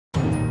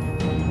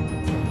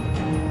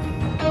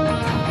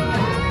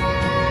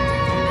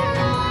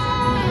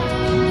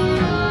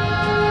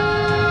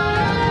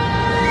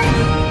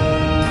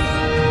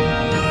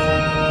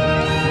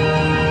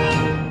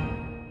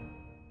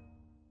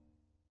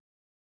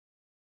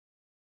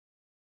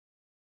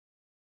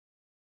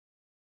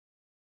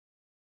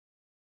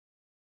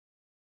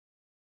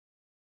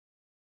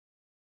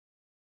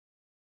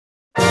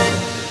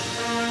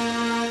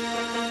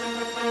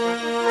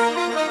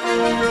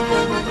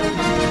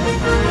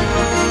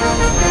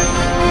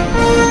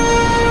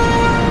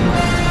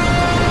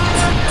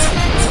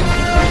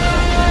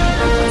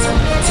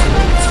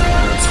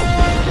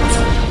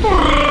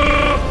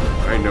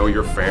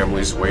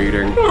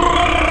waiting.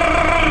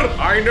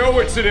 I know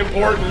it's an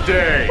important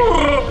day.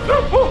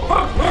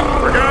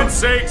 For God's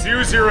sakes,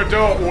 use your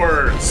adult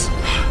words.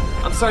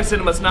 I'm sorry,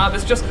 Cinema Snob,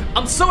 it's just,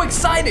 I'm so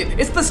excited!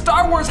 It's the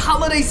Star Wars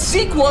Holiday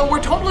sequel and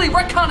we're totally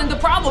retconning the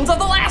problems of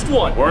the last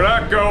one! We're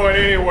not going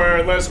anywhere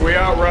unless we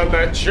outrun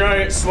that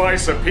giant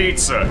slice of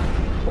pizza.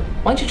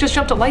 Why don't you just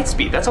jump to light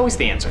speed? That's always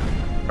the answer.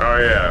 Oh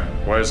yeah,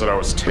 why does it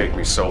always take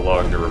me so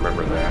long to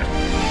remember that?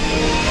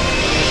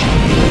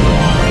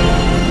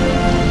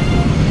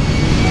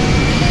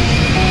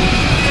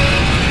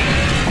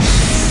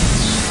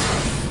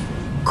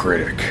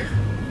 Critic,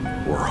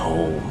 we're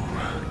home.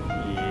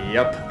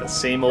 Yep, the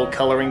same old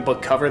coloring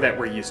book cover that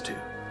we're used to.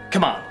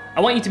 Come on,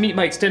 I want you to meet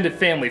my extended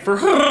family for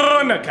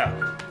Hanukkah!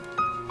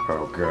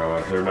 Oh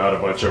god, they're not a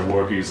bunch of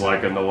Wookiees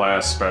like in the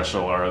last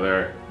special, are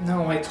there?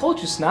 No, I told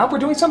you, Snob, we're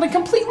doing something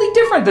completely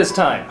different this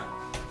time.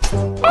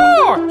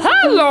 Oh,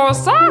 hello,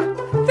 sir.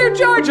 They're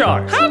Jar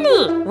Jars.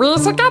 Honey,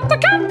 we got the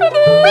company.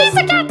 We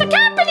got the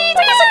company.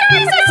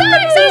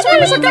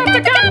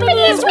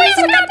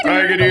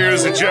 I could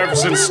use a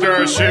Jefferson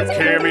Starship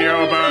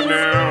cameo about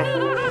now.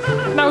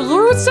 Now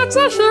you sit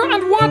here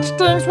and watch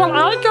things while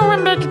I go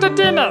and make the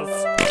dinners.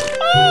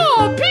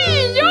 Oh,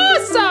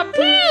 Piosa!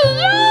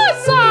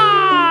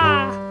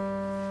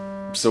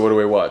 So what do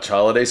we watch,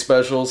 holiday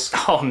specials?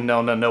 Oh,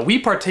 no. We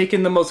partake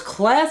in the most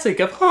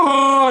classic of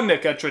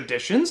Hanukkah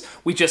traditions.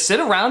 We just sit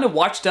around and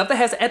watch stuff that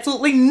has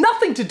absolutely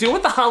nothing to do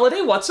with the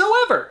holiday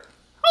whatsoever.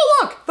 Oh,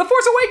 look! The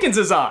Force Awakens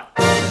is on!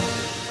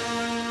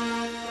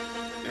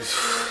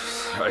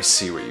 I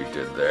see what you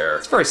did there.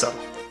 It's very subtle.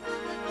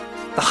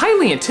 The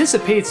highly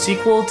anticipated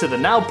sequel to the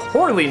now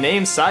poorly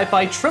named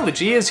sci-fi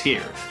trilogy is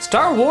here.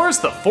 Star Wars: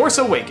 The Force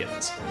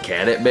Awakens.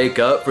 Can it make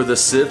up for the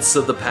Siths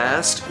of the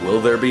past? Will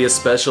there be a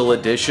special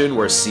edition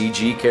where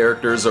CG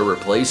characters are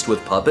replaced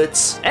with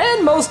puppets?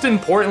 And most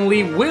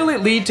importantly, will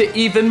it lead to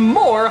even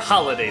more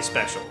holiday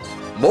specials?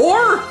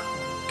 More?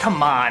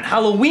 Come on,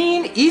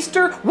 Halloween,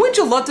 Easter, wouldn't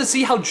you love to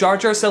see how Jar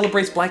Jar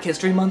celebrates Black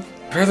History Month?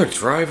 I'd rather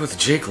drive with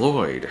Jake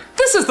Lloyd.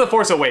 This is The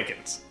Force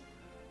Awakens.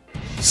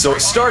 So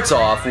it starts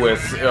off with,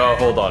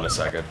 hold on a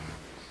second.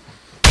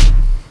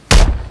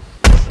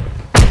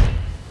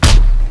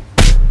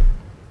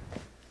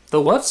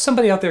 The what?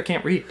 Somebody out there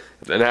can't read.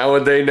 Then how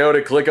would they know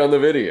to click on the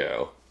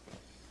video?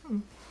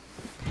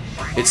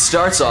 It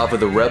starts off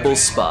with a rebel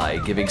spy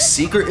giving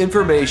secret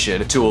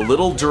information to a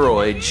little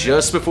droid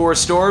just before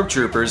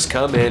stormtroopers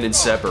come in and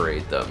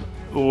separate them.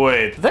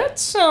 Wait, that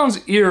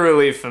sounds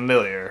eerily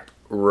familiar.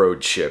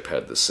 Road Ship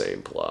had the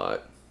same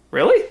plot.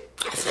 Really?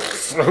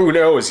 Who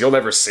knows? You'll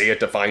never see it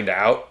to find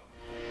out.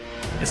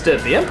 Instead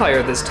of the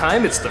Empire this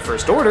time, it's the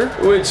First Order.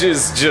 Which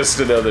is just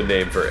another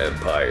name for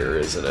Empire,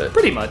 isn't it?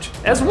 Pretty much.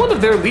 As one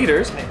of their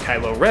leaders,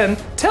 Kylo Ren,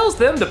 tells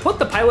them to put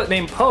the pilot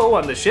named Poe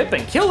on the ship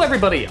and kill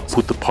everybody else.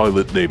 Put the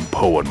pilot named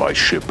Poe on my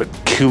ship and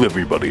kill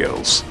everybody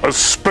else.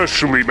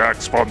 Especially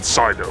Max von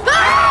Sydow.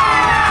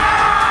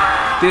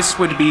 This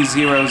would be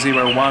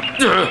 001.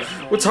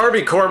 What's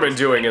Harvey Korman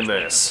doing in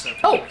this?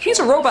 Oh, he's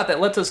a robot that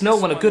lets us know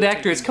when a good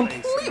actor is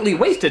completely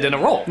wasted in a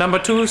role. Number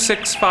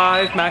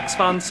 265, Max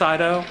von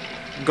Sydow.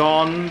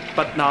 Gone,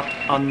 but not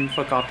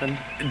unforgotten.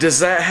 Does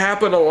that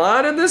happen a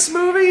lot in this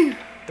movie?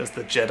 Does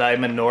the Jedi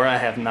menorah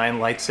have 9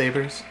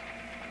 lightsabers?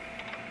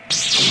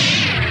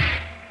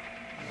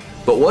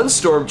 But one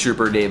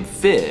stormtrooper named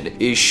Finn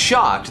is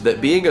shocked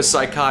that being a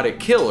psychotic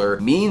killer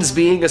means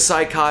being a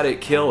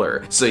psychotic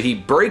killer. So he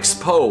breaks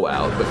Poe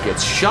out, but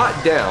gets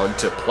shot down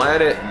to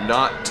planet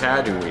not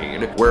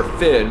Tatooine, where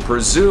Finn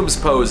presumes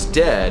Poe's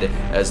dead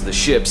as the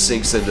ship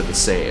sinks into the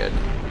sand.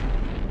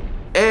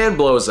 And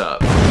blows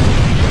up.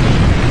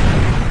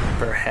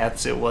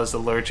 Perhaps it was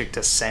allergic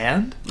to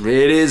sand?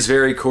 It is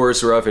very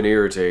coarse, rough, and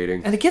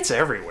irritating. And it gets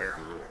everywhere.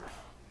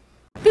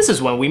 This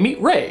is when we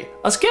meet Rey,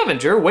 a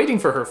scavenger waiting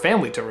for her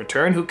family to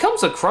return who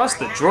comes across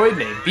the droid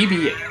named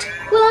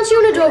BB-8. Well, aren't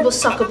you an adorable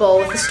soccer ball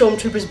with the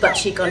stormtrooper's butt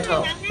cheek on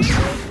top?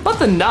 But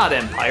the Nod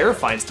Empire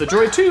finds the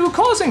droid too,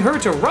 causing her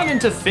to run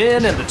into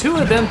Finn, and the two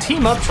of them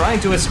team up trying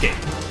to escape.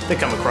 They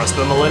come across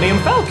the Millennium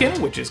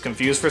Falcon, which is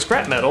confused for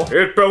scrap metal.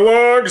 It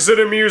belongs in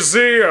a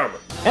museum!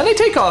 And they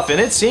take off in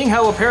it, seeing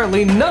how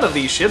apparently none of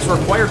these ships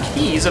require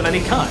keys of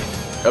any kind.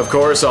 Of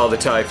course all the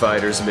TIE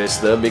fighters miss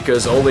them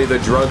because only the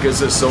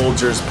drunkest of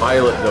soldiers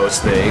pilot those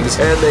things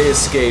and they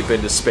escape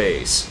into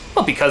space.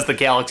 But because the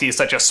galaxy is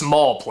such a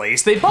small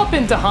place, they bump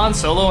into Han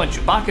Solo and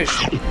Chewbacca's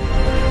ship.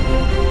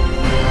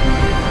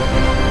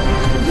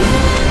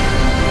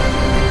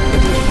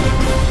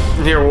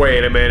 Here,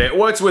 wait a minute,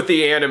 what's with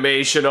the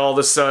animation all of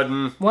a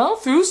sudden? Well,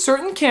 through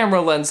certain camera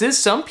lenses,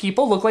 some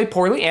people look like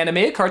poorly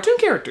animated cartoon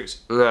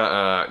characters.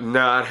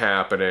 Not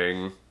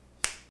happening.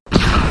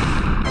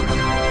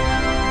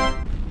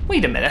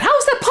 Wait a minute, how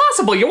is that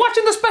possible? You're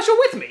watching the special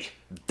with me!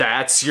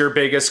 That's your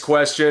biggest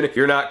question?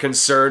 You're not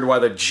concerned why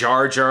the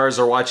Jar Jars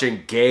are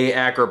watching gay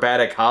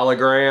acrobatic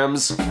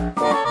holograms?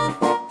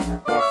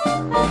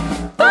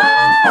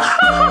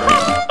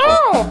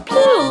 Oh,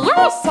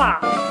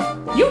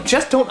 Piosa! You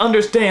just don't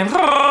understand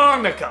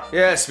Hanukkah.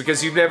 Yes,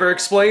 because you've never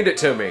explained it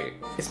to me.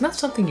 It's not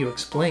something you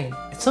explain,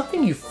 it's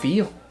something you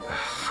feel.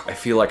 I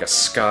feel like a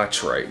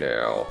scotch right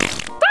now.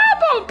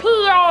 Double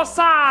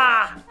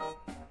Piosa!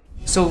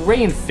 So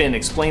Rey and Finn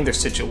explain their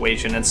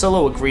situation, and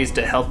Solo agrees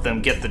to help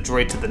them get the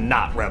droid to the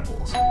not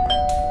rebels.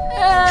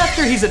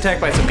 After he's attacked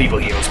by some people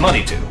he owes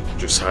money to.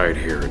 Just hide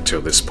here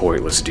until this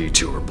pointless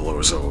detour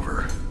blows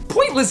over.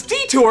 Pointless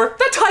detour?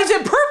 That ties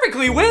in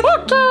perfectly with...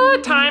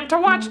 Okay, time to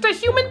watch the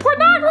human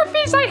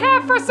pornographies I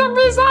have for some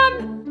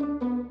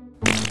reason.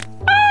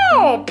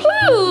 Oh,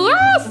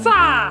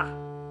 Piosa!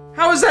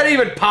 How is that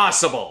even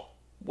possible?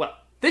 Well,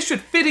 this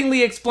should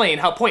fittingly explain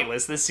how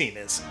pointless this scene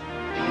is.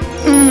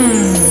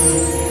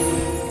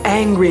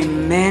 Angry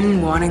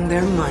men wanting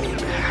their money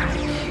back.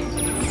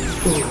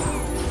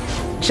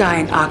 Ooh.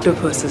 Giant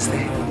octopuses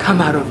that come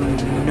out of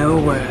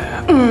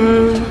nowhere.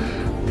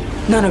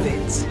 None of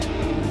it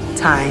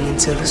tying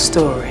into the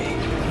story.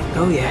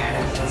 Oh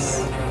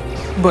yes.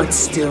 But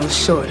still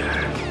shorter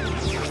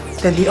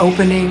than the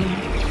opening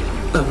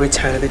of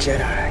Return of the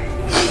Jedi.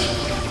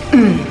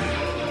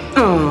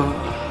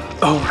 Oh,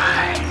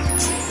 alright.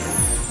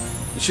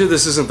 You sure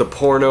this isn't the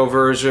porno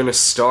version of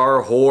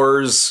Star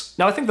Whores?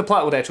 Now I think the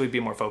plot would actually be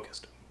more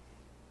focused.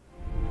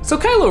 So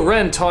Kylo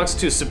Ren talks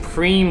to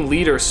Supreme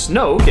Leader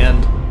Snoke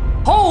and...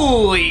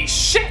 Holy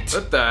shit!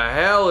 What the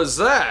hell is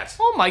that?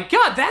 Oh my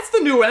god, that's the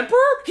new Emperor?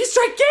 He's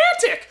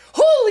gigantic!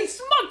 Holy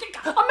smoke!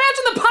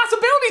 Imagine the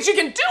possibilities you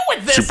can do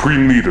with this!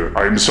 Supreme Leader,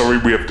 I am sorry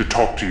we have to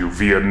talk to you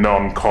via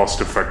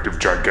non-cost-effective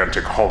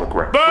gigantic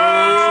hologram. Boo!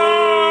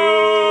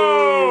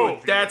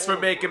 That's for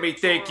making me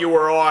think you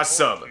were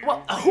awesome.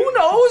 Well, who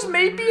knows?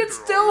 Maybe it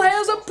still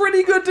has a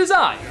pretty good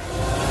design.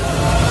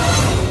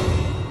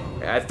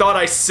 I thought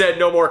I said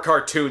no more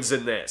cartoons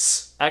than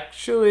this.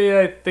 Actually,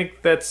 I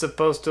think that's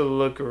supposed to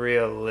look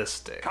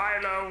realistic.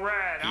 Kylo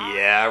Ren!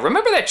 Yeah,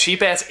 remember that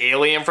cheap-ass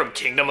alien from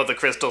Kingdom of the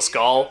Crystal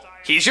Skull?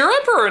 He's your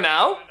Emperor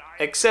now,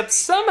 except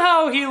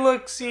somehow he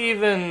looks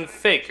even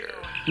faker.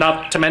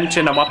 Not to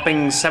mention a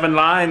whopping 7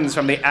 lines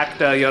from the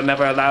actor you're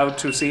never allowed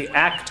to see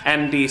act,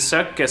 Andy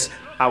Serkis.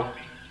 Ouch.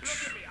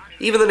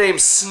 Even the name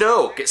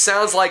Snoke, it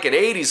sounds like an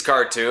 80s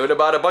cartoon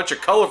about a bunch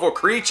of colorful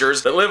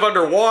creatures that live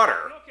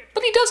underwater.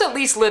 But he does at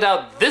least let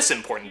out this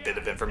important bit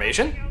of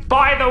information.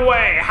 By the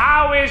way,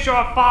 how is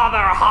your father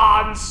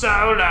Han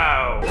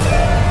Solo?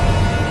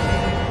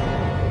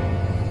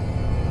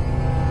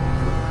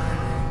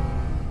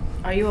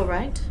 Are you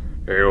alright?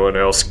 Anyone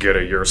else get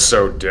a "you're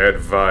so dead"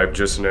 vibe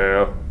just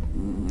now?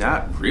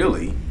 Not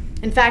really.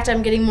 In fact,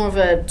 I'm getting more of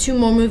a 2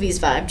 more movies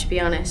vibe, to be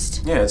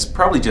honest. Yeah, it's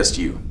probably just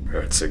you.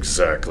 That's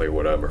exactly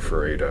what I'm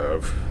afraid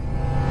of.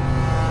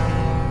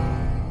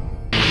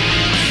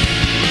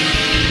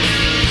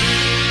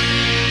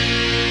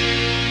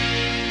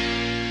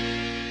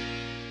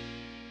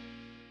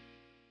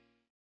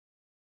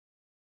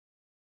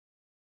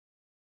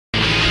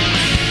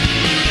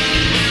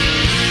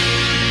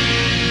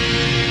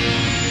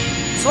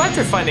 So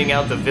after finding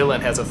out the villain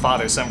has a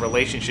father-son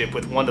relationship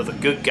with one of the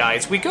good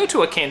guys, we go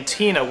to a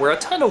cantina where a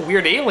ton of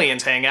weird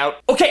aliens hang out.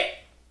 Okay,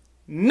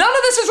 none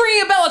of this is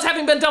ringing a bell as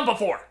having been done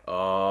before.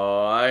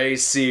 Oh, I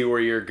see where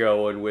you're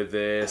going with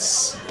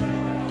this.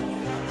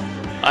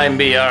 I'm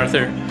B.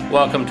 Arthur.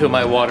 Welcome to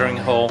my watering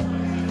hole.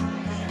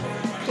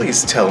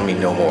 Please tell me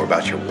no more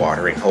about your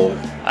watering hole.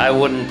 I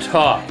wouldn't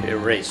talk,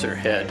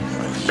 Eraserhead.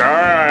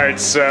 Alright,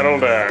 settle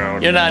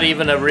down. You're not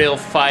even a real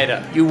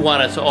fighter. You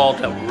want us all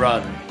to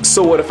run.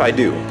 So what if I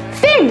do?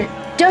 Finn!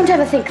 Don't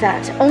ever think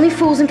that. Only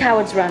fools and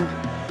cowards run.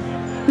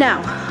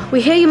 Now, we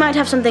hear you might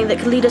have something that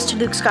could lead us to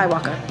Luke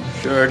Skywalker.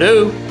 Sure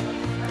do.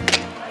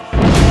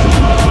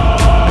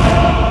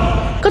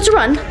 Got to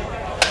run?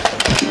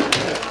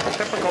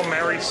 Typical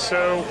Mary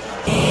Sue.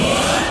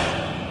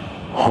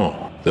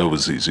 Huh, that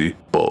was easy.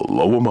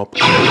 Blow him up.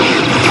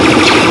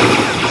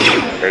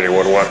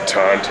 Anyone want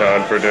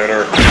tauntaun for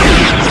dinner?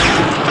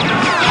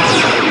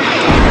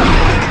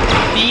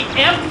 The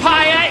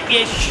Empire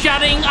is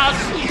shutting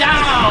us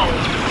down,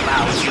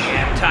 lousy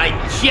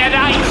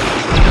anti-Jedi.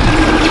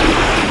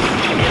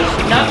 It's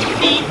not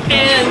the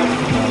end,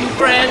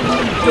 friend.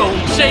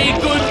 Don't say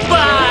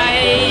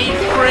goodbye,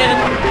 friend.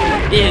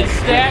 Is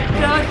that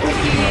not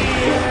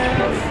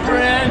dear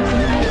friend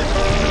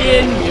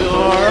in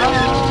your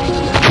arms?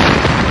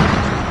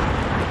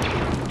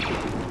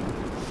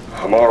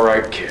 I'm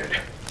alright, kid.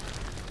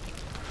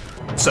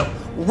 So,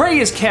 Rey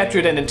is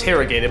captured and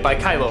interrogated by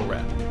Kylo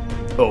Ren,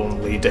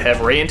 only to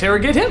have Rey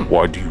interrogate him.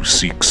 Why do you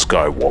seek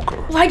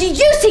Skywalker? Why do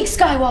you seek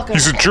Skywalker?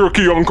 He's a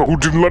jerky uncle who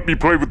didn't let me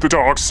play with the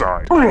dark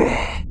side.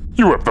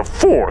 You have the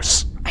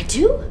Force. I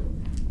do?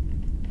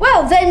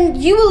 Well, then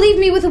you will leave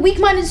me with a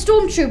weak-minded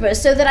stormtrooper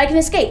so that I can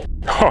escape.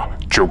 Ha!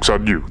 Joke's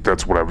on you.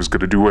 That's what I was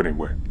gonna do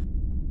anyway.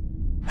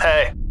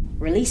 Hey.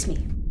 Release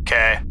me.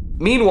 Okay.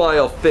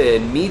 Meanwhile,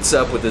 Finn meets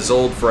up with his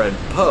old friend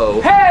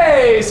Poe.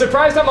 Hey!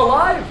 Surprised I'm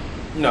alive?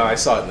 No, I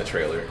saw it in the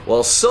trailer.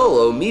 While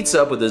Solo meets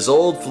up with his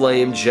old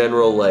flame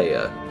General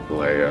Leia.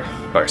 Leia,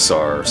 I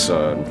saw her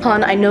son.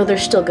 Han, I know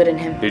there's still good in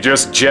him. He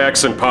just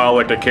Jackson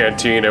Pollocked a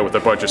cantina with a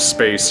bunch of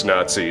space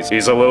Nazis.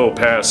 He's a little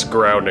past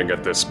grounding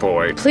at this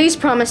point. Please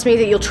promise me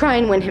that you'll try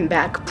and win him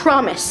back.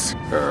 Promise.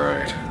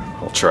 Alright,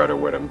 I'll try to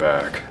win him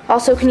back.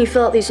 Also, can you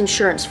fill out these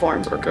insurance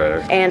forms?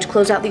 Okay. And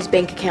close out these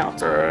bank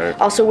accounts. Alright.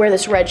 Also, wear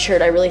this red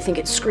shirt. I really think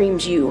it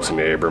screams you. It's an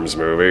Abrams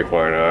movie,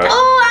 why not?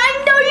 Oh,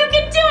 I know you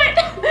can do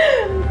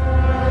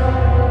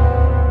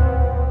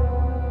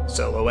it!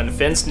 Solo and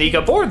Finn sneak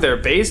aboard their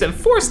base and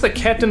force the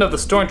captain of the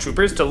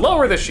stormtroopers to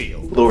lower the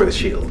shield. Lower the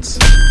shields.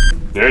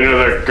 Into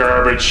the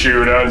garbage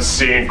chute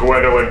unseen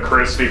Gwendolyn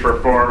Christie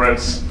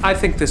performance. I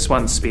think this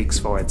one speaks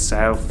for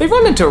itself. They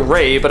run into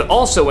Rey, but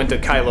also into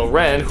Kylo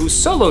Ren, who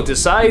Solo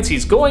decides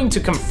he's going to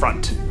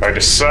confront. I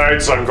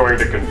decides I'm going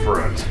to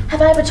confront.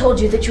 Have I ever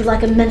told you that you're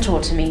like a mentor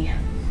to me?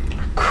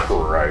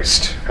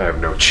 Christ, I have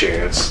no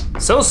chance.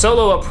 So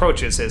Solo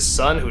approaches his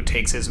son, who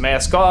takes his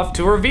mask off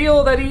to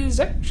reveal that he's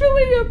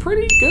actually a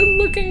pretty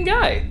good-looking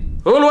guy.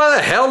 Well, and why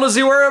the hell does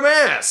he wear a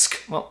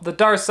mask? Well, the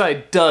dark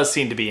side does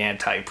seem to be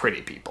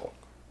anti-pretty people.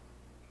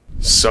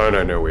 Son,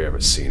 I know we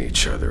haven't seen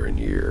each other in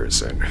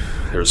years, and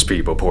there's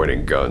people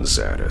pointing guns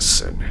at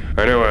us, and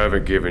I know I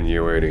haven't given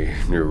you any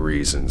new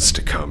reasons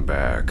to come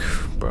back,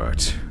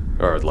 but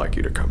I'd like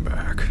you to come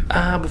back.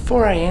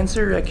 Before I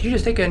answer, could you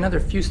just take another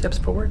few steps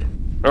forward?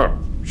 Oh,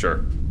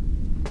 sure.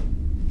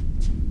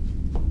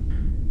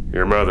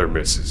 Your mother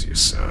misses you,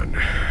 son.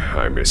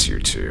 I miss you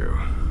too.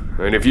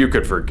 And if you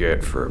could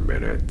forget for a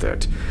minute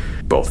that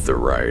both the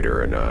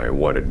writer and I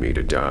wanted me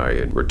to die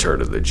in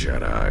Return of the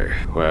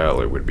Jedi,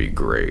 well, it would be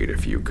great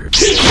if you could.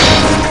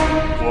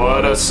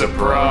 What a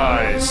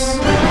surprise!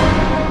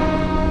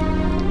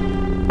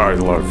 I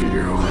love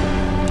you.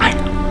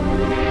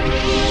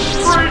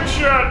 Great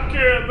shot,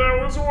 kid! That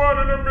was 1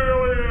 in a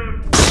million!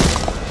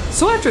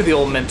 So after the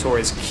old mentor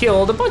is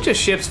killed, a bunch of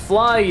ships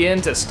fly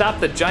in to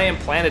stop the giant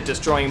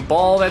planet-destroying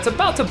ball that's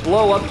about to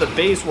blow up the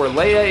base where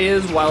Leia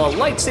is, while a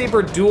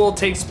lightsaber duel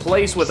takes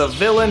place with a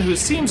villain who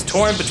seems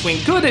torn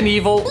between good and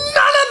evil. None of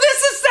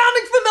this is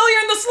sounding familiar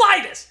in the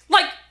slightest!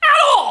 Like,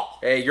 at all!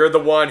 Hey, you're the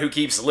one who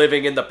keeps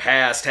living in the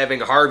past, having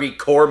Harvey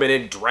Korman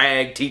and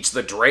Drag teach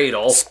the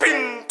dreidel.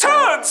 Spin,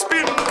 turn,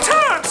 spin,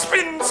 turn,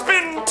 spin,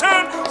 spin,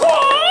 turn.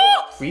 Whoa!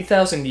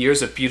 3,000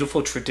 years of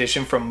beautiful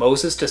tradition from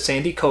Moses to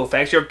Sandy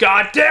Koufax. You're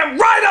goddamn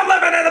right I'm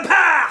living in the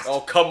past!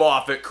 Oh, come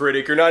off it,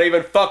 critic. You're not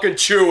even fucking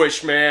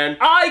Jewish, man.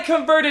 I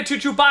converted to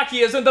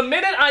Chewbaccaism the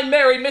minute I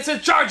married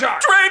Mrs. Jar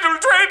Jar. Dreidel,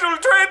 dreidel,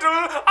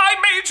 dreidel. I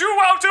made you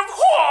out of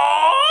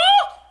whoa!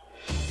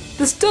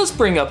 This does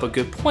bring up a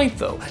good point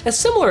though. As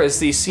similar as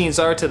these scenes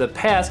are to the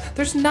past,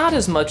 there's not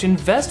as much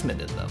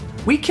investment in them.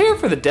 We care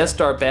for the Death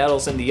Star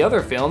battles in the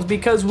other films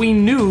because we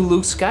knew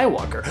Luke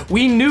Skywalker,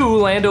 we knew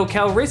Lando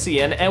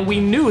Calrissian, and we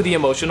knew the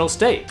emotional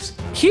stakes.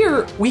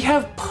 Here, we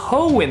have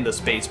Poe in the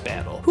space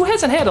battle, who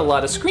hasn't had a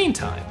lot of screen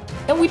time,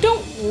 and we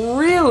don't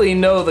really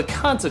know the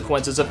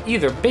consequences of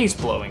either base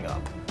blowing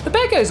up. The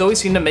bad guys always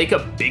seem to make a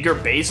bigger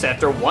base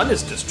after one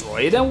is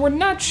destroyed, and we're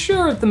not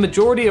sure if the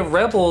majority of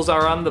rebels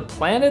are on the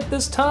planet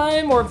this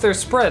time or if they're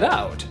spread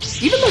out.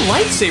 Even the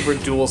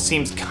lightsaber duel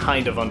seems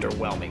kind of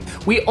underwhelming.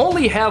 We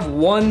only have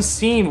one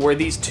scene where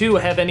these two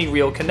have any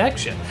real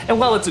connection, and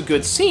while it's a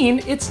good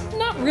scene, it's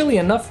not really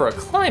enough for a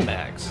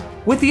climax.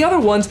 With the other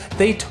ones,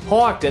 they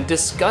talked and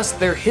discussed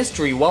their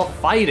history while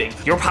fighting.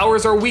 Your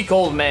powers are weak,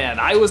 old man.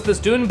 I was the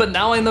student, but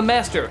now I'm the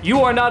master.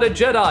 You are not a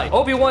Jedi.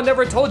 Obi-Wan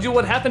never told you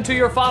what happened to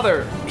your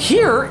father.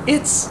 Here,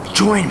 it's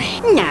Join me.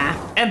 Nah.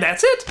 and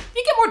that's it.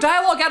 You get more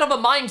dialogue out of a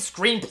mimed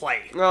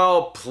screenplay.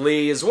 Oh,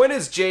 please. When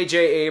has J.J.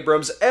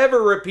 Abrams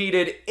ever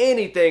repeated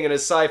anything in a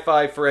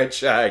sci-fi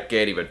franchise? I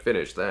can't even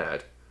finish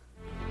that.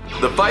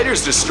 The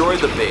fighters destroy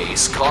the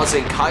base,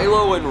 causing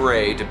Kylo and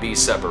Rey to be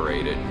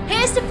separated.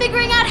 Here's to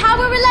figuring out how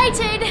we're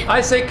related. I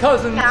say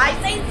cousin. I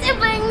say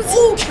siblings.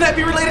 Ooh, can I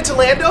be related to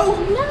Lando?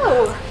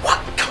 No. What?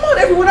 Come on,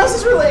 everyone else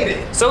is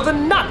related. So the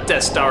not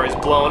Death Star is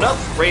blown up,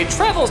 Rey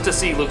travels to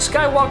see Luke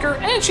Skywalker,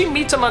 and she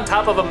meets him on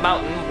top of a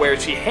mountain where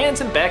she hands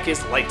him back his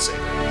lightsaber.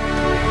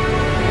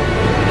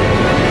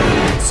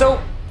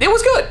 So, it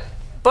was good,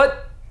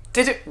 but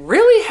did it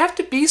really have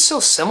to be so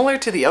similar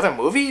to the other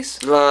movies?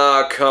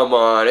 Ah, come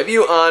on. If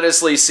you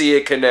honestly see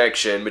a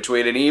connection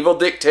between an evil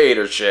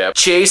dictatorship,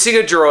 chasing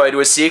a droid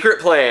with secret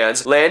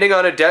plans, landing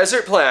on a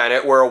desert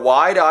planet where a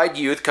wide-eyed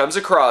youth comes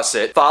across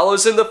it,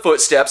 follows in the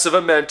footsteps of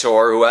a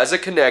mentor who has a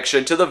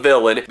connection to the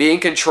villain being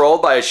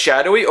controlled by a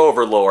shadowy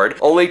overlord,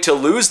 only to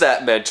lose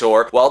that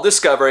mentor while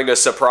discovering a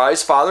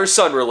surprise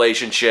father-son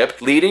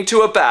relationship leading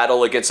to a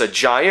battle against a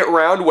giant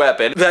round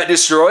weapon that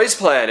destroys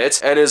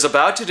planets and is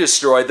about to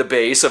destroy the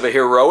base of a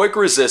heroic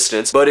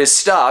resistance, but is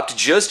stopped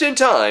just in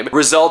time,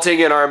 resulting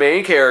in our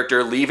main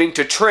character leaving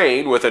to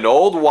train with an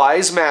old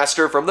wise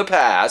master from the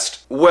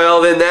past,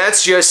 well then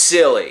that's just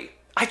silly.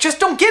 I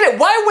just don't get it.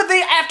 Why would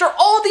they, after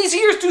all these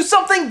years, do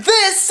something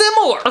this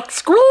similar?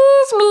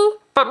 Excuse me,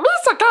 but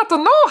Misa got to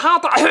know how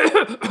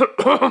to.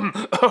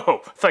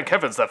 Oh, thank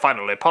heavens that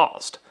finally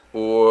paused.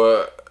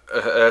 What?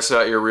 That's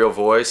not your real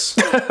voice?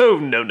 Oh,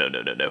 no.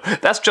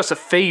 That's just a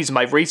phase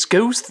my race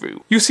goes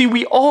through. You see,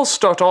 we all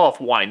start off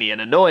whiny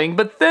and annoying,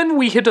 but then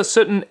we hit a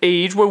certain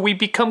age where we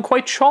become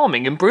quite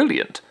charming and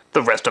brilliant.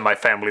 The rest of my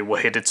family will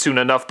hit it soon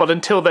enough, but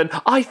until then,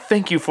 I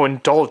thank you for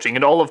indulging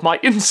in all of my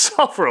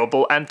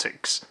insufferable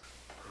antics.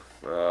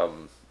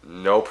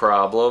 No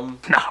problem.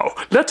 Now,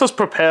 let us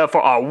prepare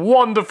for our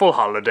wonderful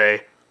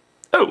holiday.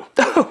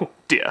 Oh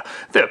dear,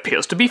 there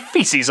appears to be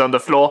feces on the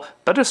floor.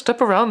 Better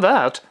step around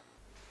that.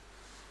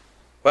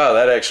 Wow,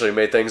 that actually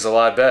made things a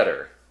lot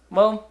better.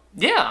 Well,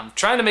 yeah, I'm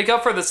trying to make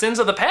up for the sins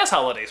of the past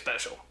holiday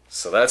special.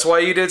 So that's why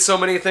you did so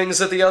many things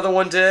that the other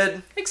one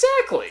did?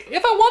 Exactly.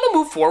 If I want to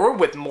move forward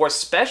with more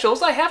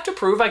specials, I have to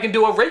prove I can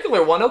do a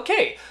regular one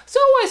okay. So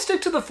I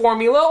stick to the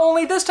formula,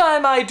 only this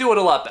time I do it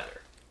a lot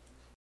better.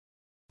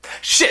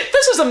 Shit,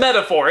 this is a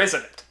metaphor,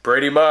 isn't it?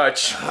 Pretty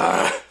much.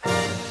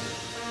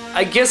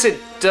 I guess it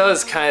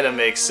does kind of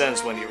make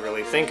sense when you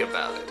really think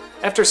about it.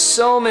 After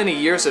so many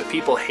years of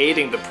people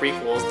hating the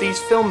prequels, these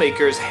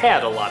filmmakers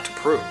had a lot to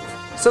prove.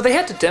 So they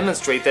had to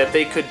demonstrate that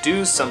they could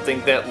do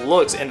something that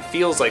looks and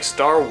feels like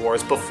Star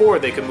Wars before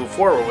they could move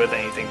forward with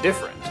anything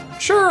different.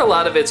 Sure, a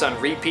lot of it's on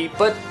repeat,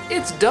 but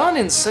it's done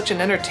in such an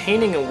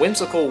entertaining and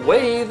whimsical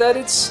way that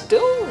it's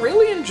still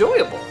really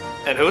enjoyable.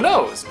 And who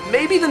knows,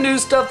 maybe the new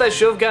stuff that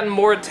should have gotten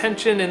more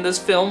attention in this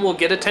film will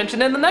get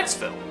attention in the next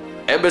film.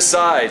 And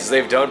besides,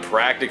 they've done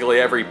practically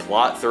every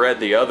plot thread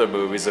the other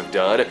movies have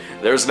done.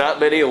 There's not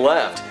many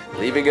left,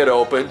 leaving it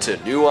open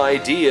to new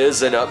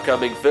ideas in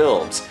upcoming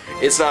films.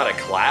 It's not a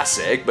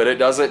classic, but it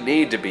doesn't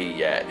need to be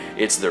yet.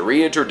 It's the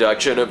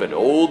reintroduction of an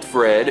old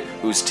friend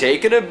who's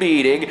taken a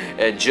beating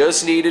and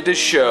just needed to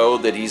show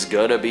that he's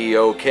gonna be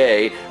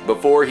okay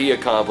before he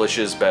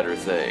accomplishes better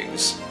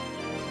things.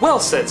 Well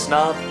said,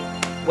 Snob.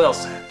 Well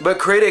said. But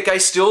Critic, I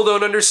still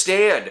don't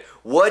understand.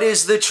 What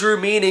is the true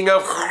meaning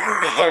of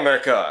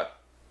Hanukkah?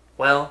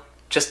 Well,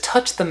 just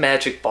touch the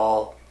magic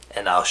ball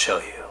and I'll show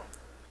you.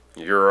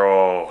 You're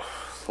all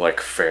like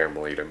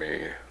family to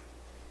me.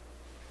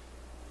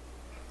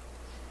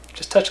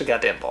 Just touch the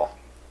goddamn ball.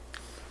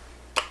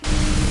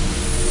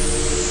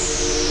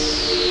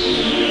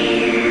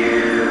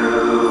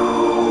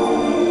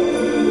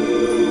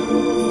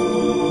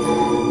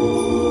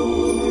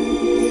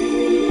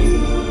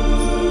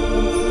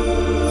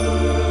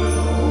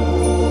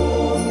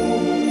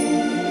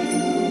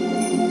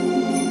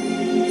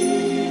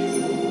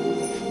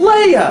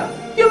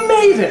 Leia! You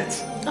made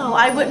it! Oh,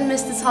 I wouldn't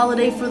miss this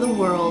holiday for the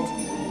world.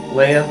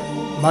 Leia,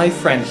 my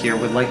friend here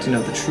would like to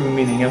know the true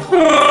meaning of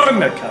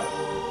Hanukkah.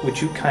 Would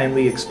you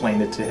kindly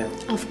explain it to him?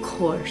 Of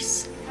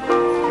course.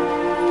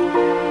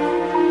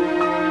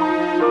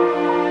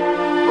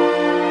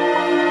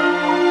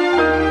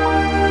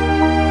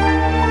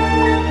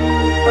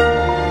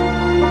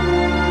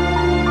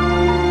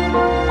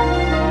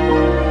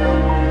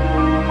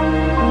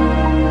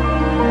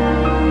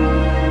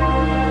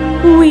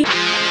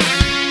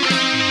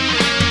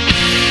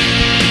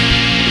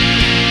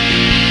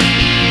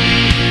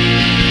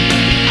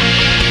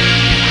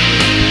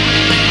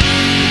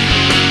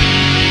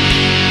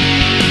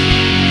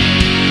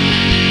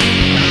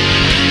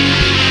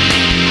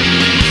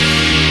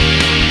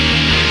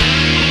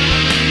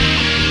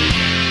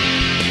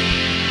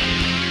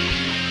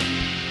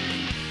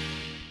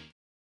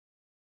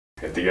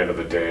 At the end of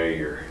the day,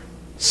 you're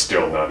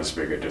still not as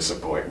big a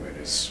disappointment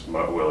as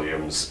Mutt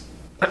Williams.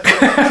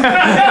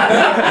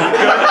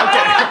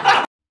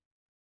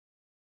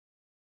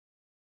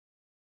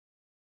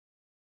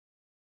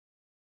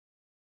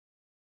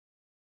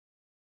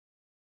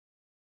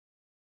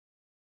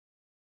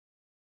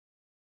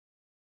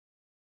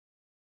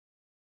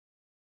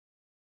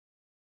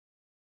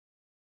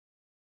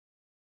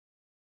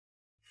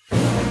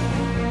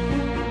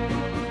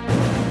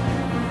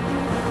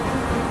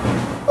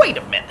 Wait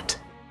a minute.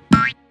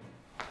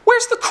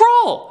 Where's the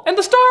crawl? And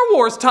the Star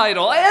Wars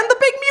title? And the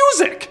big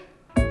music?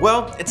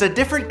 Well, it's a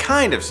different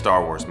kind of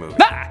Star Wars movie.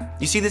 Ah!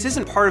 You see, this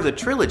isn't part of the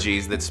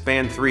trilogies that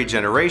span 3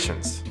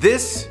 generations.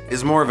 This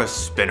is more of a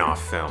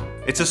spin-off film.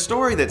 It's a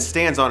story that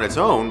stands on its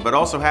own, but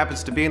also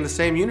happens to be in the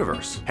same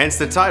universe. Hence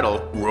the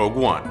title, Rogue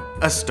One,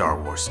 a Star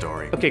Wars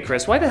story. Okay,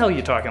 Chris, why the hell are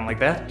you talking like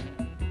that?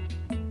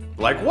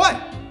 Like what?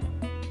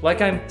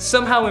 Like I'm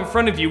somehow in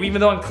front of you,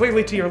 even though I'm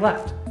clearly to your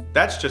left.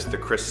 That's just the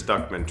Chris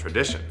Stuckman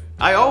tradition.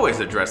 I always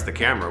address the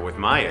camera with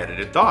my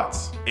edited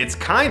thoughts. It's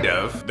kind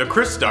of the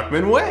Chris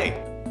Stuckman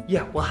way.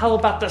 Yeah, well, how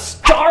about the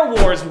Star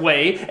Wars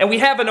way, and we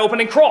have an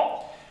opening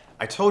crawl?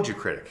 I told you,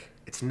 Critic,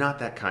 it's not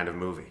that kind of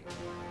movie.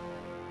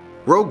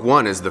 Rogue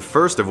One is the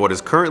first of what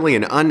is currently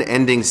an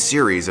unending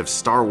series of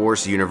Star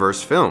Wars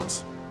universe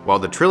films. While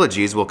the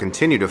trilogies will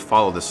continue to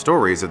follow the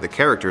stories of the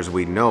characters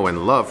we know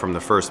and love from the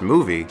first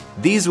movie,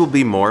 these will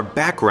be more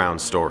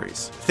background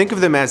stories. Think of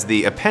them as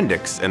the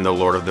appendix in The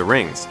Lord of the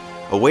Rings,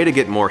 a way to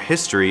get more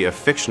history of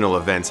fictional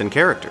events and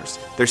characters.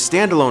 They're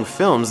standalone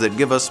films that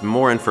give us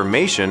more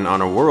information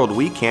on a world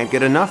we can't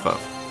get enough of.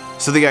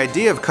 So the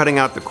idea of cutting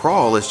out the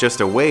crawl is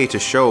just a way to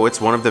show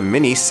it's one of the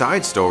many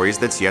side stories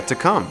that's yet to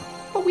come.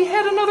 But we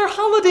had another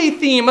holiday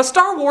theme, a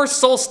Star Wars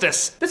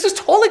solstice. This is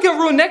totally gonna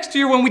ruin next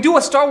year when we do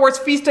a Star Wars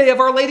feast day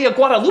of Our Lady of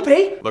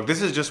Guadalupe. Look,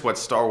 this is just what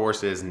Star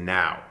Wars is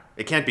now.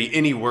 It can't be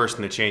any worse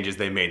than the changes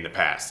they made in the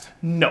past.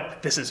 No,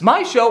 this is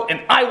my show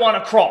and I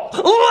wanna crawl.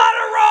 Let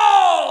her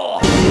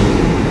roll!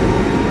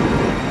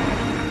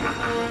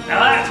 Now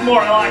that's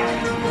more like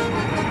it.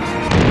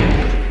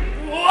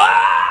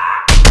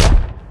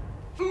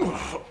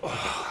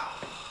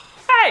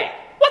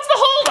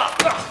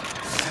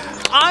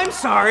 I'm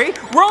sorry.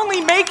 We're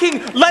only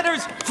making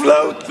letters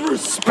float through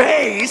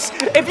space.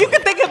 If you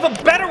could think of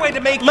a better way to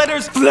make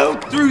letters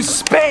float through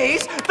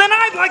space, then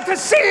I'd like to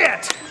see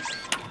it.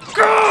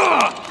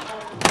 Gah!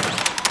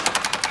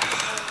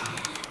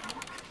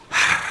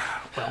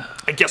 Well,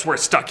 I guess we're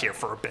stuck here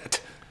for a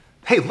bit.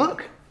 Hey,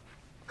 look.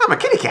 I'm a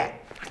kitty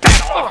cat.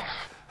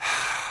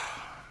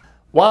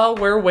 While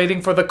we're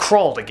waiting for the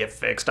crawl to get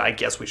fixed, I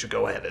guess we should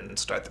go ahead and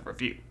start the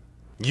review.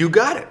 You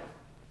got it.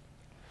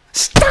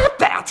 Stop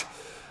that!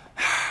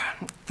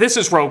 This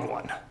is Rogue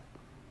One.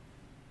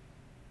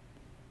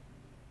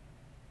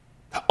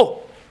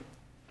 Oh!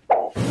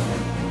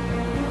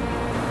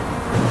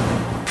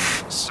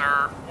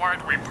 Sir,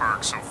 why'd we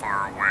park so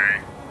far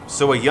away?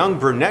 So a young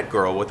brunette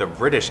girl with a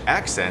British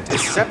accent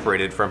is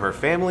separated from her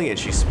family and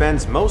she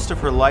spends most of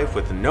her life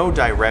with no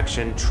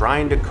direction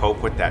trying to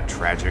cope with that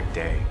tragic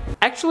day.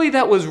 Actually,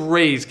 that was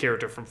Rey's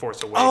character from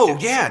Force Awakens. Oh,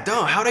 yeah,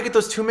 duh. How'd I get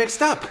those two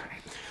mixed up?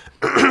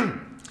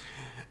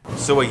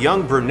 So a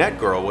young brunette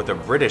girl with a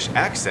British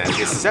accent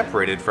is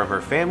separated from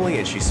her family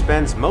and she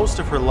spends most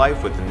of her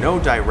life with no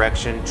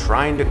direction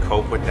trying to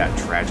cope with that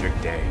tragic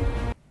day.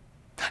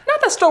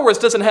 Not that Star Wars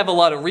doesn't have a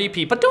lot of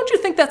repeat, but don't you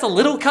think that's a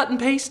little cut and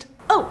paste?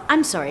 Oh,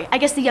 I'm sorry. I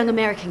guess the young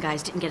American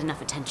guys didn't get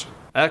enough attention.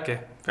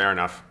 Okay. Fair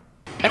enough.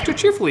 After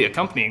cheerfully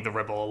accompanying the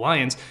Rebel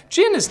Alliance,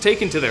 Jyn is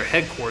taken to their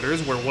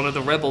headquarters where one of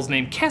the rebels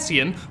named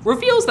Cassian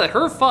reveals that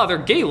her father,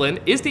 Galen,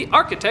 is the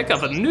architect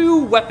of a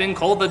new weapon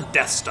called the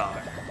Death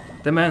Star.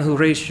 The man who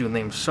raised you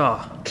named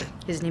Saw.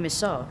 His name is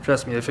Saw.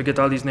 Trust me, I forget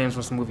all these names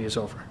once the movie is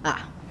over.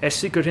 Ah. Has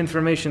secret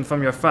information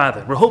from your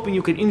father. We're hoping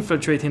you can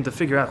infiltrate him to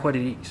figure out what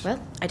it is.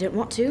 Well, I don't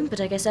want to, but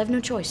I guess I have no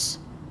choice.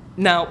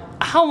 Now,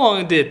 how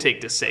long did it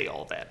take to say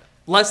all that?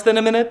 Less than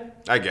a minute?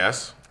 I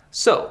guess.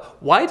 So,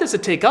 why does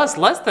it take us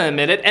less than a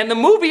minute and the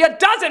movie a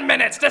dozen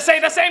minutes to say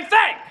the same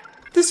thing?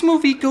 This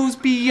movie goes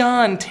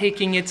beyond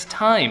taking its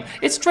time.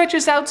 It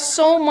stretches out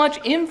so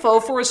much info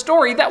for a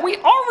story that we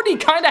already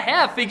kinda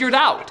have figured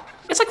out.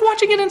 It's like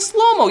watching it in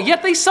slow-mo,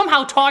 yet they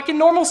somehow talk in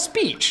normal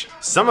speech.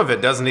 Some of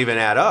it doesn't even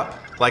add up.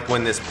 Like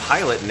when this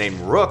pilot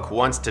named Rook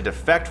wants to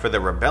defect for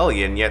the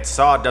rebellion, yet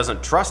Saw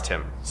doesn't trust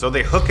him. So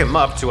they hook him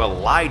up to a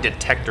lie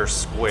detector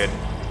squid.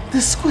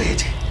 The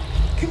squid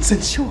can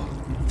sense your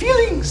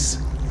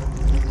feelings,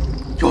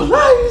 your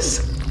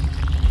lies,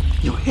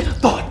 your hidden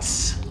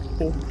thoughts.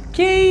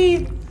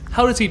 Okay.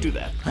 How does he do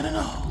that? I don't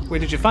know. Where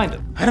did you find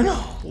him? I don't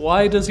know.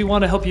 Why does he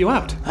want to help you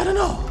out? I don't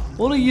know.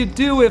 What do you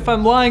do if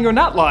I'm lying or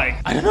not lying?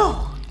 I don't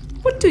know.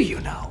 What do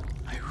you know?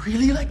 I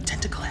really like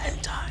tentacle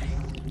hentai.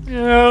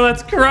 Oh,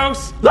 that's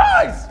gross.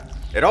 Lies!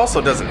 It also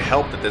doesn't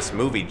help that this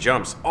movie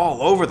jumps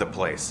all over the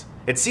place.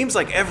 It seems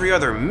like every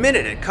other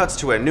minute it cuts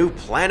to a new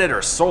planet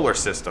or solar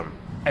system.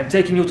 I'm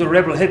taking you to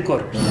Rebel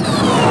headquarters.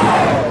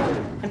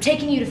 I'm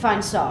taking you to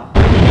find Saw.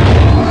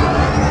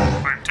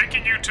 I'm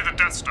taking you to the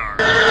Death Star.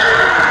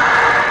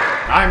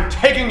 I'm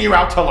taking you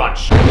out to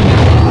lunch.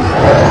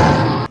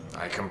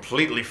 I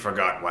completely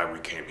forgot why we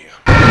came here.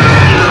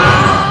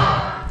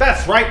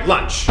 That's right,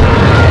 lunch.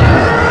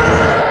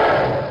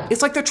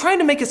 It's like they're trying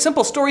to make a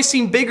simple story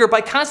seem bigger by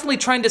constantly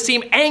trying to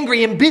seem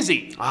angry and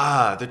busy.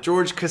 Ah, the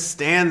George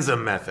Costanza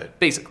method.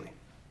 Basically.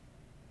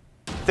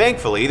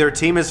 Thankfully, their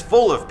team is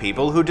full of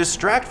people who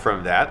distract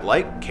from that,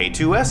 like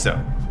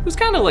K2SO. Who's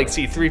kind of like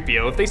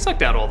C-3PO if they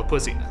sucked out all the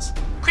pussiness.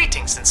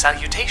 Greetings and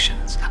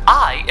salutations.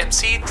 I am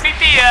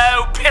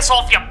C-3PO. Piss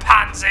off, you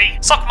pansy.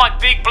 Suck my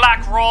big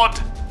black rod.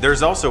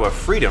 There's also a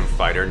freedom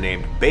fighter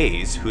named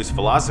Baze, whose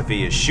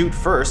philosophy is shoot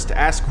first,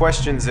 ask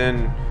questions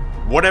in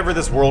whatever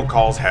this world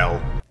calls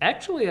hell.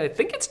 Actually, I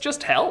think it's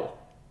just hell.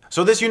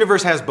 So this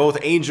universe has both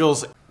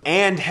angels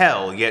and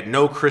hell, yet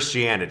no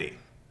Christianity.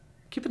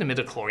 Keep it a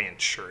midichlorian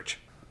church.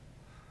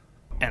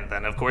 And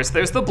then, of course,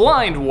 there's the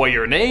blind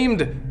warrior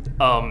named...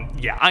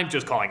 yeah, I'm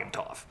just calling him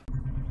Toph.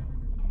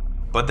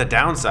 But the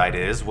downside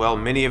is, while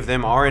many of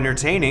them are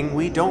entertaining,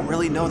 we don't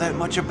really know that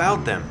much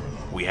about them.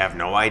 We have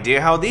no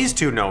idea how these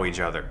two know each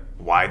other,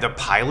 why the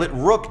pilot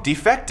Rook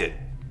defected,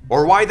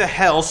 or why the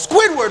hell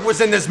Squidward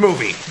was in this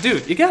movie!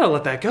 Dude, you gotta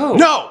let that go.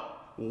 No!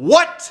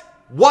 What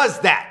was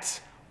that?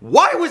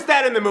 Why was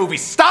that in the movie?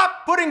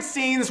 Stop putting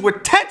scenes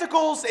with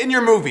tentacles in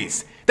your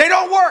movies! They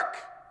don't work!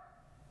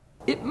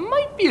 It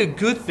might be a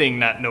good thing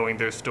not knowing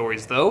their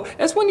stories, though,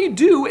 as when you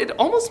do, it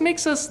almost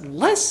makes us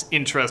less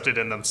interested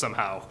in them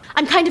somehow.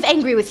 I'm kind of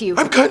angry with you.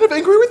 I'm kind of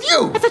angry with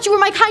you. I thought you were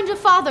my kind of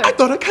father. I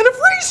thought I kind of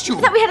raised you.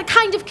 I thought we had a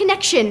kind of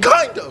connection.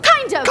 Kind of.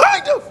 Kind of.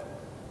 Kind of.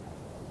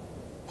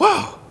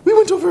 Wow, we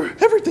went over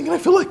everything and I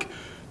feel like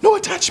no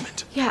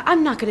attachment. Yeah,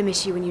 I'm not gonna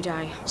miss you when you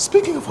die.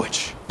 Speaking of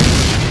which.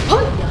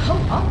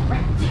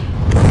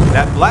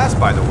 That blast,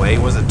 by the way,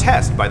 was a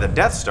test by the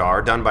Death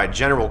Star done by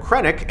General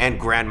Krennic and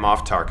Grand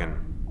Moff Tarkin.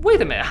 Wait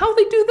a minute, how'd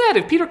they do that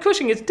if Peter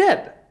Cushing is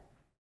dead?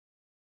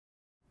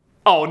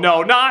 Oh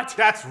no, not!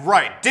 That's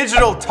right,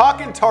 digital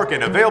Talkin'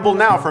 Tarkin, available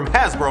now from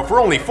Hasbro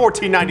for only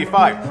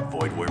 $14.95.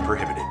 Void where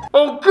prohibited.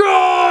 Oh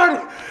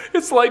god!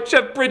 It's like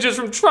Jeff Bridges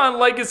from Tron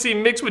Legacy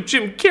mixed with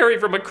Jim Carrey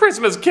from A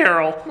Christmas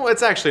Carol. Well,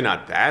 it's actually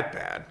not that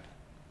bad.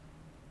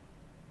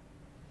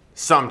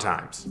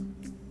 Sometimes.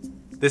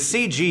 The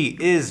CG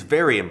is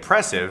very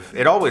impressive.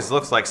 It always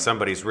looks like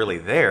somebody's really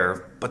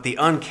there, but the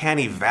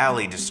uncanny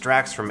valley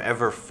distracts from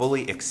ever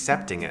fully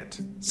accepting it.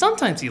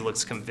 Sometimes he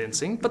looks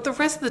convincing, but the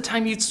rest of the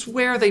time you'd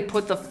swear they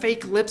put the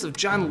fake lips of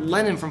John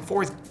Lennon from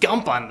Forrest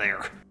Gump on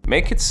there.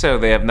 Make it so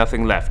they have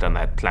nothing left on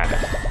that planet.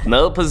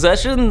 No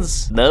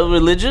possessions, no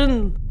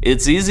religion.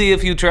 It's easy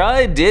if you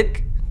try,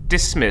 Dick.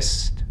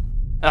 Dismissed.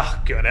 Oh,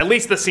 good. At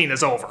least the scene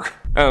is over.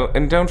 Oh,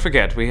 and don't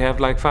forget, we have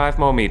like 5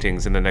 more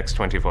meetings in the next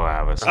 24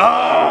 hours.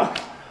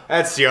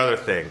 That's the other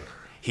thing.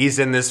 He's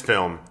in this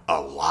film a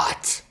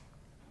lot.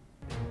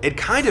 It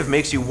kind of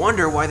makes you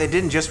wonder why they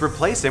didn't just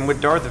replace him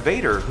with Darth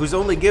Vader, who's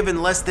only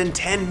given less than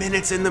 10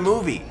 minutes in the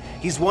movie.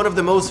 He's one of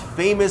the most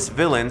famous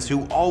villains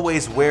who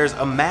always wears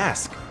a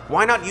mask.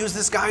 Why not use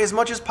this guy as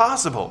much as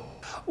possible?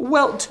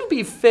 Well, to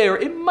be fair,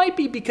 it might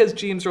be because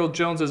James Earl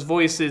Jones's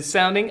voice is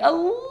sounding a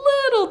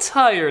little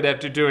tired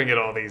after doing it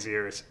all these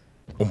years.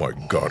 Oh my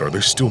god, are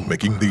they still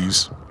making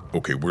these?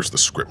 Okay, where's the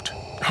script?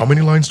 How many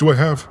lines do I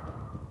have?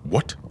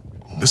 What?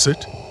 This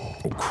it?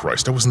 Oh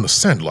Christ, I was in the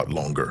sand a lot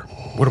longer.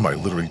 What am I,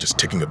 literally just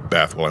taking a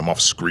bath while I'm off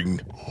screen?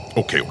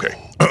 Okay.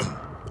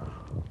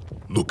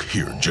 Look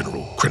here,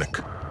 General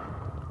Krennic.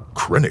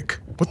 Krennic?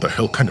 What the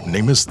hell kind of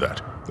name is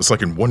that? It's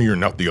like in one ear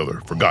and out the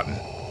other. Forgotten.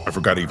 I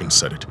forgot I even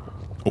said it.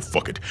 Oh,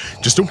 fuck it.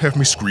 Just don't have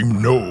me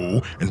scream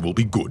no, and we'll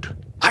be good.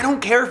 I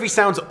don't care if he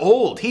sounds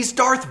old. He's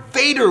Darth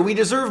Vader. We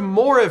deserve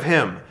more of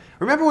him.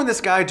 Remember when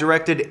this guy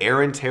directed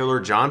Aaron Taylor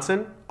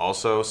Johnson,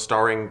 also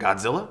starring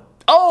Godzilla?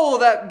 Oh,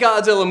 that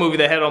Godzilla movie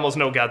that had almost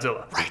no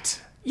Godzilla.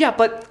 Right. Yeah,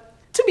 but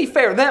to be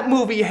fair, that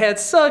movie had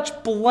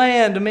such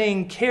bland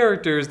main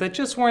characters that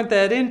just weren't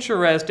that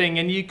interesting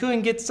and you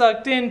couldn't get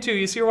sucked into.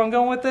 You see where I'm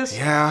going with this?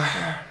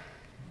 Yeah.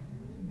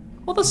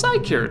 Well, the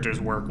side characters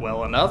work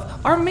well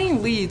enough. Our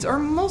main leads are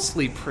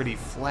mostly pretty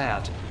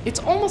flat. It's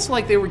almost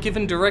like they were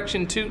given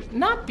direction to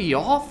not be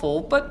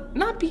awful, but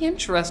not be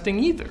interesting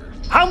either.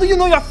 How do you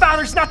know your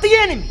father's not the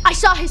enemy? I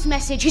saw his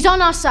message. He's on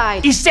our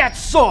side. Is that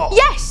so?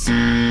 Yes!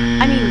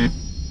 I mean,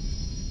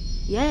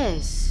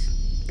 yes.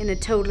 In a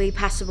totally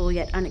passable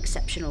yet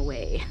unexceptional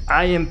way.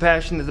 I am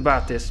passionate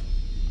about this,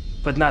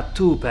 but not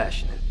too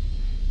passionate,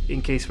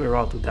 in case we're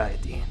all to die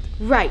at the end.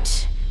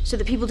 Right. So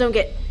that people don't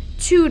get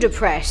too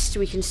depressed,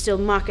 we can still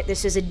market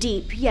this as a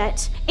deep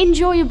yet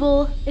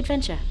enjoyable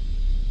adventure.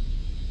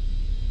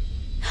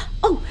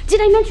 Oh,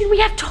 did I mention we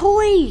have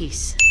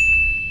toys?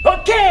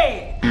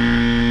 Okay!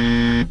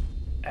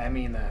 I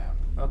mean,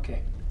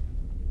 okay.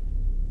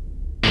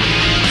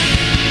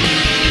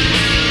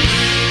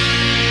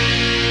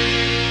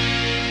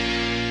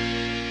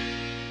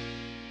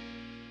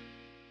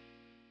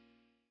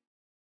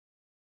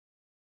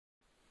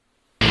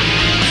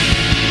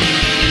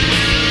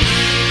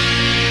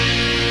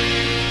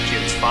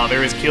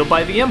 Father is killed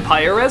by the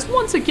Empire, as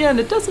once again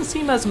it doesn't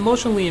seem as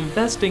emotionally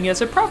investing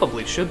as it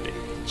probably should be.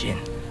 Jin,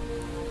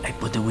 I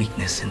put a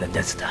weakness in the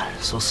Death Star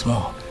so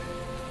small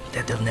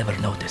that they'll never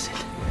notice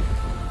it.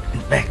 In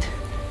fact,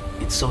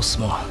 it's so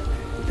small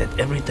that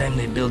every time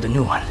they build a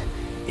new one,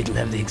 it'll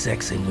have the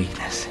exact same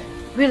weakness.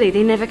 Really?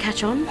 They never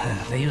catch on?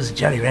 They use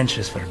Jolly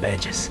Ranchers for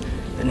badges.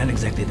 They're not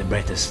exactly the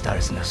brightest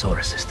stars in the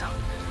solar system.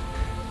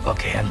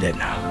 Okay, I'm dead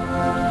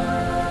now.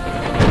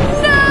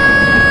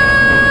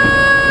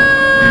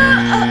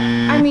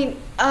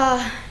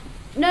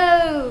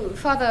 No,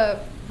 Father,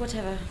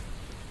 whatever.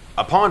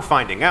 Upon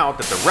finding out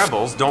that the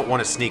rebels don't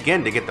want to sneak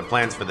in to get the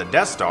plans for the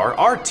Death Star,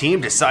 our team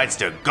decides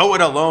to go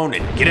it alone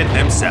and get it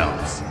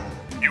themselves.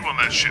 You on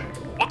that ship.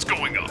 What's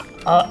going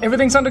on?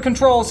 Everything's under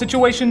control,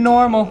 situation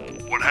normal.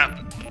 What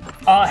happened?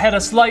 Had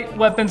a slight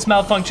weapons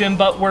malfunction,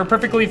 but we're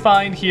perfectly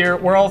fine here.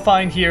 We're all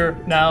fine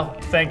here now,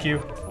 thank you.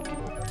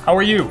 How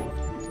are you?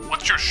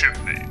 What's your ship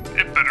name?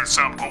 It better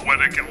sound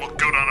poetic and look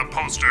good on a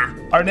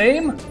poster. Our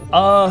name?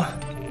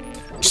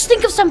 Just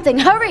think of something,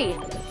 hurry!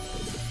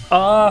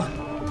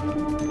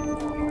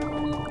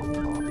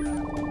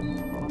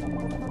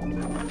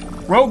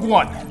 Rogue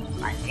One.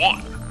 Rogue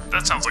One?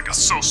 That sounds like a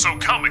so-so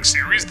comic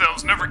series that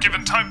was never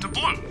given time to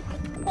blue.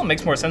 Well, it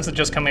makes more sense than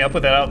just coming up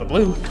with it out of the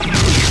blue.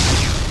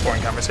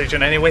 Boring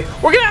conversation anyway.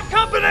 We're gonna have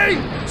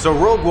company! So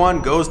Rogue One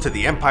goes to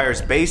the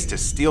Empire's base to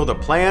steal the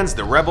plans,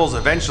 the rebels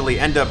eventually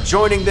end up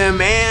joining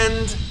them,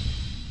 and...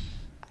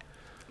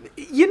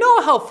 You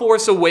know how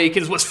Force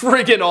Awakens was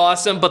friggin'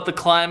 awesome, but the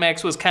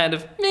climax was kind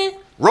of meh?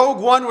 Rogue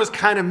One was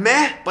kind of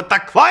meh, but the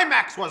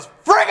climax was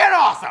friggin'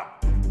 awesome!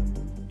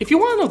 If you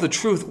want to know the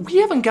truth, we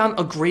haven't gotten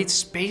a great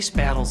space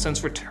battle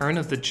since Return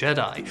of the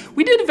Jedi.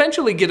 We did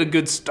eventually get a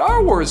good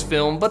Star Wars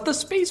film, but the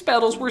space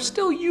battles were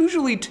still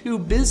usually too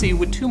busy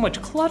with too much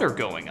clutter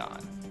going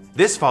on.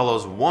 This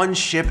follows one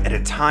ship at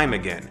a time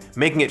again,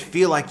 making it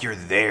feel like you're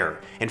there.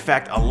 In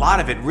fact, a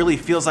lot of it really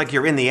feels like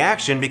you're in the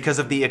action because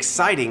of the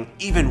exciting,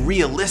 even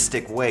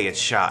realistic way it's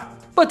shot.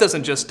 But it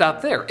doesn't just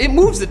stop there, it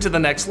moves it to the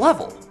next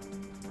level.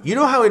 You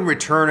know how in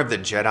Return of the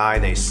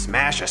Jedi they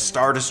smash a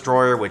Star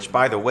Destroyer, which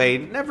by the way,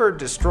 never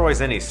destroys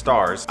any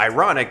stars?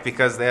 Ironic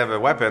because they have a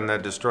weapon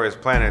that destroys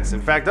planets.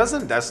 In fact,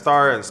 doesn't Death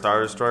Star and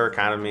Star Destroyer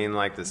kind of mean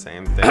like the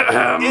same thing?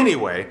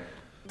 Anyway,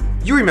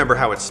 You remember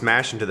how it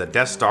smashed into the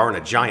Death Star in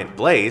a giant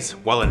blaze?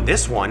 Well, in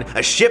this one,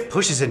 a ship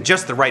pushes in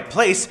just the right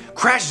place,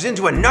 crashes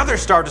into another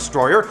Star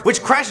Destroyer,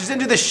 which crashes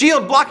into the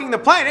shield blocking the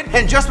planet,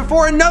 and just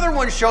before another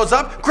one shows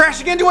up,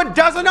 crashing into a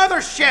dozen other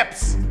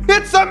ships!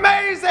 It's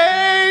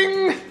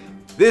amazing!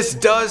 This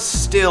does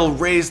still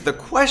raise the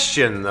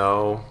question,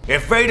 though.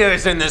 If Vader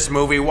is in this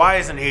movie, why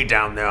isn't he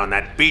down there on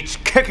that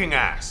beach kicking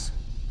ass?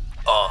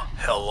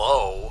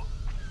 Hello?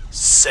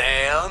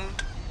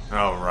 Sand?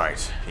 Oh,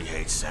 right. He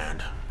hates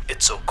sand.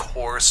 It's so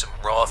coarse and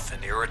rough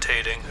and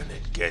irritating. And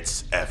it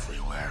gets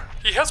everywhere.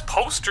 He has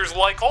posters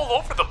like all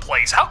over the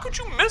place. How could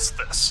you miss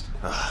this?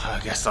 I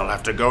guess I'll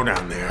have to go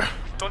down there.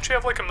 Don't you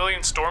have like 1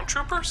 million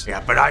stormtroopers?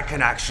 Yeah, but I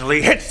can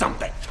actually hit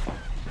something.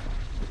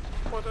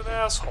 What an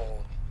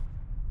asshole.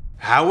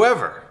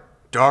 However,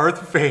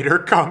 Darth Vader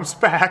comes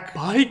back.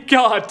 My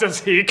God,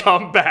 does he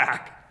come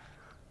back?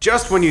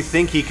 Just when you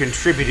think he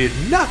contributed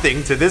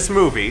nothing to this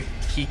movie,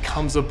 he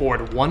comes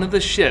aboard one of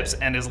the ships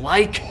and is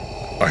like,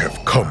 I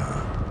have come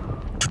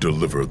to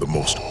deliver the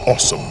most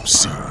awesome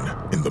scene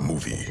in the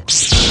movie.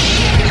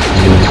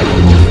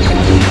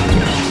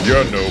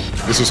 Yeah, no,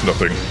 this is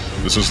nothing.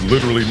 This is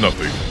literally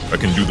nothing. I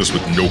can do this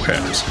with no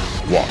hands.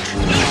 Watch.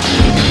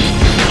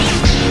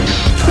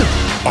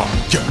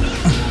 Yeah.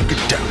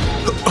 Get down.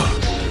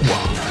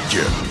 Wow,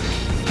 yeah.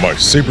 My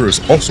saber is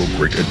also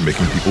great at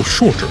making people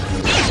shorter.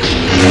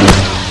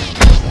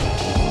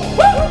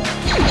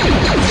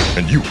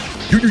 And you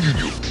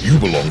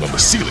belong on the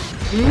ceiling.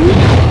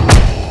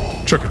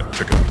 Check it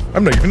out.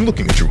 I'm not even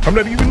looking at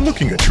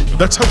you.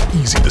 That's how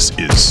easy this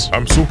is.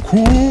 I'm so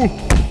cool.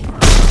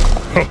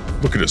 Huh,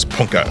 look at his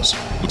punk ass.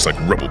 Looks like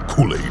Rebel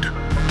Kool-Aid.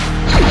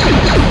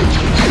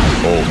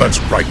 Oh, that's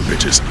right,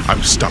 bitches.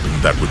 I'm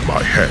stopping that with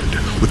my head.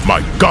 With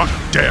my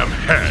goddamn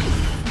head.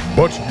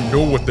 But you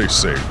know what they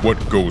say.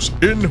 What goes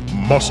in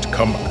must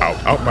come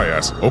out. Out my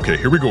ass. Okay,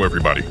 here we go,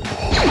 everybody.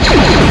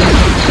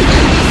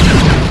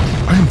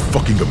 I am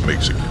fucking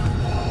amazing.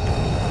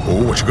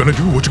 Oh, what you gonna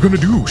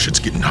do? Shit's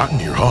getting hot in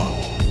here, huh?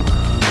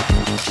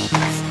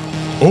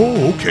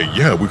 Oh, okay,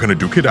 yeah, we're gonna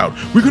duke it out.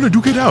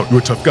 You're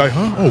a tough guy,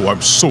 huh? Oh,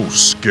 I'm so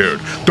scared.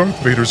 Darth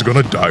Vader's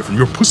gonna die from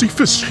your pussy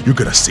fists. You're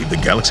gonna save the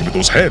galaxy with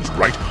those hands,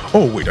 right?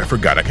 Oh, wait, I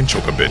forgot I can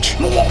choke a bitch.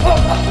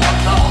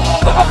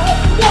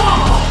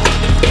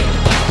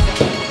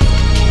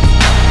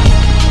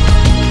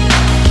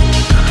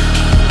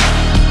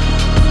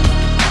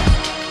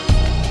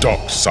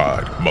 Dark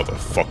side,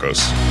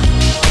 motherfuckers.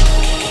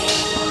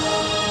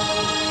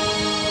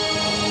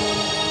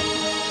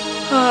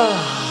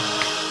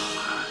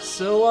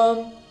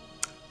 So,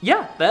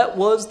 yeah, that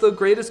was the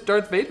greatest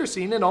Darth Vader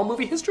scene in all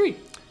movie history.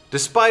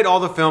 Despite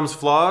all the film's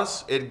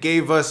flaws, it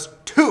gave us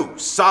 2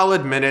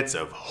 solid minutes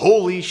of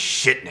holy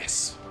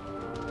shitness.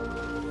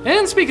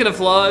 And speaking of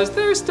flaws,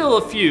 there's still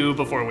a few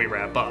before we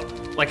wrap up.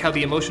 Like how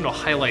the emotional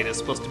highlight is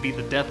supposed to be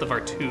the death of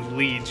our 2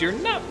 leads you're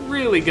not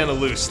really gonna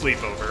lose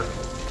sleep over.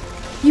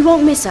 You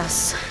won't miss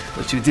us.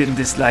 But you didn't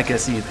dislike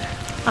us either.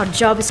 Our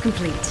job is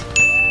complete.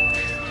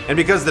 And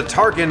because the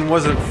Tarkin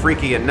wasn't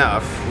freaky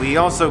enough, we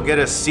also get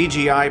a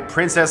CGI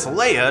Princess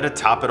Leia to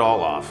top it all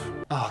off.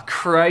 Oh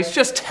Christ,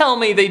 just tell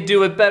me they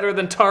do it better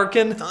than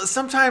Tarkin.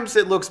 Sometimes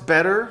it looks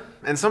better,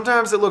 and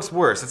sometimes it looks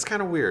worse. It's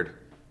kind of weird.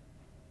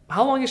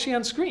 How long is she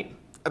on screen?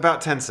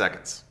 About 10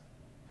 seconds.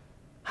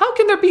 How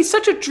can there be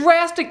such a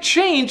drastic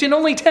change in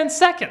only 10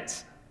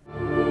 seconds?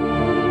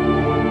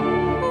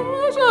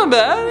 It's not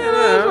bad,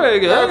 it's pretty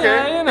good.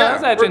 Okay,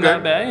 it's actually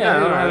not bad.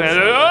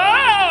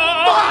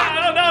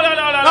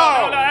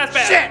 That's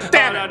bad. Shit,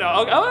 damn it.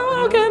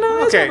 Okay, no,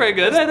 that's not very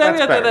good. That's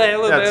better.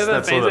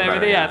 That's a little bit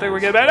better. I think we're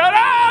good.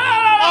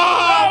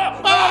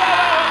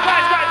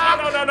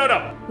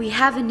 No. We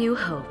have a new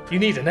hope. You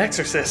need an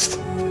exorcist.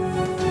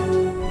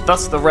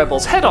 Thus, the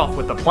rebels head off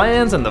with the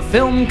plans, and the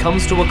film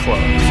comes to a close.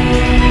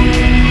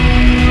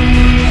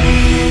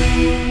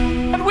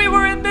 And we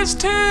were in this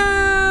too!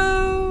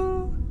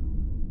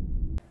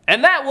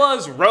 And that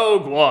was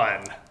Rogue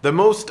One. The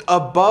most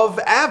above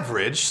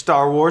average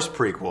Star Wars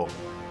prequel.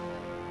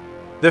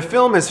 The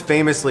film has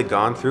famously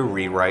gone through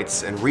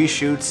rewrites and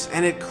reshoots,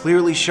 and it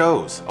clearly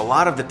shows. A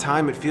lot of the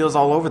time it feels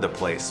all over the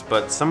place,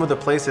 but some of the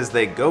places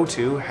they go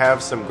to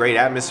have some great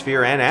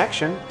atmosphere and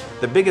action.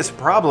 The biggest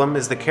problem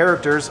is the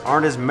characters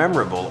aren't as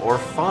memorable or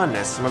fun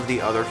as some of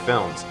the other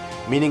films,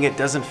 meaning it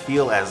doesn't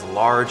feel as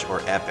large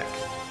or epic.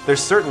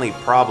 There's certainly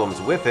problems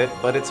with it,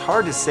 but it's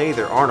hard to say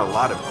there aren't a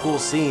lot of cool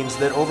scenes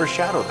that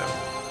overshadow them.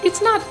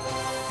 It's not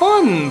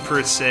fun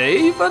per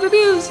se, but it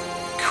is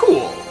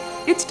cool.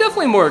 It's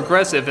definitely more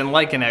aggressive and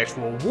like an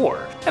actual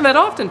war, and that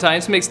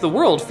oftentimes makes the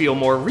world feel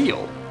more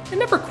real. It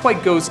never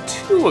quite goes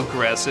too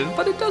aggressive,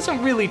 but it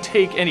doesn't really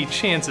take any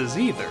chances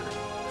either.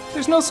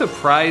 There's no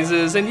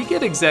surprises, and you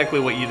get exactly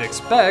what you'd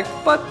expect,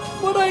 but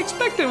what I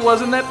expected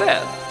wasn't that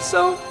bad,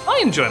 so I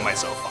enjoy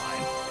myself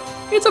fine.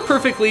 It's a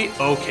perfectly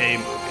okay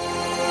movie.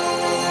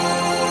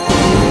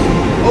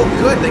 Oh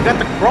good, they got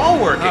the crawl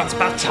working. Oh, it's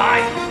about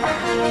time.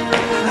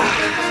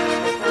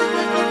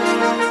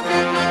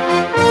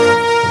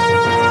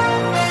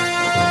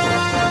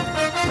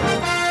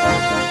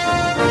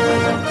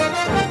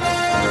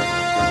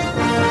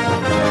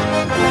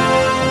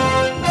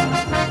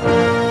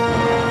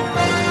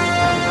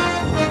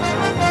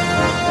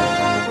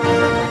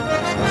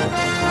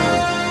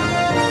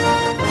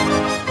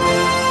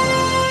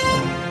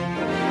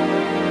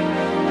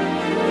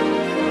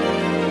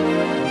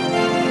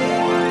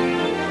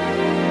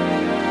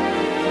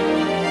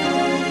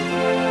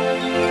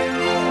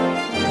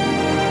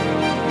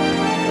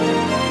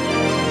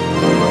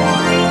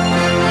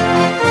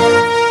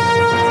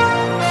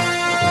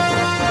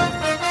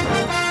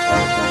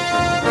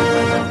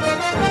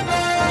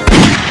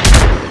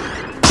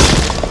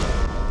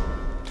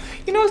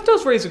 You know, this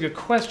does raise a good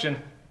question.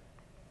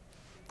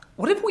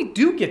 What if we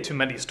do get too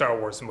many Star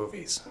Wars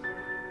movies?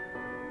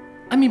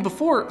 I mean,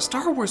 before,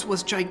 Star Wars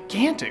was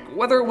gigantic,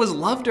 whether it was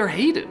loved or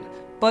hated.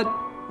 But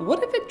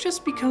what if it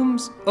just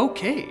becomes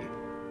okay?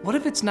 What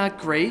if it's not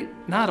great,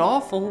 not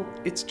awful,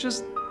 it's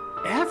just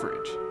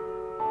average?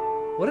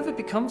 What if it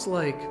becomes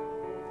like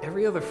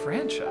every other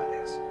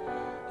franchise?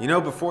 You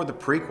know, before the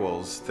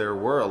prequels, there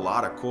were a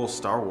lot of cool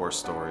Star Wars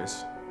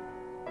stories.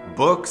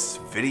 Books,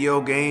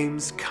 video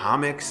games,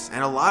 comics,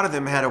 and a lot of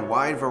them had a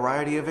wide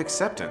variety of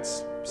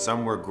acceptance.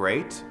 Some were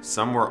great,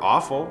 some were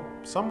awful,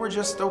 some were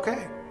just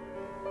okay.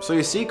 So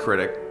you see,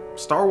 Critic,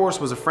 Star Wars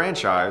was a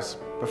franchise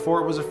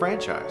before it was a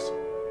franchise.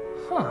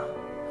 Huh,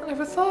 I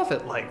never thought of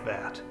it like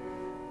that.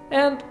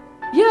 And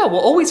yeah,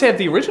 we'll always have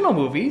the original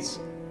movies,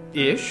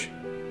 ish.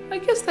 I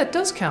guess that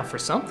does count for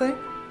something.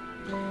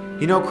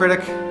 You know,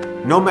 Critic,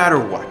 no matter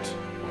what,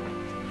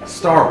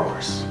 Star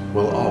Wars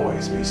will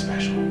always be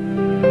special.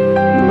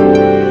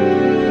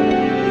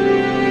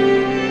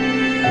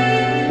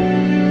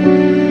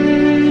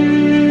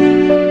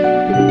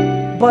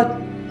 But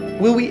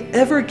will we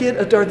ever get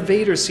a Darth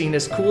Vader scene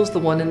as cool as the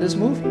one in this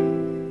movie?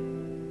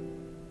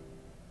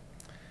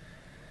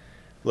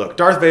 Look,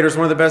 Darth Vader's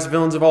one of the best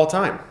villains of all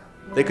time.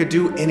 They could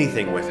do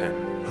anything with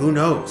him. Who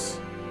knows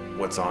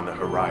what's on the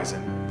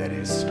horizon that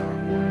is Star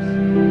Wars?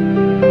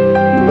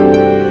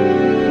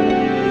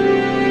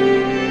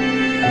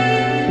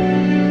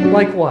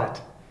 Like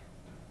what?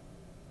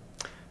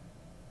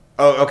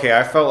 Oh, okay,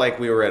 I felt like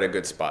we were at a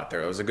good spot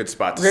there. It was a good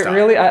spot to stop.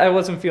 Really? I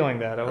wasn't feeling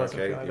that. I wasn't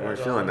Okay, feeling you that. weren't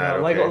feeling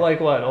that, No, okay. Like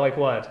what? Like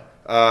what?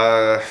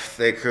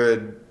 They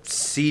could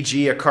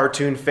CG a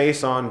cartoon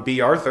face on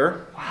B.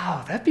 Arthur.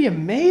 Wow, that'd be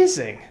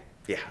amazing.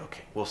 Yeah,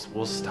 okay, we'll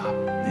stop.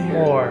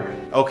 More.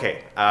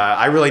 Okay,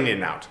 I really need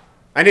an out.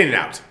 I need an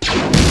out.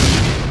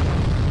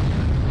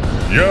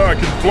 Yeah, I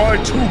can fly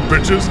too,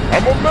 bitches.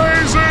 I'm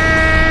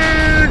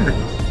amazing!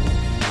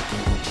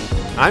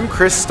 I'm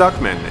Chris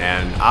Stuckman,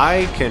 and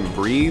I can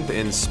breathe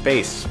in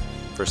space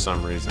for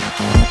some reason.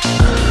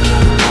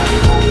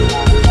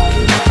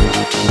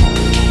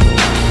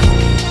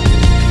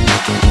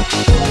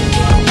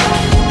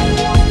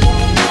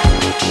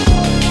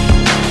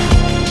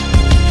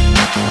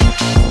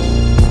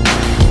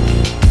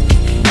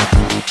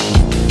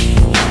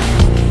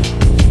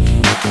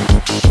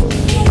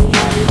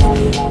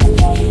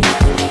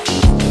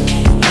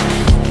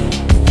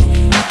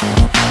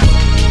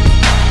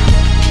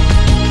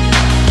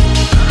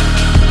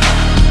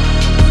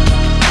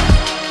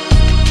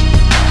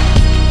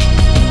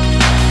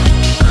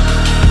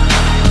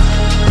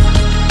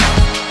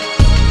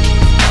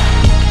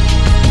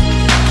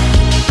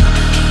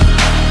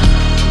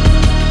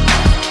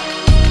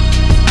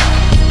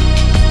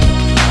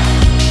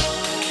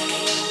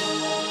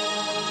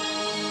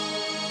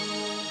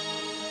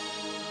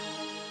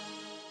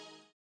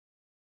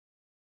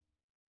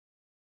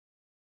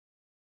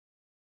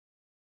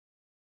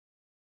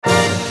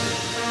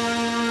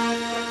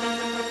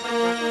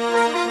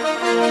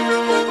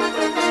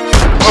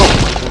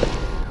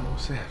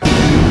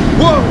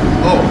 Whoa!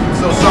 Oh,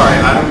 so sorry.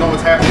 I don't know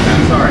what's happening.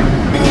 I'm sorry.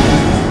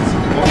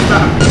 It won't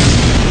stop.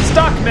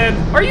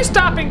 Stuckman, are you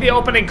stopping the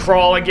opening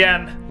crawl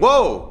again?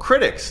 Whoa,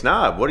 Critic,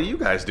 Snob, what are you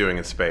guys doing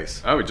in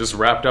space? Oh, we just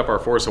wrapped up our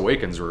Force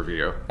Awakens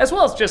review. As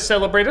well as just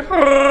celebrated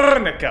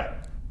Hanukkah.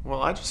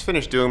 Well, I just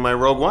finished doing my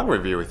Rogue One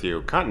review with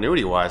you.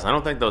 Continuity-wise, I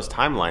don't think those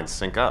timelines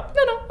sync up.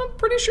 No, I'm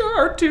pretty sure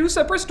our two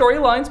separate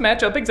storylines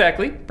match up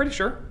exactly. Pretty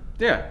sure.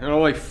 Yeah, it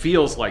only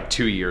feels like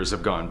 2 years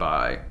have gone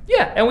by.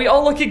 Yeah, and we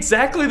all look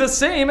exactly the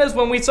same as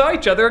when we saw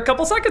each other a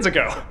couple seconds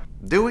ago.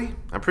 Do we?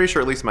 I'm pretty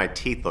sure at least my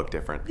teeth look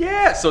different.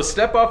 Yeah, so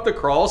step off the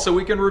crawl so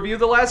we can review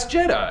The Last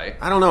Jedi.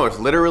 I don't know, if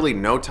literally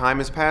no time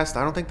has passed,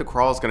 I don't think the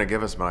crawl is gonna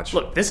give us much.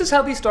 Look, this is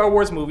how these Star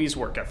Wars movies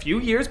work. A few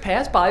years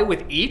pass by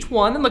with each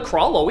one, and the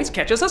crawl always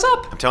catches us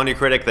up. I'm telling you,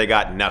 Critic, they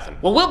got nothing.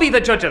 Well, we'll be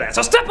the judge of that,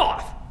 so step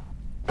off!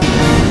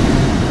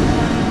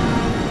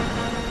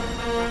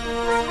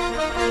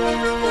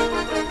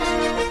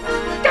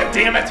 God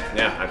damn it!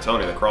 Yeah, I'm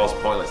telling you, the crawl's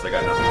pointless. They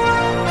got nothing.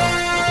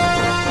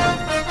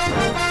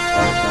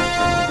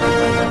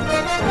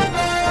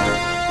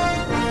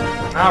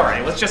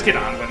 Alright, let's just get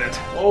on with it.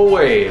 Oh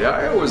wait,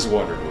 I always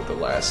wondered what the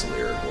last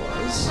lyric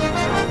was.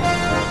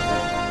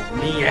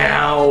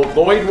 Meow,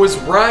 Lloyd was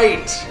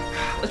right.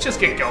 Let's just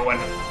get going.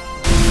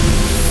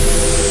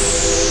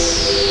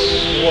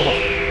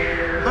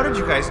 Whoa. How did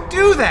you guys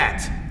do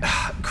that?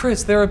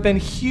 Chris, there have been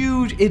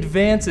huge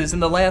advances in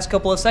the last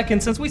couple of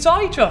seconds since we saw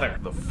each other.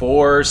 The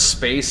Force,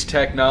 space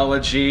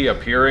technology,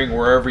 appearing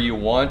wherever you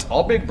want,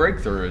 all big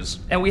breakthroughs.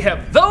 And we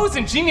have those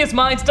ingenious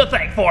minds to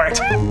thank for it.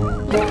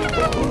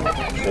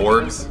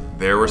 Orgs,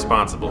 they're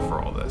responsible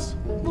for all this.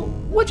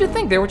 What'd you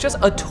think? They were just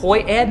a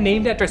toy ad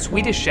named after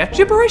Swedish chef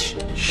gibberish?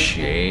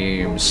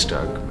 Shame,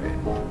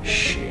 Stuckman.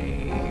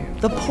 Shame.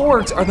 The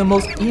Porgs are the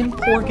most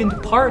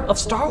important part of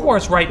Star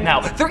Wars right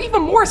now. They're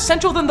even more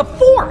essential than the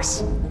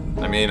Force.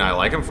 I mean, I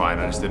like them fine.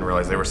 I just didn't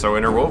realize they were so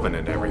interwoven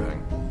into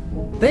everything.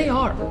 They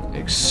are.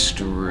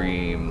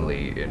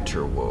 Extremely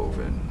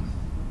interwoven.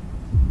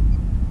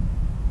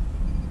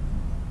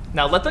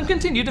 Now let them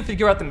continue to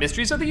figure out the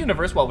mysteries of the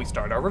universe while we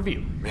start our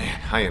review.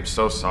 Man, I am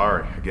so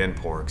sorry. Again,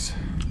 Porgs.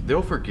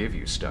 They'll forgive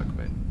you,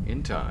 Stuckman,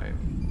 in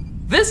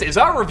time. This is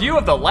our review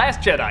of The Last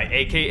Jedi,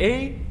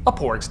 aka A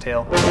Porg's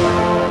Tale.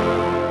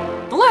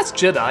 The Last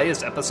Jedi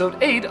is episode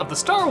 8 of the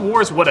Star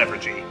Wars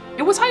whatever-G.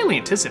 It was highly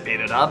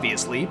anticipated,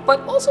 obviously,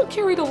 but also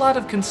carried a lot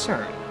of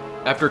concern.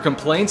 After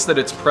complaints that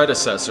its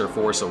predecessor,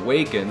 Force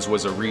Awakens,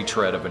 was a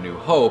retread of A New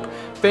Hope,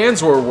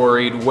 fans were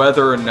worried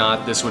whether or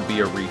not this would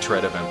be a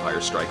retread of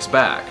Empire Strikes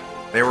Back.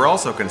 They were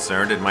also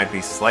concerned it might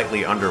be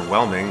slightly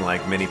underwhelming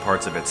like many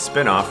parts of its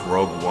spin-off,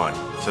 Rogue One.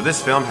 So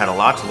this film had a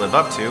lot to live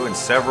up to and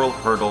several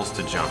hurdles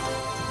to jump.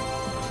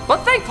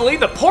 But thankfully,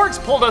 the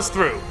Porgs pulled us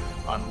through.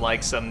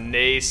 Unlike some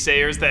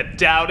naysayers that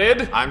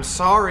doubted. I'm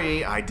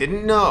sorry, I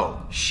didn't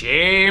know.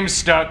 Shame,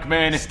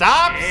 Stuckman.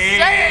 Stop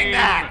saying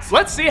that!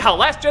 Let's see how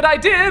Last Jedi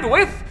did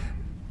with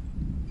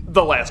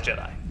The Last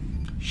Jedi.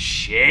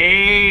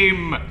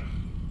 Shame!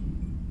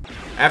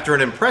 After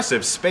an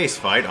impressive space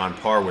fight on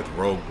par with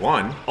Rogue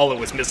One, all it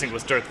was missing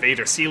was Darth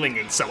Vader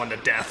sealinging someone to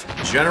death.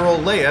 General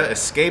Leia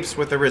escapes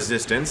with the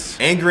Resistance,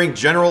 angering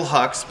General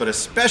Hux, but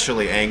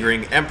especially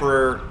angering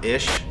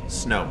Emperor-ish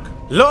Snoke.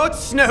 Lord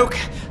Snoke,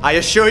 I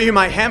assure you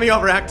my hammy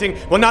overacting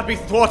will not be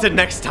thwarted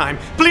next time.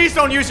 Please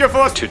don't use your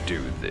force to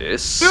do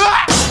this.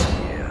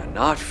 Yeah,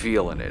 not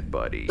feeling it,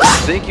 buddy.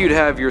 Think you'd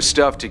have your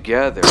stuff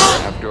together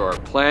after our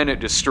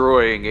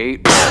planet-destroying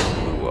 8-pack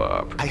blew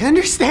up. I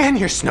understand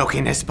your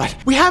snokiness, but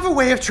we have a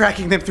way of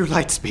tracking them through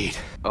light speed.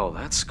 Oh,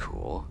 that's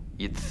cool.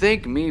 You'd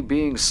think me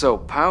being so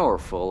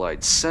powerful,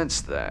 I'd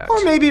sense that.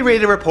 Or maybe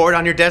read a report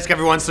on your desk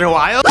every once in a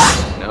while.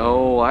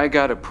 No, I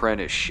got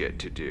apprentice shit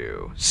to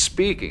do.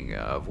 Speaking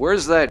of,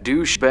 where's that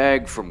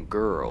douchebag from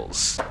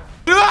Girls?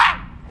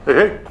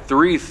 Hey.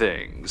 3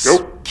 things.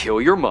 Nope.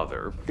 Kill your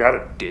mother. Got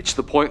it. Ditch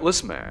the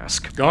pointless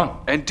mask.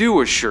 Gone. And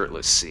do a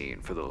shirtless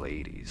scene for the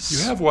ladies.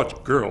 You have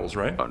watched Girls,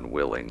 right?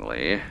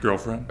 Unwillingly.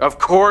 Girlfriend? Of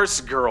course,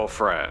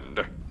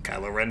 girlfriend.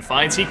 Kylo Ren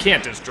finds he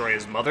can't destroy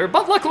his mother,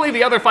 but luckily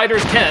the other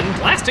fighters can,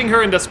 blasting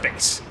her into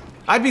space.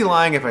 I'd be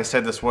lying if I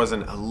said this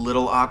wasn't a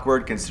little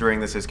awkward, considering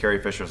this is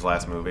Carrie Fisher's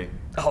last movie.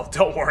 Oh,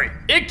 don't worry.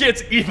 It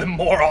gets even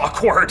more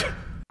awkward.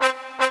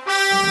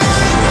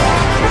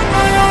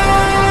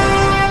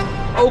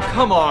 Oh,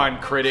 come on,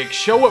 critic.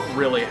 Show what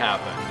really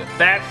happened.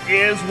 That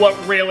is what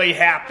really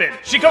happened.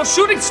 She goes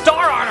shooting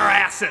star on our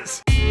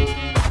asses.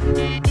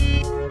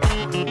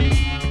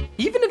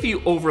 Even if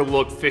you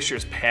overlook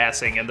Fisher's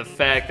passing and the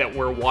fact that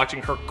we're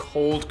watching her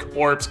cold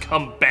corpse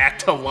come back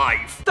to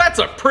life. That's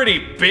a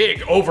pretty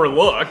big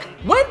overlook.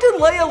 When did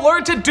Leia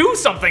learn to do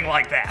something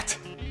like that?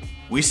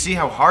 We see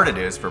how hard it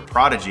is for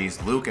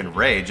prodigies Luke and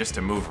Rey just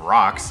to move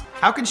rocks.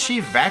 How can she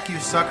vacuum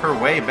suck her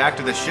way back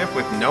to the ship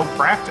with no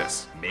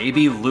practice?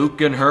 Maybe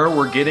Luke and her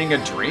were getting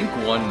a drink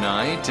one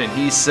night and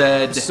he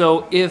said...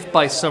 So if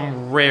by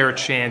some rare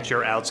chance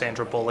you're out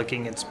Sandra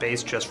Bullocking in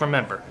space, just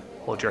remember,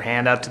 hold your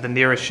hand out to the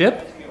nearest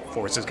ship.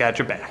 Force has got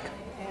your back.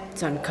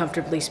 It's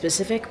uncomfortably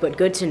specific, but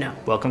good to know.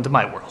 Welcome to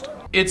my world.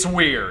 It's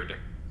weird.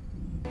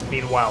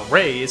 Meanwhile,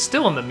 Rey is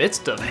still in the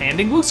midst of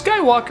handing Luke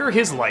Skywalker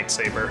his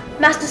lightsaber.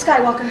 Master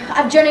Skywalker,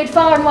 I've journeyed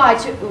far and wide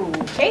to...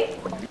 Okay.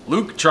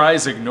 Luke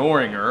tries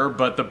ignoring her,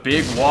 but the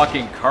big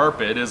walking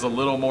carpet is a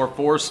little more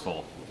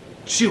forceful.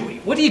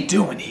 Chewie, what are you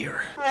doing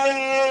here?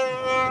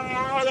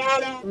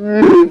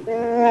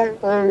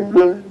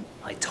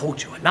 I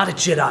told you, I'm not a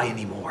Jedi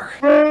anymore.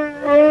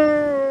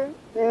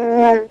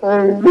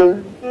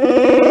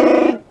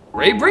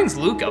 Rey brings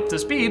Luke up to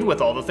speed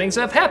with all the things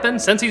that have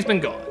happened since he's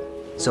been gone.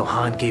 So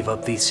Han gave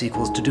up these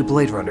sequels to do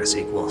Blade Runner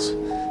sequels.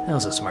 That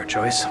was a smart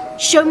choice.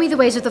 Show me the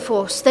ways of the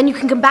Force, then you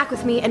can come back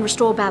with me and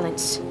restore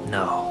balance.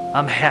 No,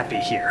 I'm happy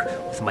here,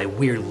 with my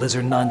weird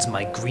lizard nuns,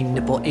 my green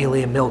nipple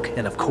alien milk,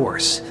 and of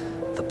course,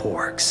 the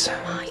Porgs.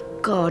 My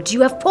God,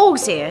 you have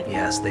Porgs here?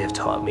 Yes, they have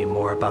taught me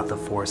more about the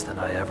Force than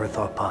I ever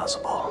thought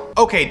possible.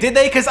 Okay, did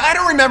they? Because I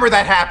don't remember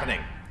that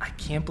happening. I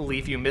can't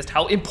believe you missed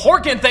how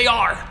important they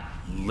are!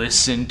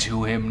 Listen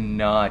to him,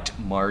 not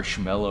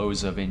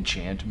marshmallows of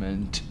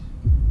enchantment.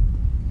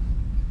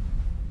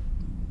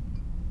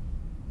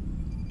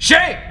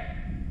 Shame!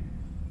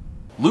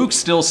 Luke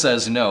still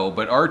says no,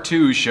 but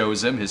R2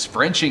 shows him his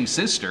Frenching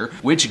sister,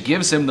 which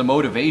gives him the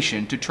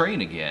motivation to train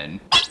again.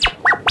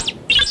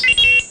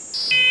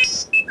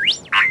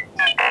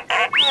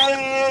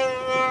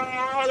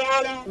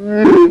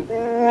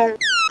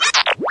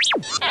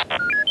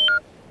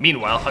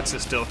 Meanwhile, Hux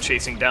is still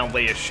chasing down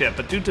Leia's ship,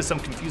 but due to some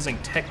confusing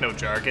techno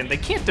jargon, they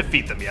can't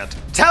defeat them yet.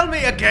 Tell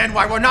me again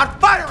why we're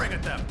not firing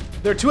at them!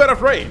 They're too out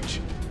of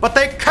range. But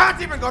they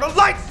can't even go to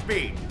light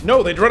speed!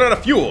 No, they'd run out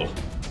of fuel.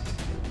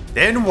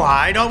 Then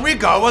why don't we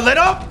go a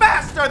little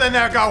faster than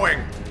they're going?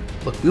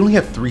 Look, we only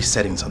have 3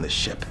 settings on this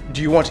ship.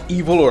 Do you want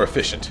evil or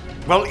efficient?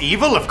 Well,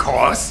 evil, of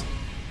course.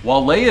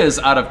 While Leia is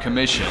out of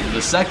commission,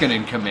 the second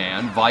in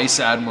command, Vice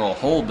Admiral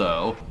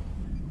Holdo,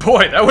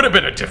 boy, that would have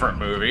been a different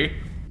movie,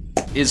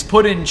 is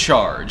put in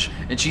charge,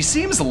 and she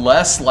seems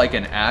less like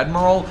an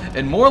admiral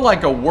and more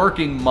like a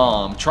working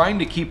mom trying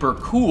to keep her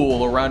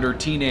cool around her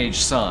teenage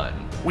son.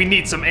 We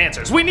need some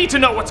answers. We need to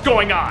know what's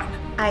going on.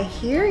 I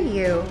hear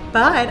you,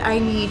 but I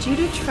need you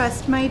to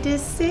trust my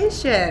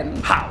decision.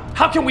 How?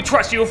 How can we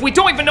trust you if we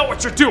don't even know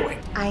what you're doing?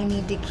 I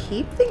need to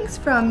keep things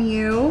from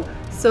you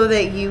so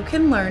that you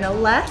can learn a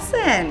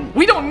lesson.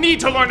 We don't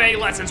need to learn any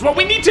lessons. What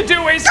we need to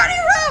do is...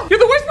 You're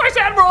the worst Vice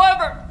Admiral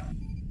ever!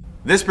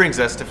 This brings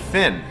us to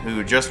Finn,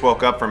 who just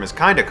woke up from his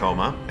kinda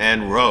coma,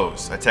 and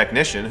Rose, a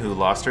technician who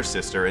lost her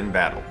sister in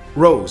battle.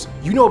 Rose,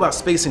 you know about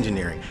space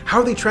engineering. How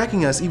are they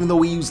tracking us even though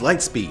we use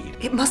light speed?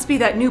 It must be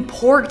that new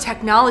Porg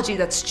technology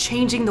that's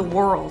changing the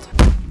world.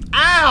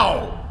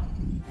 Ow!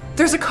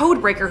 There's a code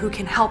breaker who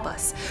can help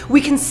us.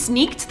 We can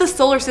sneak to the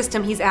solar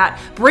system he's at,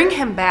 bring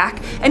him back,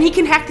 and he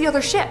can hack the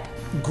other ship.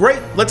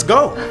 Great, let's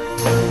go!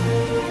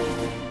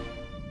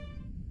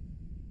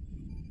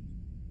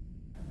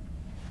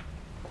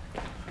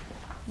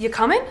 You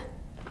coming?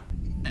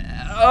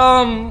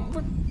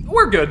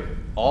 We're good.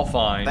 All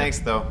fine. Thanks,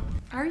 though.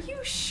 Are you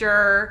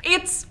sure?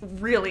 It's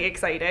really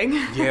exciting.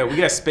 Yeah, we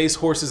got space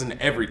horses and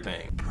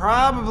everything.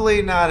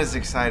 Probably not as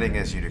exciting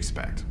as you'd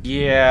expect.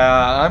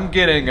 Yeah, I'm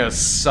getting a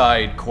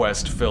side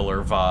quest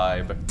filler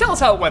vibe. Tell us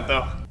how it went,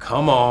 though.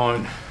 Come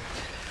on.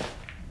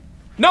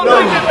 No,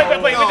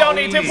 wait, we don't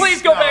need to.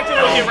 Please go back to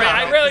Luke and Ray.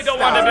 I really don't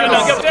want to do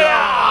it.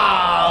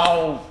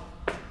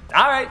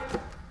 All right,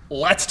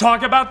 let's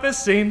talk about this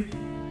scene.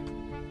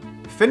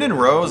 Finn and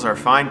Rose are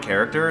fine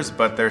characters,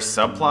 but their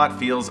subplot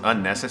feels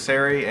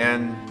unnecessary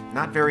and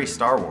not very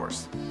Star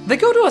Wars. They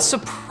go to a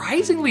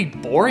surprisingly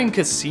boring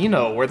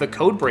casino where the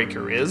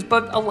codebreaker is,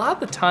 but a lot of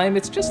the time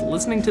it's just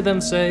listening to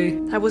them say,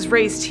 I was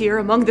raised here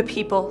among the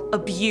people,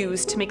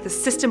 abused to make the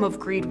system of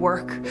greed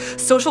work.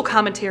 Social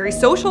commentary,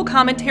 social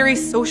commentary,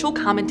 social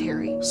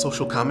commentary.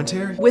 Social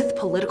commentary? With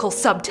political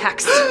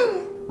subtext.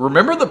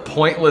 Remember the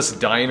pointless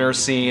diner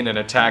scene in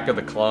Attack of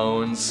the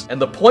Clones? And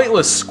the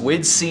pointless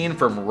squid scene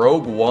from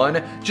Rogue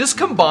One? Just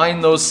combine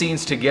those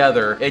scenes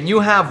together and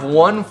you have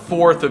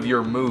 1/4 of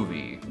your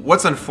movie.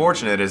 What's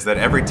unfortunate is that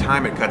every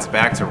time it cuts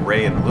back to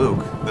Rey and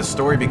Luke, the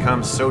story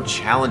becomes so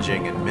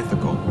challenging and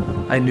mythical.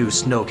 I knew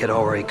Snoke had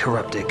already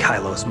corrupted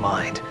Kylo's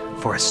mind.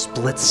 For a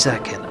split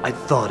second, I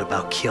thought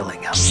about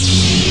killing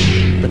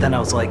him. But then I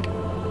was like,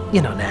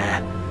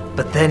 nah.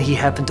 But then he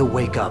happened to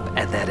wake up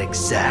at that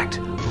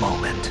exact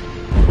moment.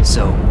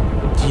 So,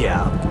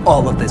 yeah,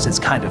 all of this is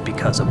kind of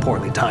because a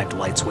poorly timed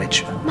light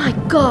switch. My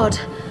God.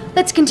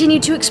 Let's continue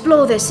to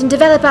explore this and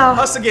develop our...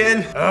 Us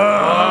again!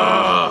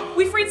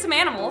 We freed some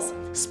animals.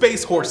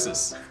 Space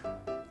horses.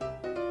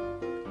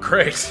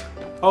 Great.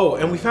 Oh,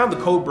 and we found the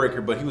code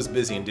breaker, but he was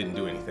busy and didn't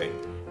do anything.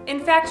 In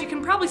fact, you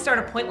can probably start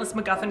a pointless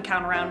MacGuffin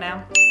count around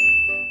now.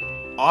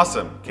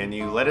 Awesome. Can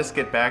you let us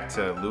get back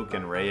to Luke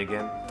and Rey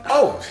again?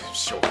 Oh,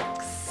 sure.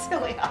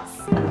 Silly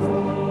us.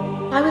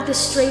 Why would this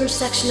strange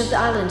section of the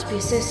island be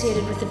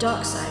associated with the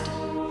dark side?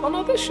 Oh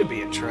no, this should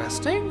be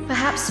interesting.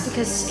 Perhaps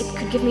because it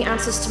could give me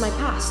answers to my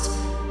past,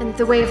 and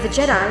the way of the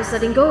Jedi is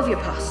letting go of your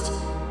past.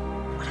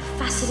 What a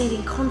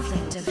fascinating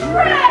conflict of...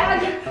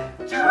 Drag!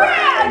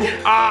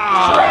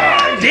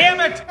 Damn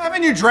it!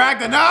 Haven't you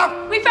dragged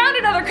enough? We found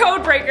another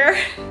code breaker.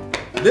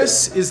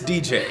 This is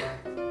DJ.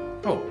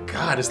 Oh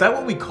God, is that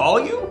what we call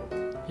you?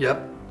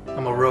 Yep.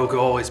 I'm a rogue who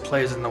always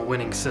plays on the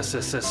winning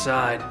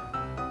side.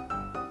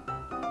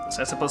 Is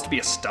that supposed to be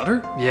a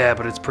stutter? Yeah,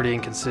 but it's pretty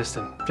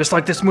inconsistent. Just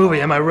like this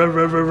movie, am I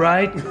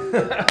right?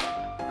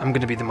 I'm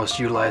gonna be the most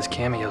utilized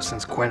cameo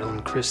since Gwendolyn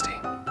Christie.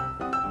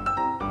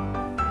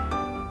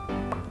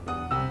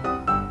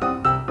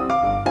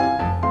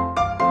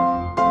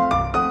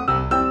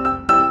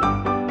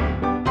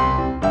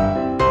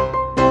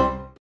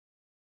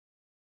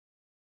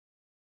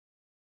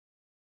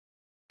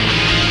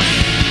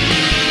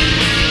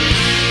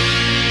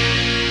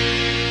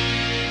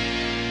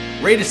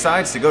 Rey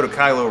decides to go to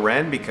Kylo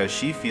Ren because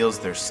she feels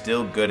there's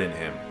still good in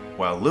him,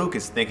 while Luke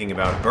is thinking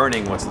about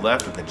burning what's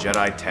left of the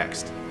Jedi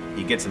text.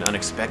 He gets an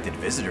unexpected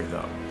visitor,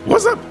 though.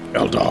 What's up,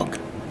 L-Dog?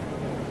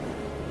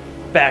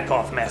 Back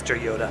off, Master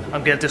Yoda.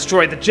 I'm gonna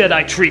destroy the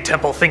Jedi tree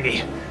temple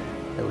thingy.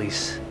 At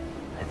least,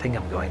 I think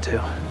I'm going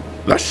to.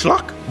 Less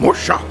schlock, more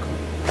shock.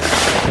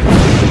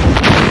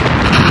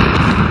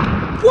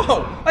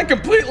 Whoa! I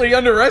completely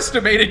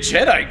underestimated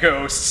Jedi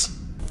ghosts.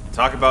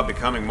 Talk about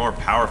becoming more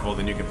powerful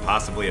than you could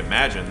possibly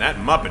imagine. That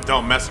Muppet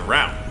don't mess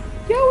around.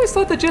 Yeah, I always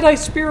thought the Jedi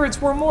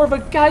spirits were more of a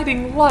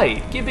guiding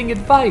light, giving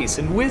advice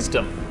and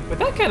wisdom. With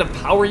that kind of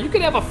power, you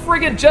could have a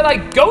friggin'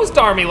 Jedi ghost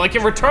army like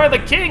in Return of the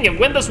King and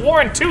win this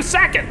war in 2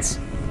 seconds.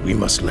 We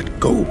must let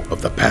go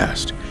of the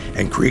past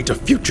and create a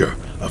future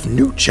of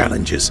new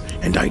challenges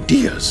and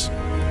ideas.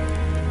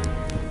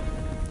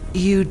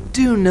 You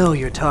do know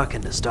you're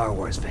talking to Star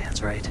Wars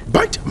fans, right?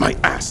 Bite my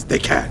ass, they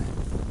can.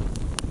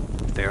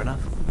 Fair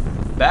enough.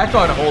 Back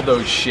on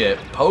Holdo's ship,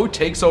 Poe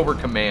takes over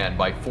command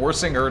by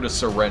forcing her to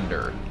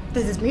surrender.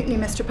 This is mutiny,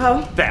 Mr.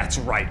 Poe. That's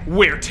right,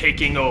 we're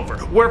taking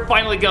over. We're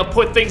finally gonna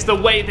put things the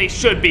way they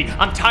should be.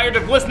 I'm tired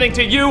of listening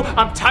to you.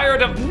 I'm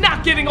tired of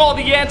not getting all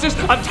the answers.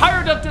 I'm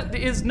tired of...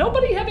 Is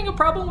nobody having a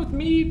problem with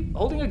me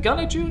holding a gun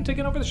at you and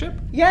taking over the ship?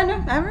 Yeah,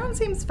 no, everyone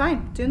seems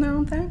fine. Doing their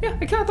own thing. Yeah,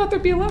 I kinda thought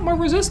there'd be a lot more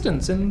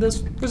resistance in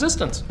this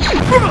resistance.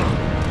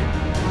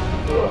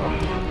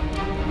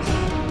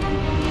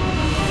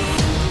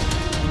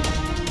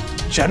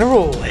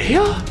 General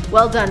Leia?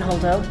 Well done,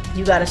 Holdo.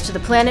 You got us to the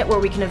planet where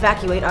we can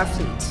evacuate our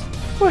fleet.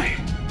 Wait,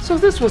 so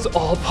this was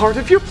all part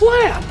of your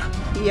plan?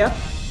 Yep.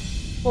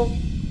 Well,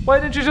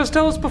 why didn't you just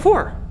tell us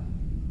before?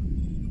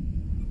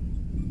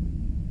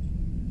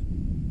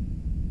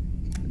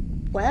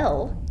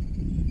 Well,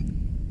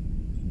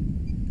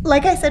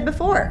 like I said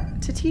before,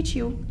 to teach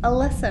you a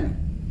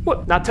lesson.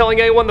 What, not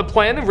telling anyone the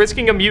plan and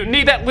risking a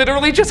mutiny that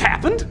literally just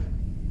happened?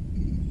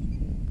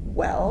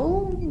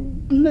 Well...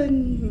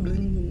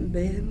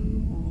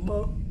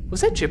 Was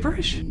that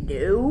gibberish?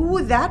 No,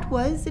 that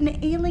was an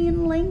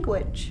alien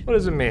language. What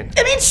does it mean?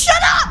 It means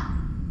shut up!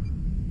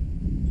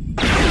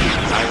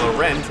 Kylo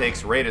Ren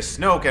takes Rey to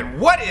Snoke, and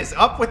what is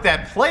up with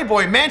that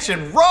Playboy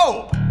Mansion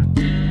robe?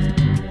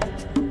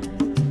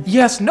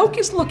 Yeah, Snoke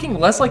is looking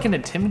less like an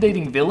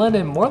intimidating villain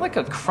and more like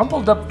a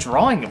crumpled up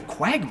drawing of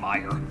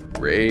Quagmire.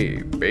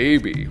 Ray,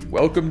 baby,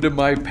 welcome to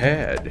my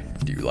pad.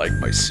 Do you like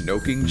my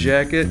snoking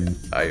jacket?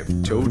 I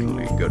am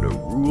totally gonna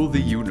rule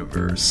the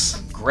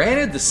universe.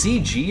 Granted, the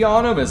CG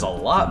on him is a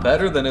lot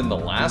better than in the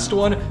last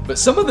one, but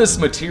some of this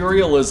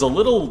material is a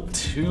little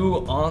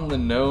too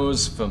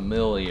on-the-nose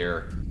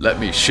familiar. Let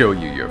me show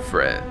you your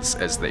friends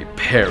as they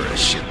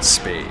perish in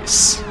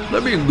space.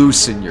 Let me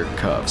loosen your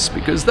cuffs,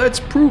 because that's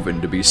proven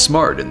to be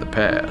smart in the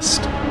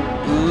past.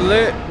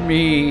 Let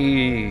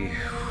me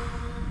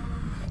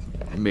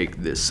make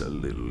this a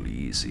little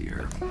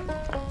easier.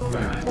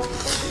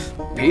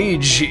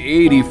 Page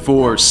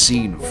 84,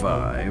 scene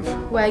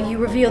 5. Where you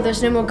reveal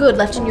there's no more good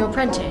left in your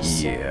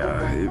apprentice.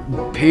 Yeah.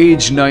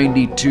 Page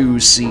 92,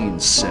 scene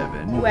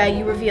 7. Where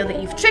you reveal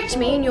that you've tricked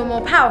me and you're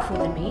more powerful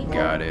than me.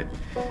 Got it.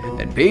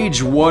 And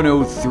page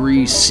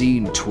 103,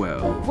 scene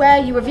 12. Where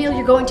you reveal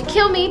you're going to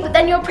kill me, but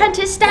then your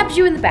apprentice stabs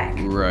you in the back.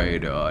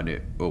 Right on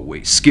it. Oh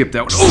wait, skip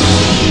that one.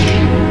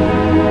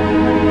 Oh!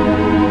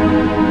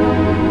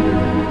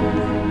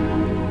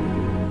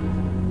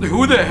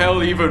 Who the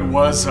hell even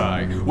was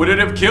I? Would it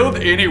have killed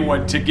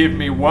anyone to give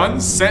me one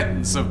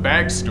sentence of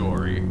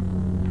backstory?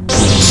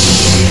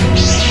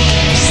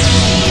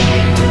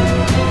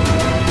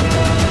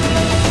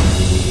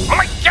 Oh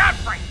my god,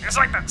 Frank! It's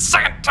like the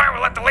second time we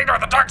let the leader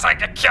of the dark side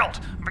get killed.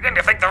 I'm beginning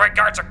to think the Red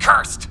Guards are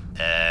cursed.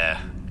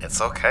 It's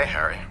okay,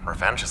 Harry.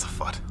 Revenge is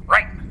afoot.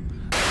 Right.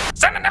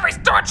 Send in every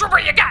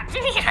stormtrooper you got!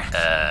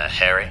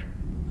 Harry?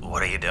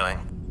 What are you doing?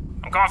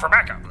 I'm going for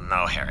backup.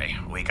 No, Harry.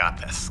 We got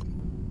this.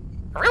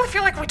 I really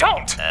feel like we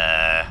don't.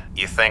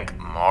 You think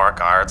more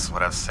guards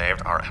would have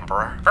saved our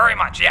Emperor? Very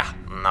much, yeah.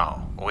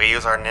 No. We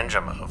use our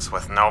ninja moves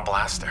with no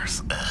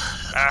blasters.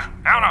 I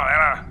don't know,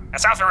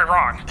 that sounds very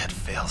wrong. It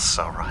feels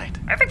so right.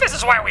 I think this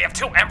is why we have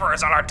 2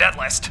 Emperors on our dead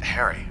list.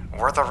 Harry,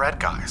 we're the red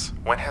guys.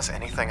 When has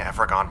anything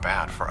ever gone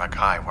bad for a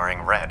guy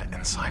wearing red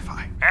in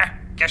sci-fi?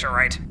 Guess you're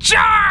right.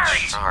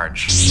 Charge!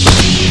 Charge.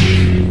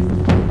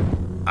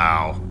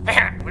 Ow.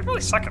 Man, we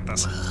really suck at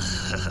this.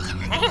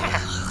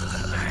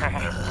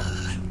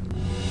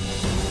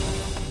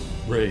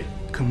 Ray,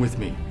 come with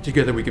me.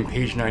 Together we can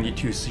page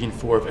 92, scene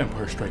 4 of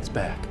Empire Strikes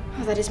Back.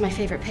 Oh, that is my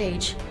favorite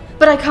page.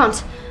 But I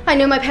can't. I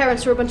know my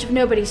parents were a bunch of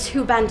nobodies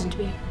who abandoned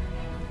me.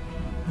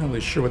 Not really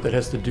sure what that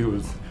has to do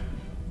with...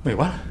 Wait,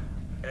 what?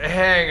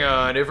 Hang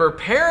on, if her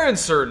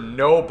parents are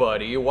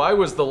nobody, why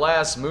was the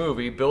last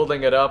movie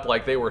building it up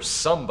like they were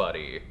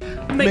somebody?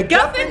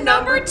 MacGuffin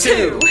number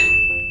 2!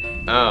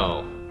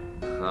 Oh.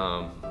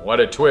 What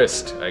a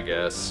twist, I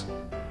guess.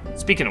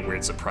 Speaking of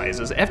weird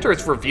surprises, after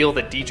it's revealed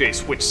that DJ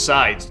switched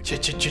sides,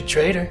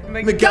 traitor.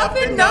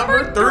 MacGuffin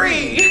number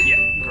 3!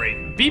 Yeah,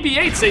 great.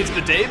 BB-8 saves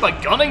the day by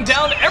gunning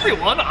down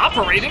everyone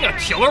operating a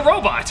killer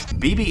robot.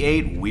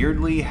 BB-8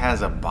 weirdly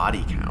has a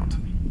body count.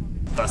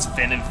 Thus,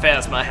 Finn and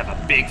Phasma have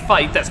a big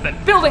fight that's been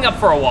building up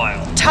for a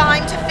while.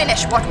 Time to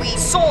finish what we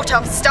sort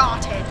of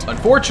started.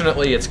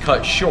 Unfortunately, it's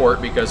cut short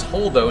because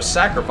Holdo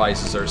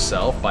sacrifices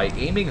herself by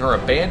aiming her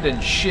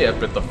abandoned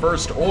ship at the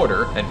First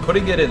Order and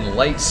putting it in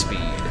light speed.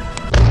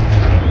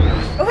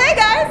 Oh, hey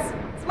guys!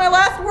 It's my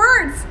last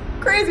words.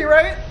 Crazy,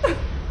 right?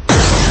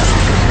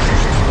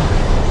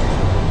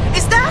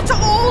 Is that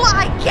all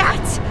I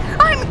get?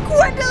 I'm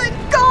Gwendolyn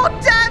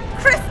goddamn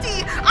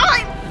Christie!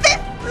 I'm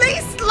 5th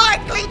least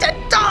likely to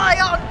die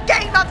on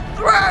Game of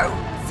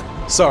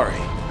Thrones! Sorry,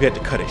 we had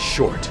to cut it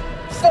short.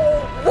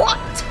 For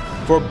what?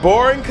 For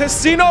boring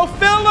casino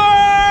filler!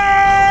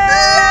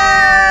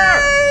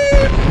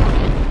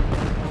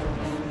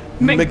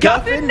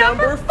 MacGuffin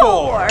number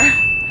 4!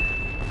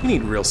 We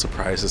need real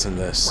surprises in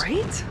this.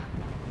 Right?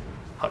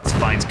 Hux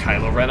finds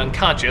Kylo Ren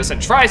unconscious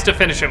and tries to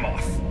finish him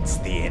off. It's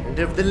the end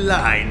of the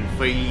line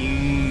for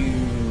you.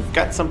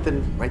 Got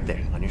something right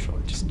there on your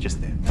shoulder,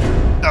 just there.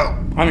 Oh.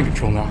 I'm in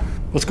control now.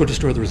 Let's go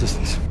destroy the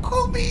Resistance.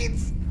 Cool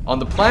beans. On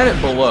the planet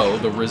below,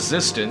 the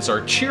Resistance are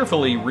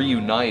cheerfully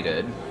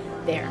reunited.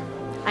 There.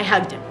 I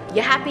hugged him.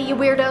 You happy, you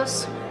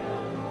weirdos?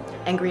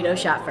 And Greedo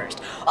shot first.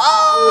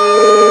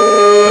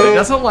 Oh! But it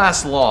doesn't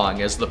last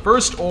long, as the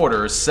First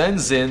Order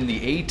sends in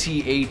the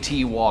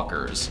AT-AT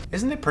walkers.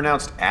 Isn't it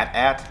pronounced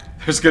at?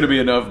 There's gonna be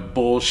enough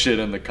bullshit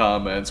in the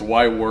comments.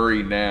 Why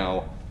worry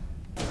now?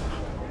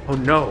 Oh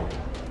no.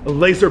 A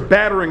laser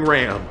battering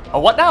ram. A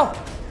what now?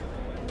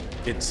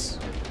 It's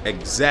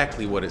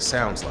exactly what it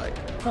sounds like.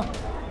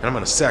 And I'm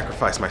gonna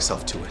sacrifice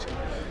myself to it.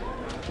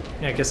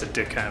 Yeah, I guess it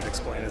did kind of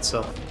explain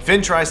itself.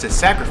 Finn tries to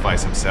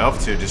sacrifice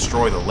himself to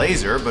destroy the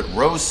laser, but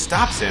Rose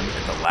stops him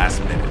at the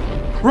last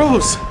minute.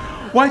 Rose!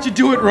 Why'd you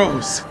do it,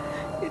 Rose?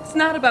 It's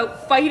not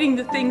about fighting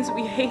the things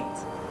we hate.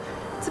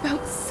 It's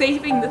about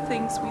saving the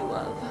things we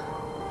love.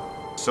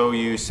 So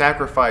you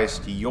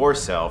sacrificed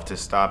yourself to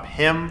stop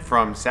him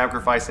from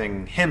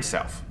sacrificing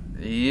himself.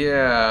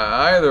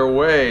 Yeah, either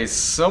way,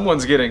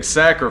 someone's getting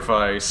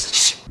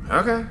sacrificed.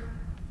 Okay.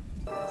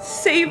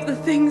 Save the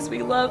things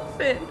we love,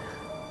 Finn.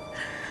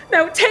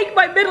 Now take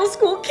my middle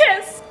school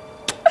kiss!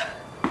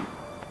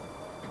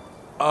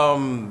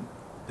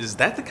 Is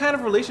that the kind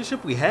of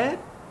relationship we had?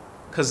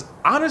 Because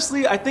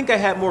honestly, I think I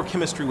had more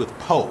chemistry with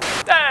Poe.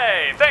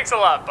 Hey, thanks a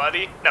lot,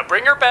 buddy. Now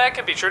bring her back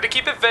and be sure to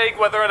keep it vague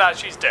whether or not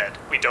she's dead.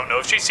 We don't know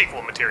if she's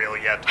sequel material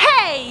yet.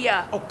 Hey!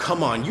 Oh,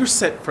 come on, you're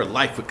set for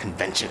life with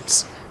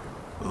conventions.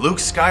 Luke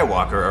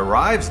Skywalker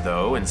arrives,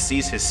 though, and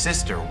sees his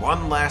sister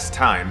one last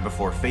time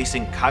before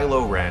facing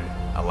Kylo Ren,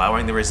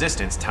 allowing the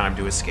Resistance time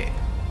to escape.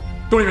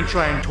 Don't even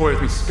try and toy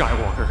with me,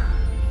 Skywalker.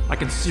 I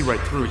can see right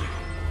through you.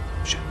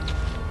 Shit.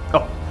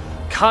 Oh,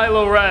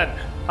 Kylo Ren,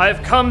 I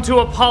have come to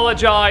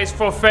apologize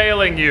for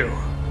failing you.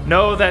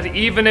 Know that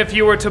even if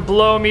you were to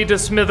blow me to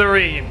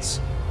smithereens,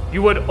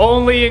 you would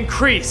only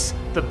increase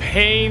the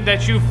pain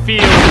that you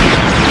feel.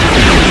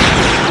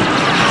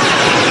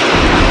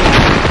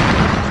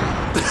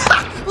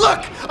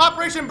 Look!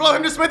 Operation Blow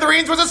Him to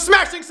Smithereens was a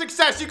smashing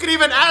success! You could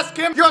even ask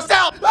him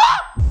yourself!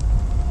 Ah!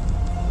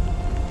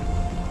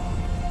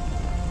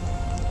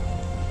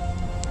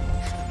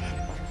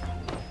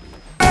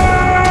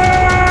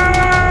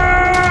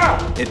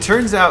 It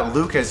turns out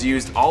Luke has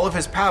used all of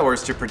his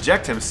powers to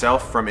project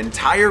himself from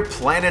entire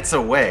planets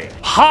away.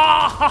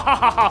 Ha ha ha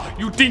ha ha!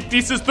 You think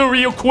this is the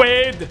real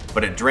Quaid?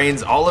 But it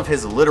drains all of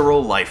his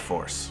literal life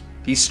force.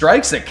 He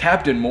strikes at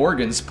Captain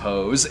Morgan's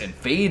pose and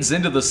fades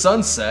into the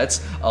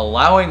sunsets,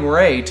 allowing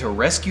Rey to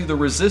rescue the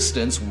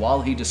Resistance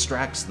while he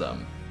distracts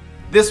them.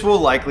 This will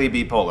likely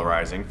be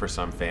polarizing for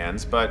some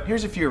fans, but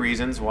here's a few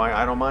reasons why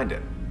I don't mind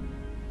it.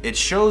 It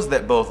shows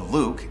that both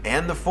Luke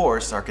and the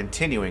Force are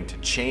continuing to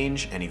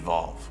change and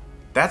evolve.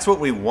 That's what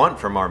we want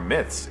from our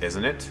myths,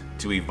 isn't it?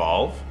 To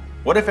evolve?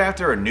 What if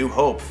after A New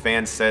Hope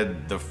fans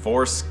said the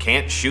Force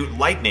can't shoot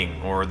lightning,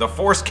 or the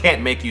Force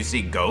can't make you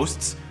see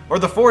ghosts, or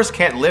the Force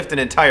can't lift an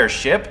entire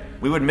ship?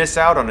 We would miss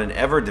out on an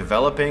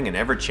ever-developing and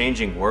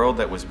ever-changing world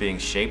that was being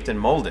shaped and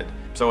molded.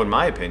 So in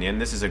my opinion,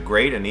 this is a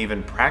great and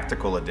even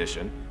practical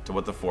addition to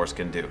what the Force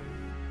can do.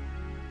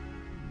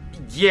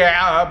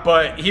 Yeah,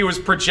 but he was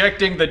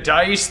projecting the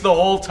dice the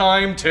whole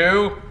time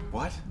too?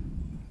 What?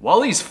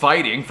 While he's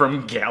fighting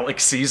from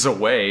galaxies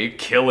away,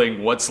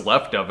 killing what's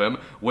left of him,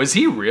 was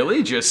he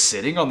really just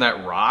sitting on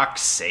that rock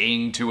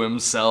saying to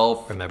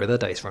himself, "Remember the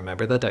dice,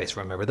 remember the dice,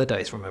 remember the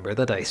dice, remember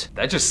the dice"?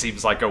 That just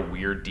seems like a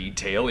weird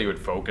detail he would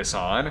focus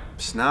on.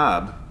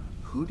 Snob,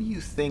 who do you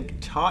think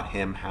taught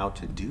him how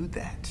to do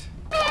that?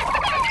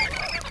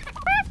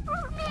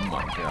 Oh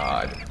my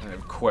god,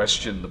 I've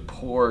questioned the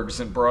Porgs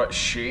and brought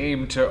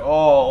shame to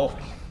all.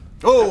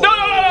 Oh!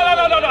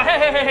 No,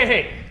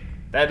 hey!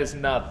 That is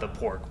not the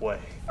Pork way.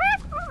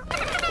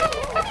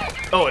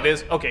 Oh, it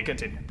is? Okay,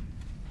 continue.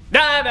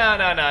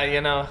 Nah,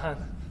 you know,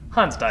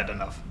 Han's died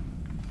enough.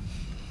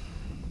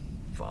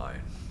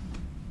 Fine.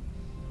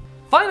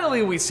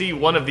 Finally, we see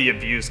one of the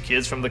abused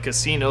kids from the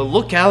casino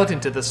look out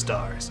into the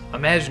stars,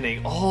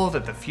 imagining all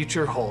that the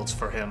future holds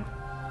for him.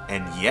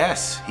 And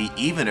yes, he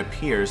even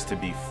appears to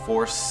be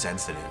Force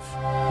sensitive.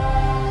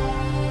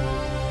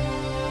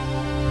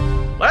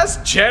 Last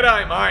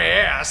Jedi my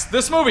ass.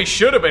 This movie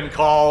should have been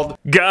called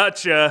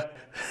Gotcha.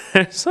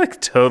 It's like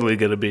totally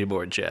gonna be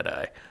more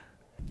Jedi.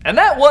 And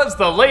that was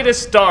the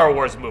latest Star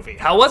Wars movie.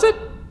 How was it?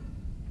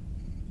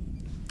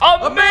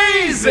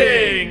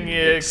 Amazing!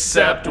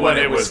 Except when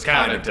it was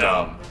kind of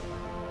dumb.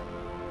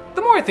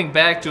 The more I think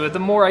back to it, the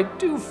more I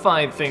do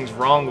find things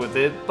wrong with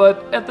it,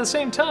 but at the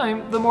same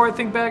time, the more I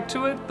think back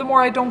to it, the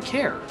more I don't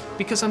care.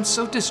 Because I'm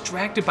so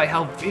distracted by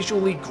how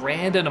visually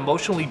grand and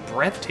emotionally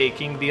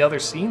breathtaking the other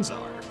scenes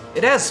are.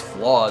 It has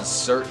flaws,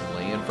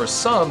 certainly, and for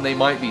some they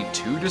might be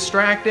too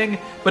distracting,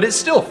 but it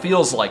still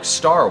feels like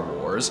Star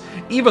Wars.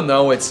 Even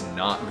though it's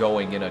not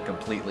going in a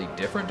completely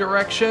different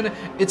direction,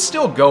 it's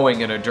still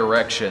going in a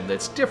direction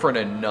that's different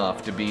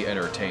enough to be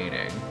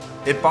entertaining.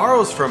 It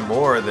borrows from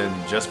more than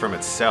just from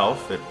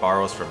itself. It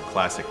borrows from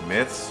classic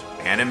myths,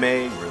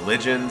 anime,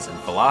 religions, and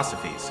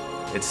philosophies.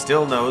 It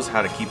still knows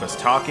how to keep us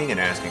talking and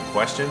asking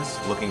questions,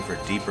 looking for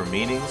deeper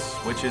meanings,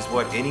 which is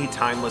what any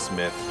timeless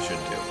myth should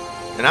do.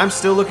 And I'm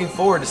still looking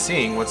forward to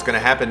seeing what's going to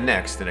happen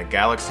next in a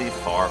galaxy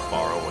far,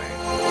 far away.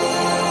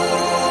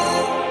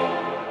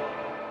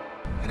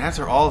 And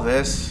after all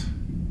this,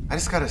 I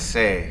just gotta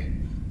say,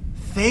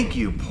 thank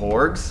you,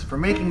 Porgs, for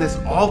making this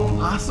all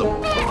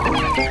possible.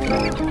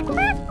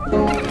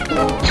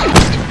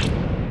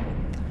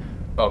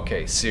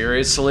 Okay,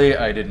 seriously,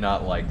 I did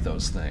not like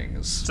those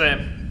things.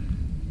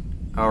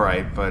 Same.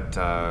 Alright, but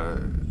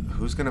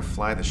who's gonna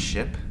fly the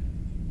ship?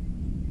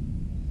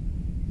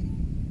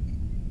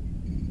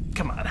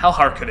 how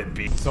hard could it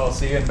be? So I'll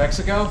see you in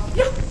Mexico?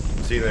 Yeah.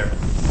 See you there.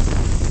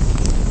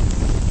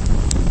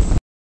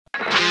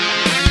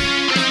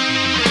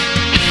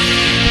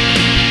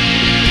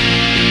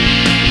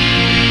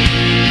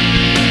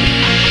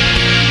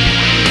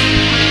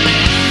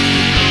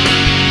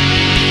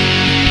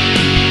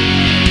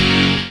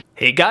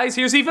 Hey guys,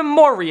 here's even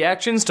more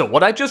reactions to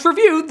what I just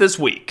reviewed this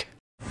week.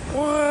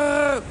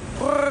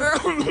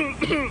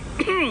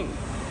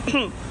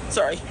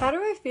 Sorry. How do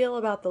I feel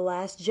about The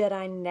Last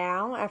Jedi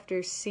now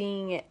after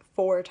seeing it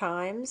 4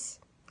 times?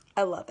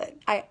 I love it.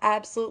 I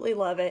absolutely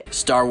love it.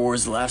 Star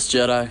Wars The Last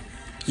Jedi.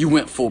 You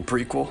went full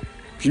prequel.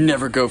 You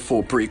never go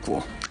full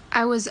prequel.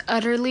 I was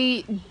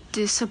utterly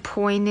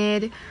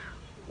disappointed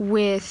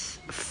with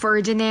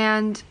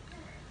Ferdinand,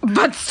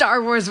 but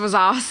Star Wars was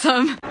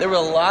awesome. There were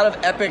a lot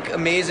of epic,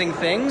 amazing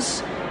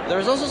things. There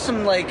was also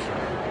some, like,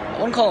 I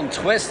wouldn't call them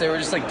twists. They were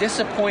just, like,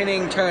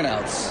 disappointing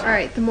turnouts.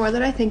 Alright, the more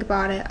that I think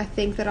about it, I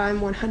think that I'm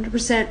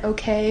 100%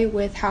 okay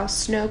with how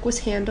Snoke was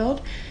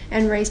handled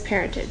and Rey's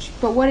parentage.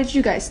 But what did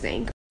you guys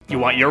think? You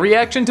want your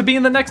reaction to be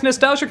in the next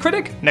Nostalgia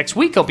Critic? Next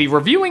week I'll be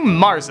reviewing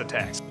Mars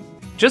Attacks.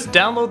 Just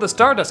download the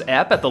Stardust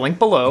app at the link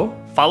below,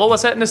 follow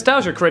us at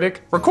Nostalgia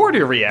Critic, record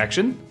your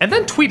reaction, and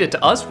then tweet it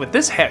to us with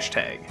this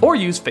hashtag, or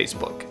use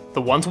Facebook.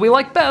 The ones we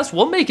like best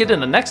will make it in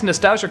the next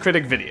Nostalgia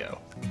Critic video.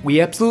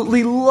 We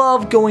absolutely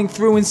love going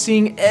through and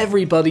seeing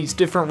everybody's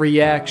different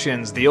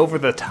reactions, the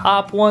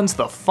over-the-top ones,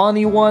 the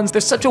funny ones.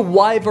 There's such a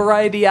wide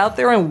variety out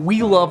there and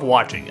we love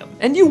watching them,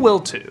 and you will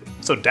too.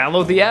 So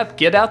download the app,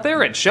 get out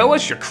there, and show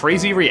us your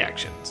crazy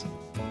reactions.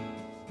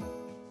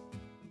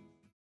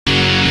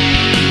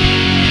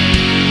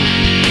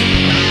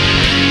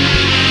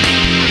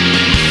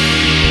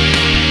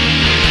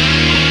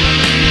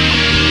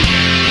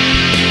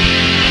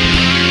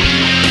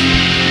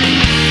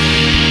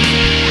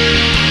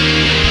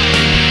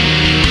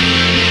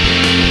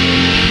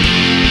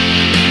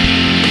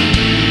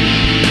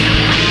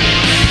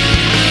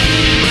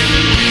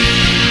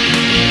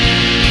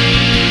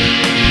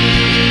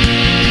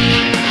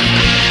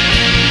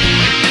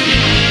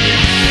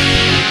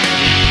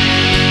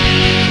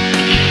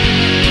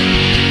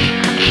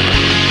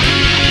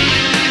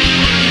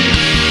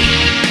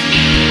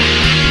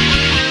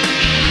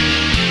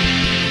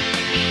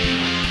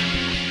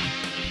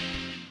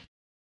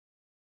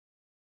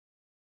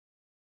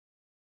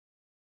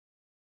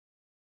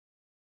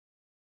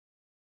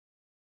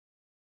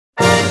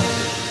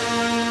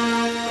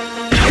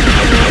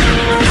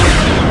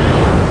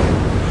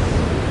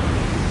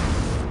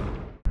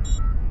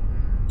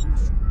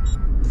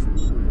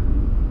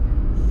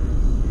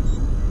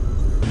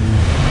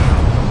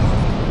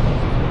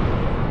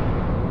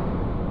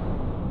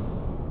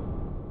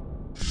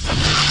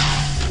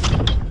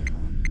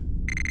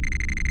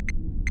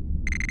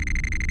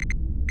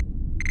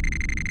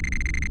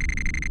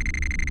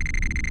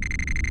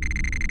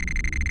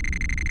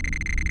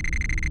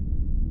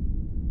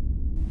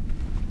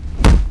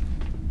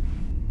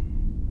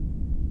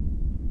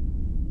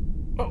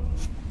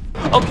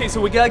 Okay,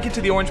 so we gotta get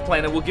to the orange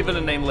planet, we'll give it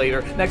a name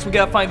later. Next we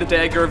gotta find the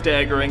dagger of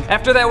daggering.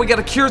 After that we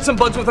gotta cure some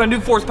bugs with our new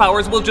force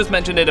powers, we'll just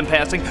mention it in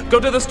passing. Go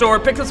to the store,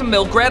 pick up some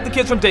milk, grab the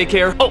kids from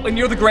daycare. Oh, and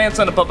you're the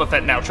grandson of Boba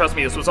Fett now, trust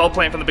me, this was all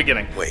planned from the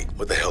beginning. Wait,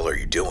 what the hell are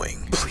you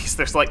doing? Please,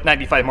 there's like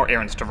 95 more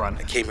errands to run.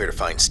 I came here to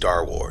find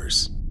Star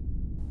Wars.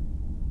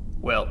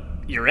 Well,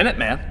 you're in it,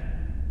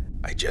 man.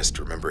 I just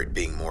remember it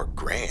being more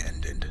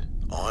grand and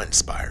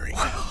awe-inspiring.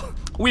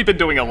 We've been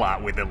doing a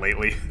lot with it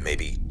lately.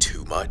 Maybe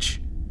too much?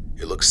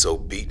 It looks so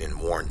beaten and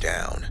worn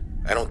down.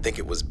 I don't think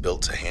it was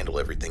built to handle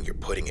everything you're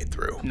putting it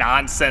through.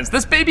 Nonsense.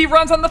 This baby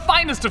runs on the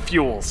finest of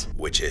fuels.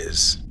 Which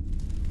is?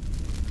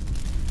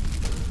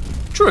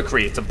 True, it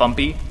creates a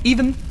bumpy,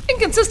 even,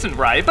 inconsistent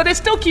ride, but it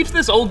still keeps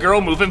this old girl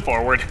moving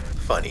forward.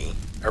 Funny.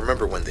 I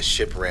remember when the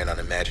ship ran on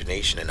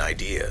imagination and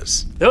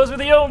ideas. Those were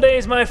the old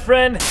days, my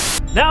friend.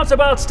 Now it's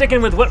about sticking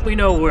with what we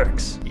know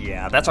works.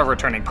 Yeah, that's our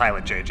returning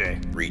pilot,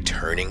 JJ.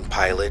 Returning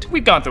pilot?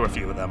 We've gone through a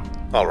few of them.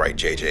 All right,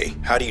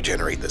 JJ. How do you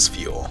generate this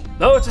fuel?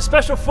 Oh, it's a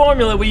special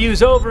formula we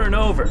use over and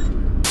over.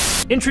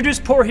 Introduce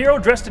poor hero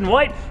dressed in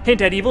white,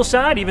 hint at evil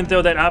side, even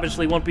though that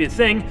obviously won't be a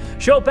thing.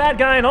 Show bad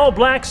guy in all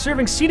black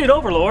serving seated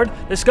overlord.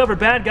 Discover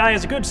bad guy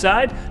as a good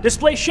side.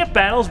 Display ship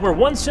battles where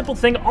one simple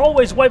thing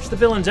always wipes the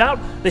villains out.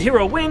 The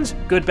hero wins,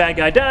 good bad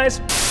guy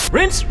dies.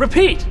 Rinse,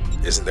 repeat.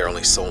 Isn't there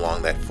only so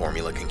long that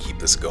formula can keep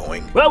this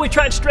going? Well, we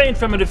tried straying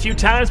from it a few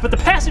times, but the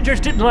passengers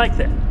didn't like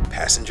that.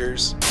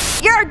 Passengers?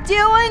 You're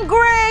doing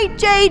great,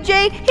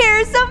 JJ.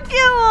 Here's some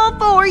fuel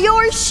for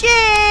your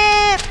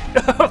ship.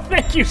 Oh,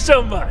 thank you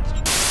so much.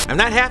 I'm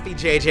not happy,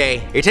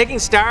 JJ. You're taking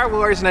Star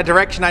Wars in a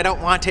direction I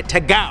don't want it to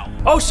go.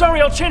 Oh,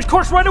 sorry, I'll change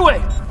course right away.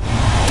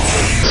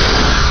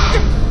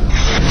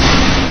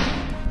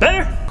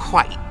 Better?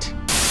 Quite.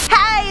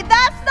 Hey,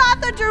 that's not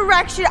the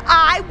direction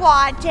I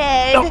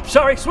wanted. Oh,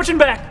 sorry, switching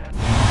back.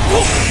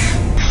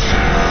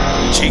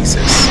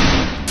 Jesus.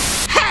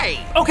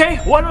 Hey! Okay,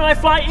 why don't I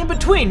fly in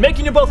between,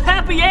 making you both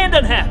happy and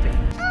unhappy?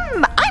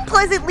 I'm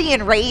pleasantly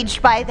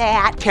enraged by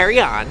that. Carry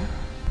on.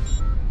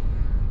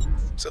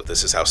 So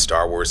this is how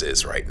Star Wars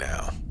is right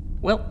now.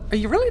 Well, are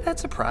you really that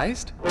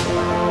surprised?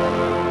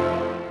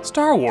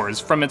 Star Wars,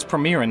 from its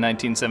premiere in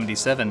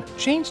 1977,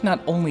 changed not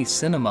only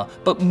cinema,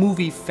 but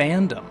movie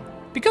fandom.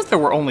 Because there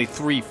were only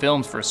 3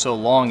 films for so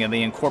long and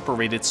they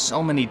incorporated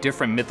so many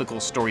different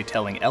mythical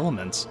storytelling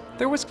elements,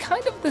 there was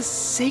kind of this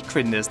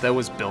sacredness that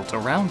was built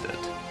around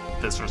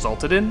it. This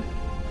resulted in,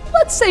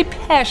 let's say,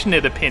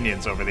 passionate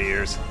opinions over the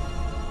years.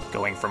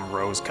 Going from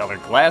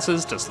rose-colored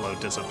glasses to slow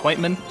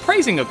disappointment,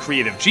 praising a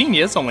creative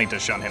genius only to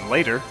shun him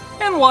later,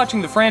 and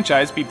watching the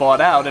franchise be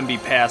bought out and be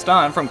passed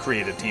on from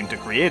creative team to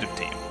creative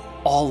team.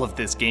 All of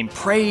this gained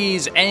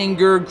praise,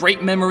 anger,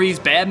 great memories,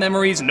 bad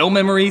memories, no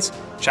memories.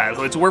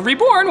 Childhoods were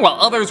reborn while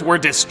others were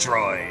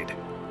destroyed.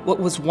 What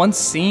was once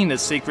seen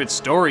as sacred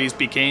stories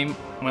became,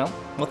 well,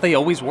 what they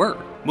always were,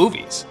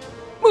 movies.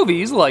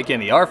 Movies, like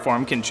any art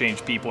form, can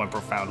change people in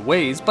profound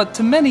ways, but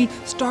to many,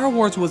 Star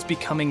Wars was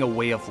becoming a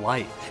way of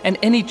life, and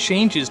any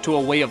changes to a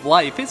way of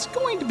life is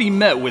going to be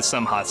met with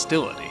some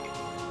hostility.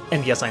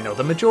 And yes, I know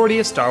the majority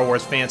of Star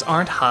Wars fans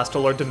aren't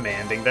hostile or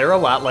demanding, they're a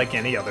lot like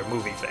any other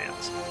movie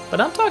fans.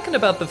 But I'm talking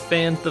about the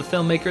fans the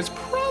filmmakers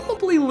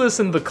probably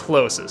listen the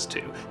closest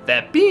to,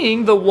 that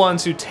being the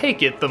ones who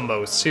take it the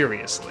most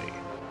seriously.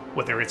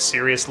 Whether it's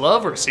serious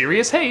love or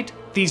serious hate,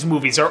 these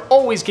movies are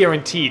always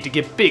guaranteed to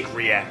get big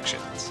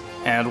reactions.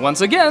 And once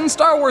again,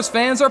 Star Wars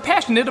fans are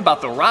passionate about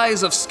the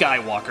Rise of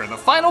Skywalker, the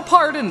final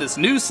part in this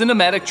new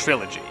cinematic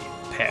trilogy.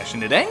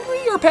 Passionate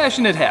angry or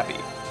passionate happy?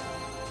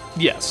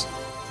 Yes.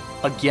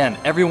 Again,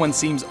 everyone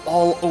seems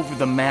all over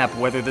the map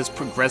whether this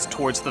progressed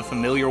towards the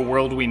familiar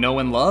world we know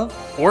and love,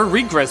 or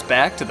regressed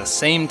back to the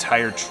same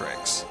tired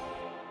tricks.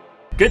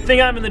 Good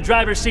thing I'm in the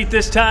driver's seat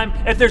this time.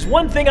 If there's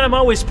one thing I'm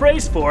always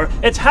praised for,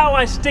 it's how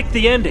I stick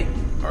the ending.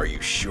 Are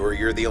you sure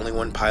you're the only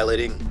one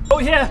piloting? Oh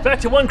yeah, back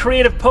to one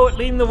creative poet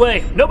leading the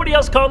way. Nobody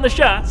else calling the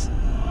shots.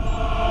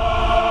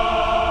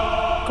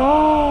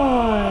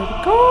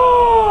 God.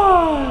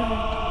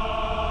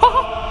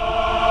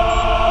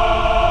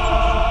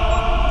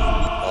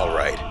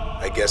 Alright,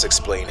 I guess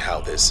explain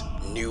how this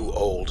new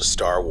old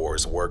Star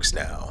Wars works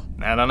now.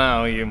 I don't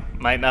know, you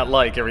might not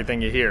like everything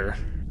you hear.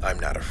 I'm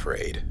not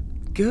afraid.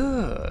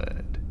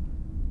 Good.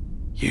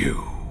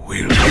 You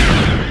will.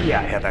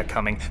 Yeah, I had that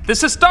coming.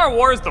 This is Star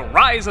Wars: The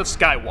Rise of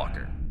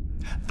Skywalker.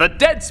 The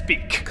dead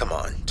speak. Come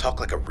on, talk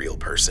like a real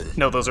person.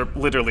 No, those are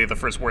literally the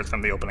first words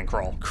from the opening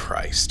crawl.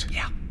 Christ.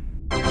 Yeah.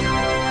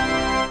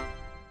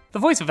 The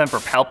voice of Emperor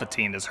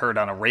Palpatine is heard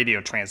on a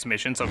radio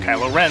transmission, so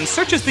Kylo Ren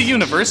searches the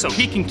universe so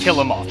he can kill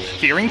him off,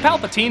 fearing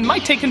Palpatine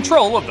might take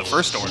control of the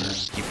First Order.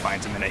 He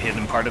finds him in a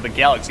hidden part of the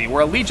galaxy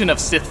where a legion of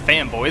Sith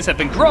fanboys have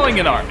been growing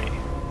an army.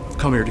 I've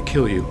come here to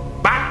kill you.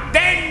 But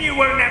then you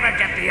will never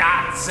get the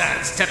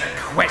answers to the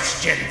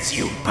questions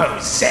you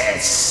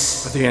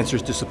possess. But the answer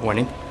is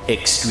disappointing.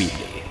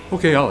 Extremely.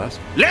 Okay, I'll ask.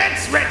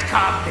 Let's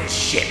retcon this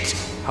shit.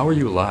 How are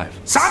you alive?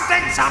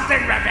 Something,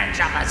 Revenge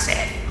of the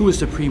Sith. Who is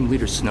Supreme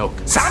Leader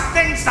Snoke?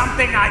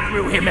 Something, I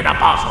grew him in a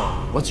bottle.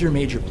 What's your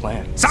major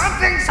plan?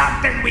 Something,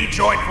 we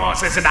join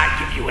forces and I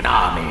give you an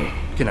army.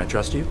 Can I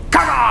trust you?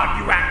 Come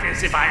on, you act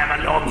as if I have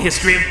a long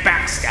history of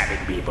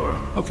backstabbing people.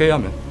 Okay,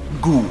 I'm in.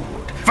 Good.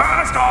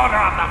 First order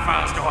of the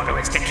First Order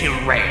is to kill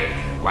Rey,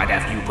 right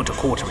after you put a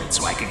quarter in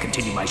so I can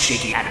continue my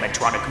shaky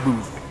animatronic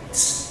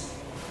movements.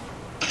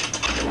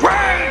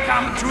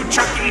 Welcome to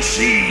Chuck E.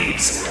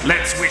 Cheese!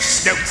 Let's wish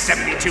Snoke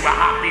 72 a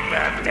happy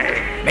birthday.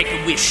 Make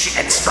a wish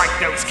and strike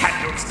those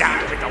candles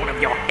down with all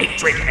of your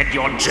hatred, and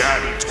your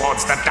journey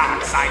towards the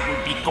dark side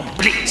will be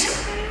complete.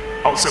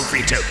 Also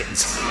free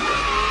tokens.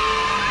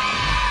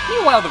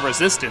 Meanwhile, the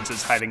Resistance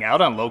is hiding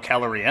out on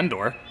low-calorie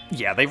Endor.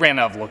 Yeah, they ran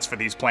out of looks for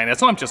these planets,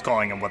 so I'm just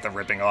calling them what they're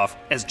ripping off.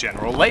 As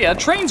General Leia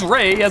trains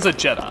Rey as a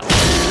Jedi.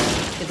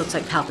 It looks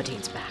like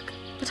Palpatine's back.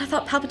 But I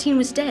thought Palpatine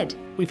was dead.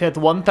 We've had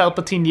one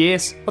Palpatine,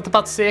 yes. What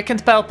about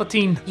second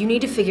Palpatine? You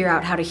need to figure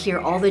out how to hear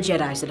all the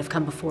Jedis that have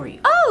come before you.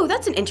 Oh,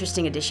 that's an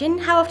interesting addition.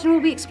 How often will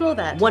we explore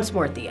that? Once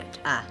more at the end.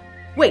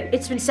 Wait,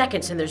 it's been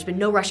seconds and there's been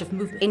no rush of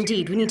movement.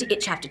 Indeed, we need to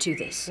chapter 2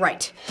 this.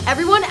 Right.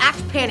 Everyone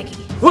act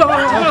panicky.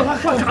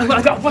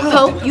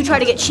 Poe, you try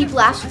to get cheap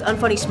laughs with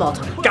unfunny small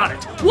talk. Got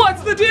it.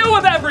 What's the deal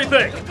with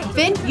everything?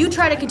 Finn, you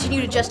try to continue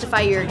to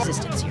justify your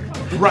existence here.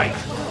 Right.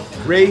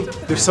 Ray,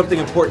 there's something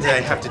important that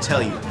I have to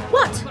tell you.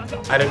 What?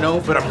 I don't know,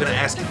 but I'm gonna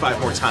ask you 5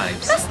 more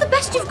times. That's the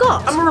best you've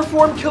got. I'm a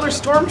reformed killer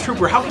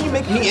stormtrooper. How can you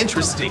make me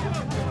interesting?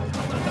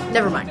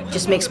 Never mind.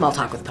 Just make small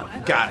talk with Poe.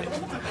 Got it.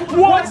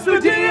 What's the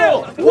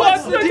deal?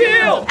 What's the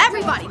deal?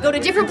 Everybody, go to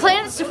different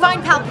planets to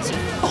find Palpatine.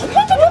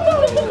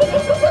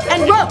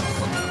 And Rose!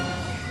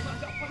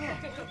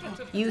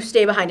 You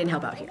stay behind and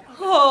help out here.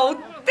 Oh,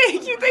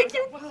 thank you.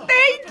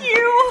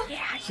 Yeah,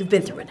 you've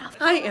been through enough.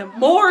 I am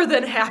more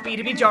than happy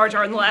to be Jar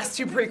Jar in the last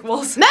 2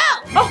 prequels. Mel!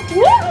 Oh,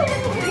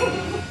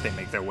 They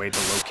make their way to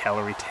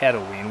low-calorie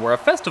Tatooine, where a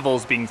festival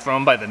is being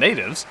thrown by the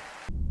natives.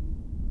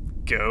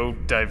 Go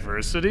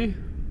diversity?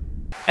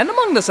 And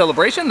among the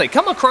celebration, they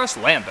come across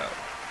Lando.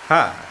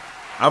 Hi,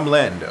 I'm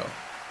Lando.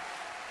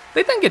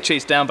 They then get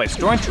chased down by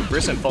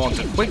stormtroopers and fall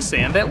into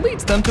quicksand that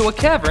leads them to a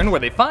cavern where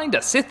they find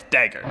a Sith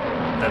dagger.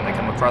 Then they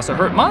come across a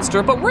hurt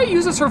monster, but Rey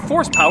uses her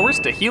Force powers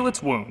to heal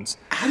its wounds.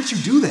 How did you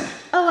do that?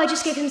 Oh, I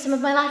just gave him some of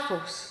my life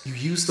force. You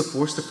used the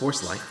Force to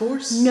Force life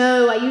force?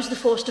 No, I used the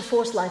force to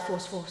force life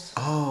force.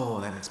 Oh,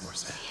 that makes more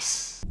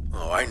sense.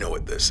 Oh, I know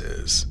what this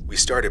is. We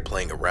started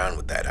playing around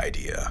with that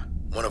idea.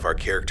 One of our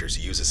characters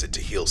uses it to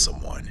heal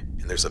someone,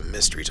 and there's a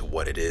mystery to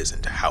what it is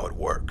and to how it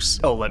works.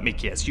 Oh, let me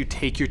guess, you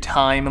take your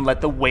time and let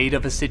the weight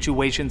of a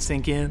situation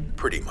sink in?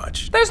 Pretty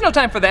much. There's no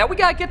time for that, we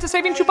gotta get to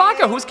saving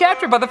Chewbacca, who was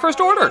captured by the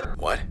First Order.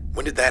 What?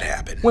 When did that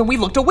happen? When we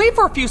looked away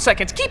for a few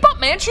seconds. Keep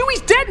up, man,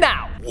 Chewie's dead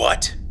now!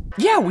 What?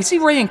 Yeah, we see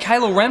Rey and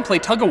Kylo Ren play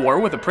tug-of-war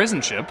with a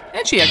prison ship,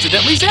 and she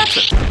accidentally zaps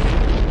it.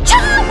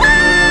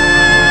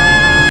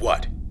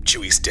 What?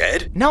 Chewie's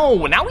dead?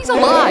 No, now he's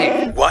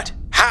alive! What?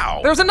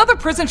 How? There's another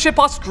prison ship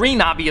off screen,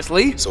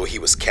 obviously. So he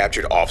was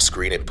captured off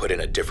screen and put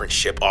in a different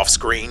ship off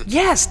screen?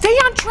 Yeah, stay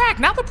on track.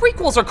 Now the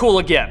prequels are cool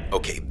again.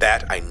 Okay,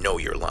 that I know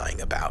you're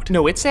lying about.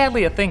 No, it's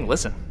sadly a thing.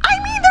 Listen. I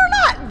mean, they're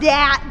not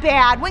that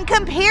bad when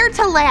compared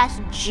to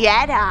Last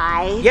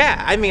Jedi.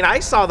 Yeah, I mean, I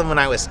saw them when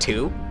I was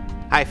 2.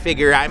 I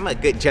figure I'm a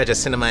good judge of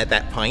cinema at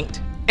that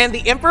point. And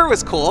the Emperor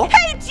was cool.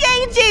 Hey,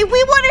 JJ,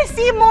 we want to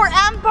see more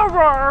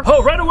Emperor.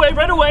 Oh, right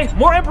away.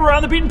 More Emperor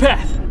on the beaten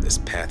path. This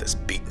path is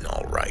beaten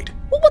all right.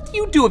 Well, what do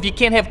you do if you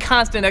can't have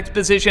constant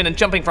exposition and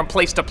jumping from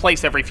place to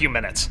place every few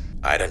minutes?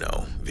 I don't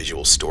know.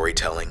 Visual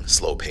storytelling,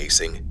 slow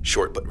pacing,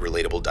 short but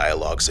relatable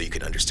dialogue so you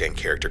can understand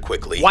character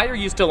quickly. Why are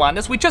you still on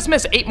this? We just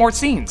missed 8 more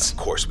scenes. Of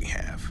course we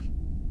have.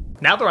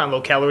 Now they're on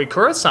low-calorie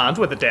Coruscant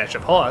with a dash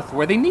of Hoth,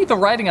 where they need the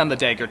writing on the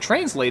dagger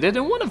translated,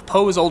 and one of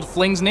Poe's old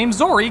flings named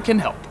Zori can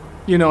help.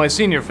 You know, I've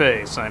seen your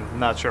face. I'm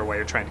not sure why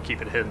you're trying to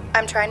keep it hidden.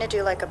 I'm trying to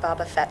do like a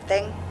Boba Fett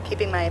thing,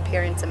 keeping my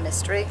appearance a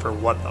mystery. For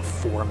what, the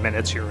 4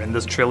 minutes you're in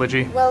this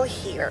trilogy? Well,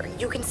 here,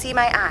 you can see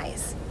my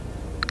eyes.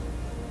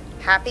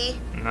 Happy?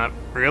 Not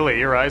really,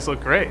 your eyes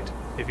look great.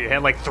 If you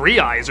had like 3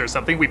 eyes or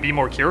something, we'd be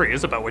more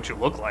curious about what you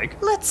look like.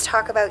 Let's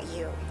talk about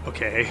you.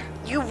 Okay.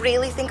 You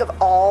really think of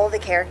all the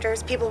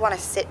characters people want a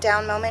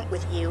sit-down moment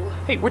with you?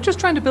 Hey, we're just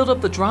trying to build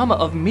up the drama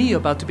of me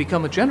about to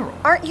become a general.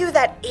 Aren't you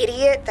that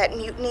idiot that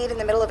mutinied in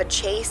the middle of a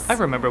chase? I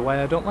remember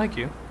why I don't like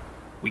you.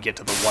 We get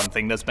to the one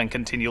thing that's been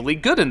continually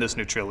good in this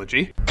new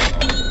trilogy.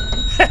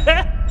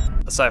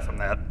 Aside from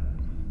that,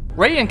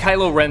 Rey and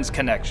Kylo Ren's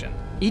connection.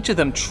 Each of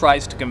them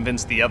tries to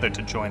convince the other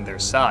to join their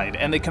side,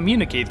 and they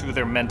communicate through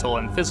their mental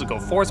and physical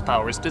force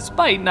powers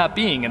despite not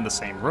being in the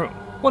same room.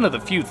 One of the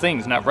few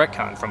things not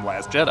retconned from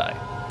Last Jedi.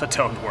 But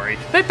don't worry,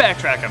 they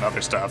backtrack on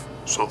other stuff.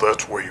 So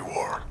that's where you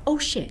are. Oh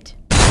shit.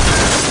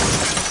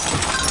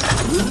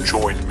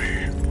 Join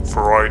me,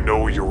 for I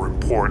know your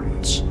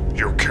importance.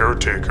 Your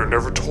caretaker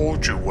never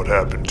told you what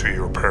happened to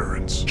your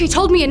parents. He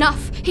told me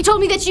enough. He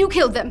told me that you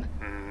killed them.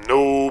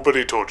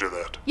 Nobody told you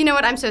that. You know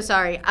what? I'm so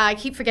sorry. I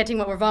keep forgetting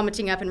what we're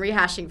vomiting up and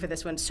rehashing for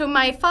this one. So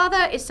my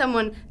father is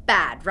someone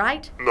bad,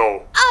 right?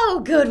 No. Oh,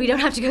 good. We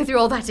don't have to go through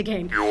all that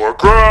again. Your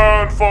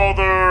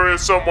grandfather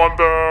is someone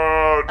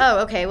bad. Oh,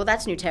 okay. Well,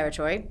 that's new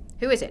territory.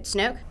 Who is it?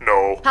 Snoke?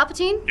 No.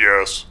 Palpatine?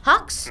 Yes.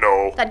 Hux?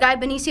 No. That guy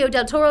Benicio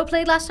del Toro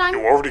played last time?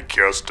 You already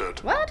guessed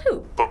it. What?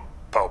 Who?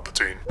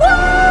 Palpatine.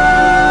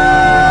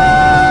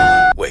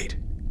 Wait,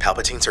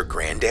 Palpatine's her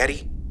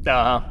granddaddy?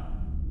 Uh-huh.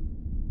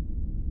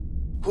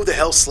 Who the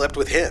hell slept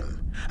with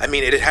him? I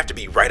mean, it'd have to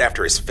be right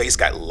after his face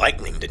got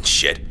lightninged and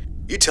shit.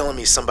 You telling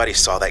me somebody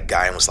saw that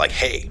guy and was like,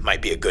 hey,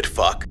 might be a good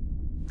fuck?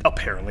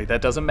 Apparently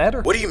that doesn't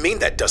matter. What do you mean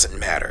that doesn't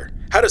matter?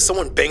 How does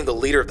someone bang the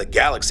leader of the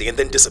galaxy and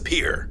then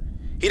disappear?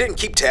 He didn't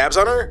keep tabs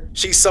on her?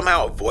 She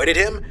somehow avoided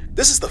him?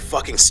 This is the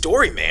fucking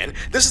story, man.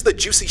 This is the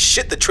juicy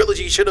shit the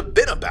trilogy should have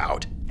been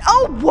about.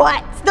 Oh,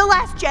 what? The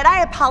Last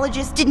Jedi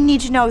apologists didn't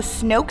need to know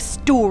Snoke's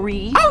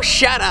story. Oh,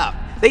 shut up.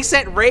 They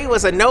said Rey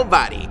was a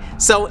nobody,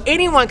 so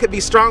anyone could be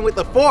strong with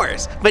the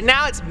Force, but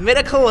now it's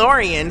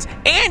midichlorians,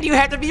 and you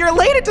have to be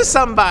related to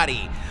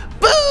somebody.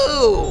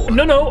 Boo!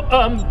 No,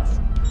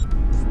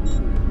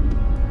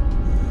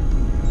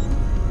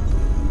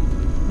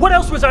 what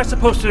else was I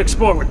supposed to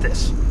explore with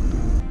this?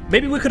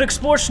 Maybe we could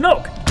explore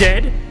Snoke,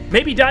 dead.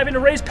 Maybe dive into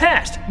Rey's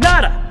past,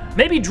 nada.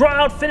 Maybe draw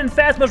out Finn and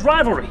Phasma's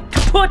rivalry,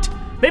 kaput.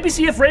 Maybe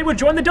see if Rey would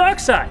join the dark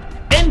side.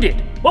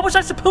 Ended. What was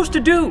I supposed to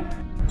do?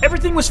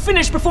 Everything was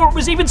finished before it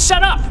was even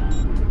set up!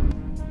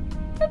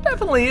 There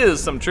definitely is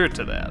some truth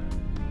to that.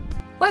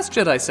 Last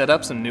Jedi set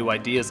up some new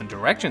ideas and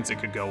directions it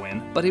could go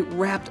in, but it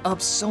wrapped up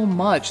so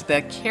much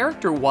that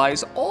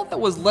character-wise, all that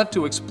was left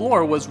to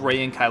explore was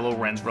Rey and Kylo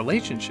Ren's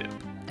relationship.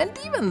 And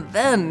even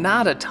then,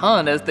 not a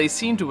ton, as they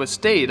seem to have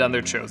stayed on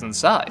their chosen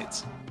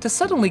sides. To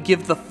suddenly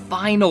give the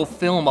final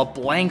film a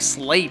blank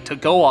slate to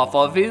go off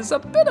of is a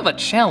bit of a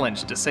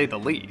challenge, to say the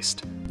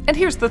least. And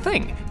here's the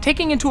thing,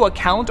 taking into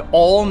account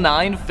all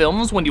 9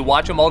 films when you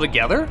watch them all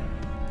together,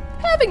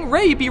 having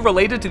Rey be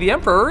related to the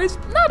Emperor is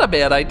not a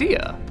bad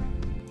idea.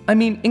 I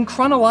mean, in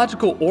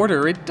chronological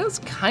order, it does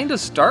kinda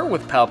start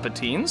with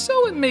Palpatine,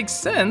 so it makes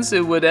sense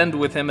it would end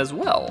with him as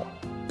well.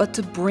 But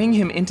to bring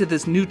him into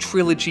this new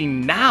trilogy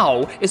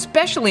now,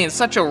 especially in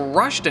such a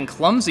rushed and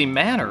clumsy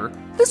manner,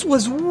 this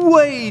was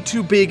way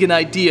too big an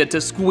idea to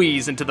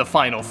squeeze into the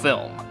final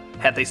film.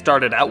 Had they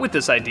started out with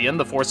this idea in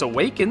The Force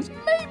Awakens,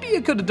 maybe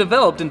it could have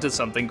developed into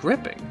something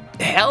gripping.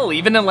 Hell,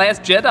 even in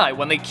Last Jedi,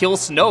 when they kill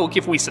Snoke,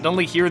 if we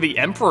suddenly hear the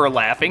Emperor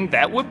laughing,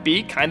 that would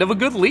be kind of a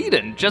good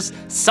lead-in. Just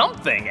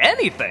something,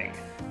 anything.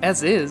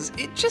 As is,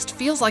 it just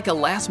feels like a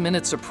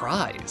last-minute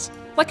surprise.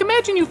 Like,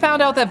 imagine you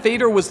found out that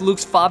Vader was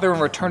Luke's father in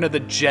Return of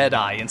the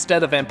Jedi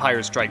instead of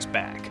Empire Strikes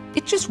Back.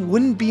 It just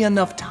wouldn't be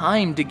enough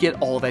time to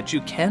get all that you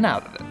can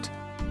out of it.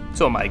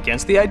 So am I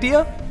against the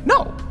idea?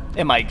 No.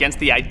 Am I against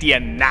the idea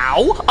now?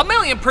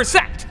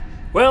 1,000,000%!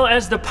 Well,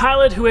 as the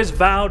pilot who has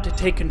vowed to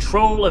take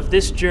control of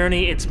this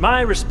journey, it's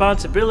my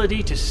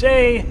responsibility to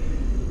say,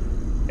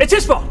 it's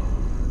his fault!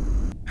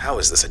 How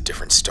is this a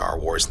different Star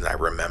Wars than I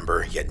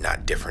remember, yet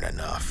not different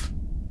enough?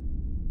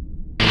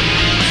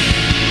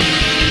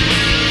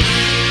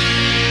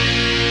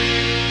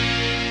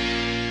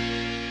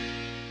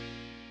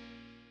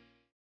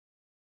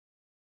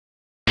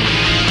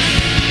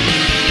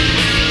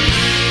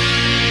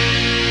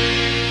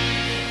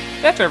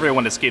 After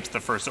everyone escapes the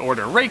First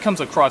Order, Rey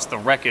comes across the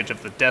wreckage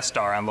of the Death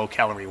Star on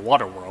low-calorie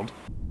Waterworld.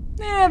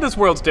 This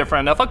world's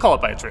different enough, I'll call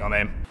it by its real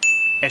name.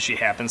 As she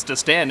happens to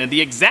stand in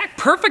the exact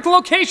perfect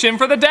location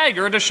for the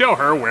dagger to show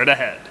her where to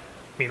head.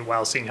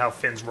 Meanwhile, seeing how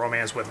Finn's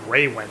romance with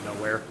Rey went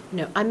nowhere.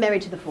 No, I'm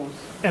married to the Force.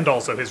 And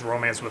also his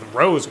romance with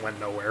Rose went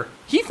nowhere.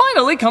 He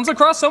finally comes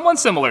across someone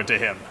similar to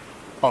him.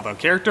 Although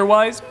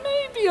character-wise,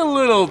 maybe a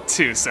little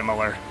too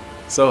similar.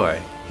 So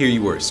I hear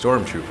you were a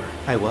stormtrooper.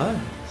 I was.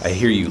 I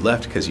hear you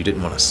left because you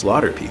didn't want to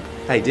slaughter people.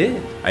 I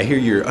did. I hear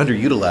you're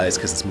underutilized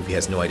because this movie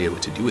has no idea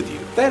what to do with you.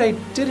 That I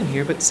didn't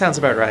hear, but sounds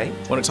about right.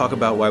 Want to talk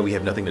about why we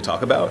have nothing to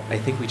talk about? I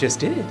think we just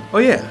did. Oh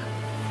yeah.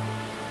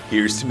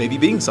 Here's to maybe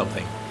being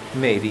something.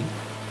 Maybe.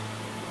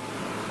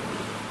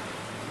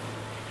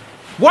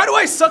 Why do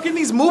I suck in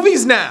these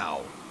movies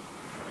now?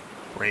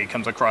 Rey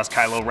comes across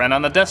Kylo Ren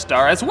on the Death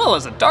Star as well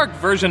as a dark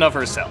version of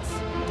herself.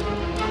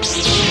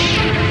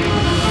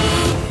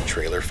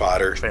 Trailer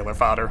fodder. Trailer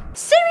fodder.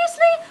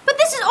 Seriously? But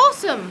this is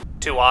awesome!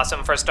 Too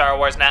awesome for Star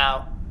Wars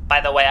now.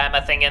 By the way, I'm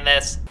a thing in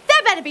this.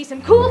 There better be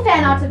some cool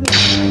fan art of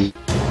me.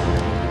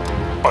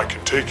 I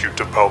can take you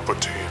to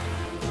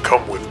Palpatine.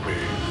 Come with me.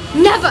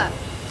 Never!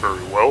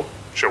 Very well.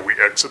 Shall we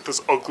exit this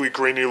ugly,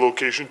 grainy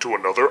location to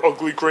another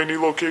ugly, grainy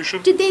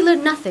location? Did they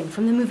learn nothing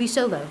from the movie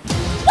Solo?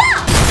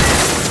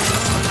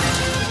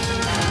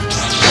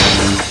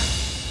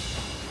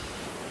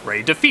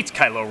 Rey defeats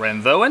Kylo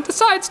Ren, though, and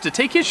decides to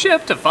take his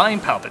ship to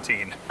find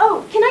Palpatine.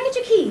 Oh, can I get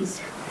your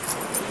keys?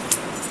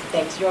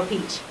 Thanks, you're a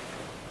peach.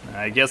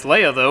 I guess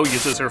Leia, though,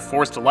 uses her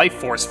forced life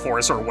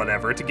force or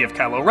whatever to give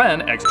Kylo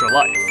Ren extra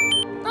life.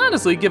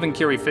 Honestly, given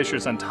Carrie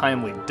Fisher's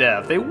untimely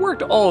death, they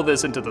worked all of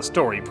this into the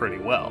story pretty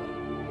well.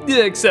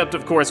 Except,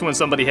 of course, when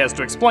somebody has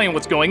to explain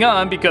what's going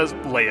on because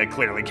Leia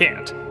clearly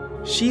can't.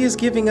 She is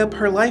giving up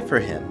her life for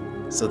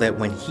him, so that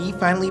when he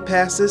finally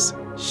passes,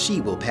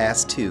 she will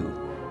pass too.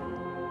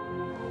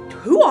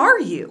 Who are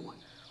you?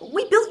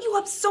 We built you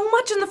up so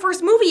much in the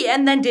first movie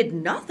and then did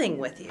nothing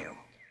with you.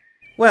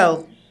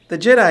 Well, the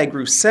Jedi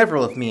grew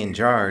several of me in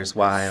jars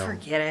while...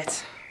 Forget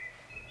it.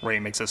 Rey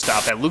makes a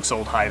stop at Luke's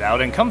old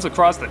hideout and comes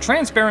across the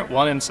Transparent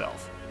One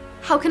himself.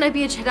 How can I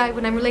be a Jedi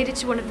when I'm related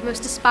to one of the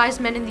most despised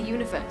men in the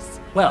universe?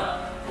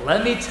 Well,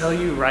 let me tell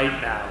you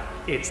right now,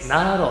 it's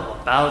not all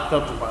about the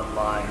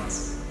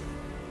bloodlines.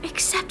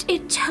 Except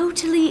it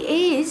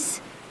totally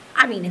is.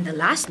 I mean, in the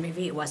last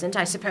movie it wasn't,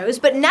 I suppose,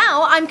 but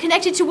now I'm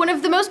connected to one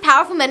of the most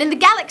powerful men in the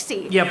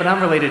galaxy. Yeah, but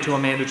I'm related to a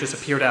man who just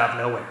appeared out of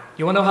nowhere.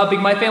 You wanna know how big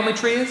my family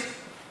tree is?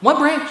 One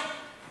branch.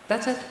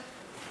 That's it.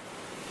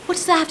 What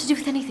does that have to do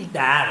with anything?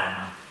 I don't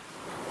know.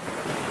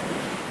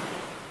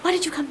 Why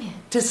did you come here?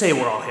 To say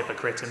we're all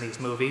hypocrites in these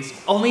movies.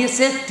 Only a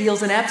Sith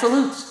deals in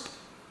absolutes.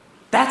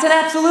 That's an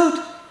absolute.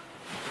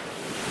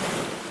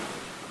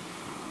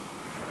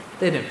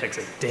 They didn't fix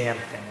a damn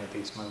thing with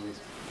these movies.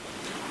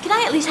 Can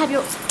I at least have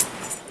your...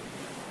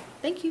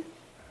 Thank you.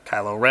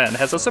 Kylo Ren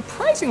has a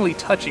surprisingly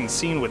touching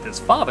scene with his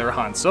father,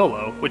 Han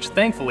Solo, which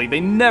thankfully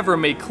they never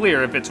make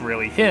clear if it's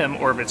really him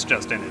or if it's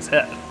just in his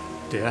head.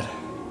 Dad,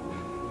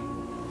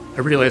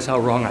 I realize how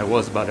wrong I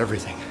was about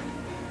everything.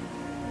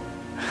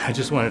 I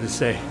just wanted to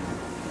say...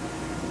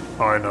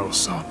 I know,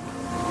 son.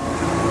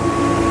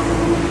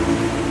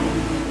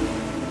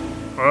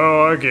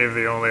 Well, I gave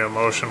the only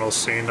emotional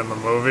scene in the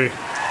movie.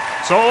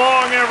 So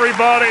long,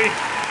 everybody!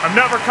 I'm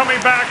never coming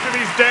back to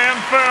these damn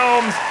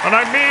films, and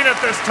I mean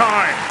it this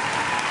time!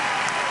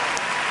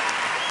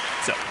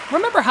 So,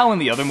 remember how in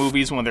the other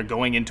movies when they're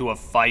going into a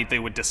fight they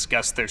would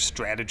discuss their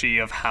strategy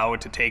of how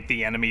to take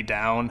the enemy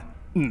down?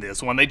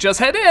 This one they just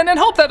head in and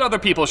hope that other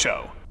people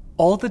show.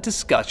 All the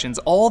discussions,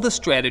 all the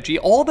strategy,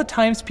 all the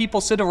times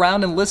people sit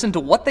around and listen to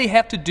what they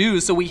have to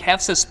do so we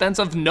have suspense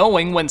of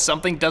knowing when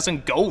something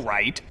doesn't go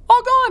right,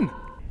 all gone.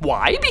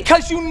 Why?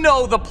 Because you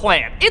know the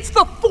plan. It's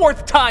the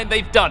 4th time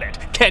they've done it.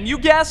 Can you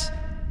guess?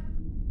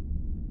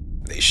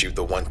 They shoot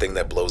the one thing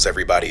that blows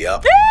everybody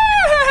up.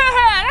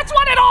 Yeah, that's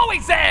what it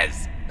always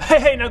is!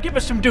 Hey, now give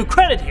us some due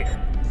credit here.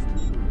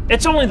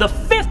 It's only the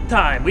 5th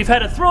time we've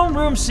had a throne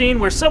room scene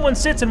where someone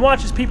sits and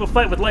watches people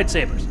fight with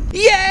lightsabers.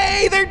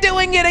 Yay! They're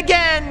doing it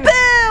again! Boo!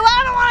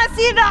 I don't want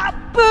mess it up!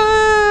 Boo!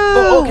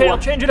 Oh, okay, I'll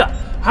change it up.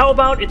 How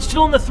about it's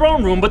still in the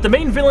throne room, but the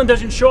main villain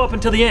doesn't show up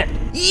until the end?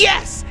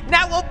 Yes!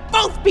 Now we'll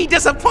both be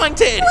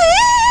disappointed!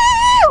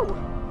 Woo!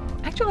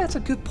 Actually, that's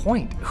a good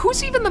point.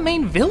 Who's even the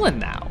main villain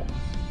now?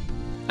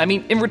 I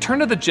mean, in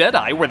Return of the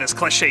Jedi, where this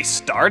cliché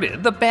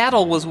started, the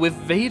battle was with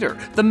Vader,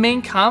 the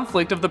main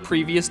conflict of the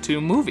previous 2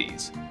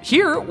 movies.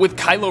 Here, with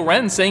Kylo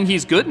Ren saying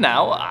he's good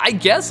now, I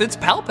guess it's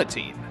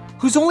Palpatine,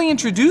 who's only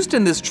introduced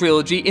in this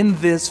trilogy in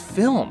this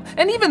film.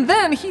 And even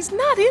then, he's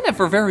not in it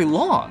for very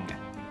long.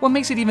 What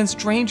makes it even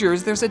stranger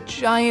is there's a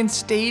giant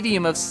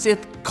stadium of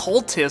Sith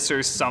cultists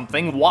or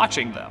something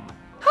watching them.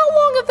 How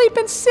long have they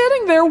been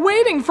sitting there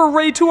waiting for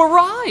Rey to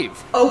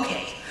arrive?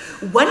 Okay,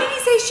 when did he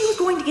say she was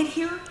going to get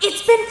here?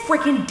 It's been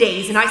freaking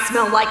days and I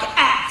smell like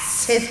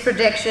ass. His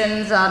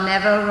predictions are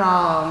never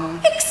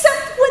wrong.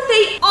 Except when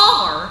they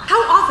are.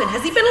 How often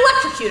has he been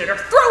electrocuted or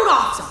thrown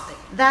off something?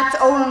 That's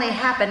only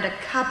happened a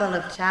couple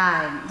of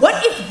times.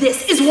 What if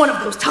this is one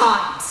of those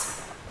times?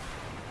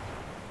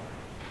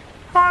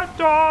 Hot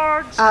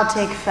dogs! I'll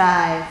take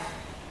 5.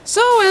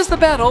 So as the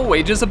battle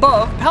wages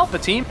above,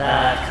 Palpatine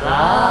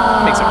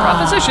makes a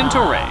proposition to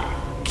Rey.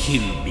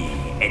 Kill me,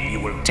 and you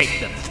will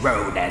take the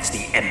throne as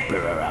the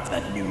Emperor of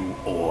the New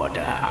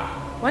Order.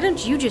 Why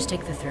don't you just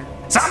take the throne?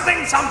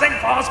 Something,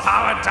 force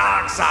power,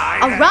 dark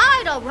side.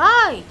 All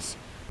right.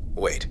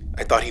 Wait,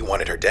 I thought he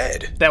wanted her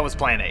dead. That was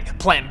plan A.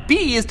 Plan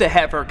B is to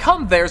have her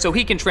come there so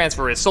he can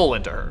transfer his soul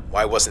into her.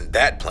 Why wasn't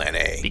that plan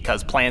A?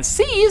 Because plan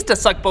C is to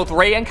suck both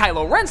Rey and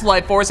Kylo Ren's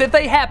life force if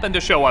they happen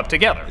to show up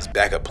together. His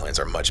backup plans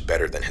are much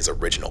better than his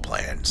original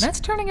plans. That's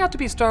turning out to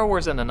be Star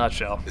Wars in a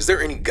nutshell. Is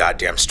there any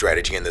goddamn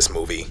strategy in this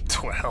movie?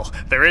 Well,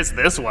 there is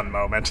this one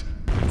moment.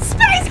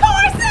 Space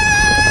horses!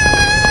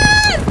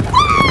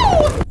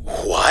 Woo!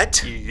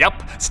 What?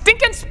 Yup,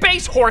 stinking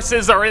space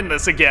horses are in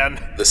this again.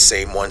 The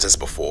same ones as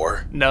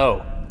before?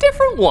 No,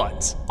 different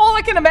ones. All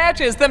I can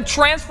imagine is them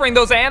transferring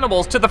those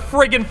animals to the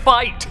friggin'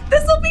 fight.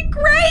 This'll be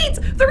great!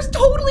 There's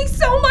totally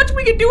so much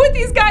we can do with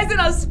these guys in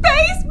a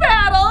space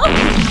battle!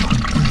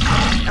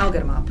 I'll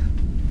get him up.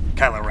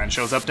 Kylo Ren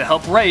shows up to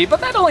help Rey,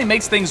 but that only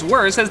makes things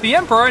worse as the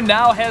Emperor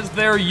now has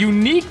their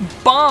unique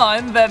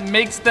bond that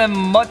makes them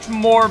much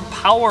more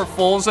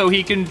powerful so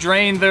he can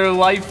drain their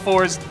life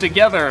force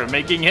together,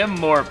 making him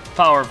more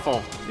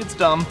powerful. It's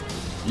dumb.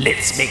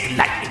 Let's make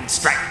lightning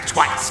strike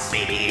twice,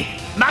 baby.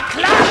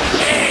 McClung!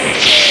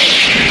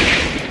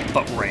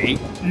 But Rey,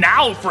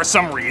 now for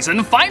some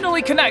reason,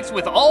 finally connects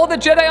with all the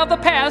Jedi of the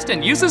past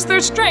and uses their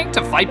strength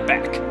to fight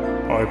back.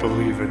 I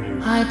believe in you.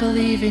 I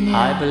believe in you.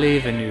 I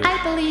believe in you.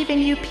 I believe in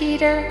you,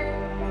 Peter.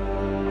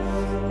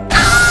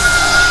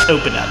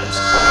 Open others.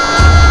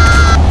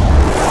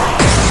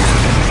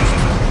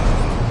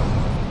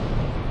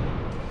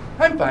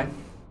 I'm fine.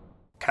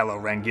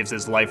 Kylo Ren gives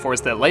his life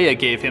force that Leia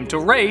gave him to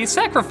Rey,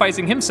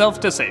 sacrificing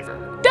himself to save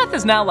her. Death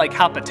is now like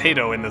hot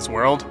potato in this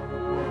world.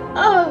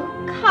 Oh,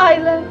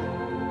 Kylo.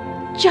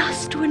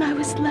 Just when I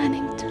was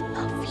learning to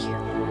love you.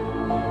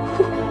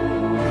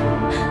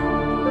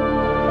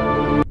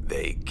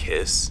 They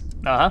kiss?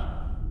 Uh-huh.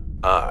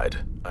 Odd.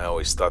 I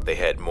always thought they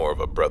had more of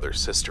a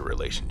brother-sister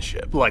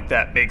relationship. Like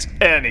that makes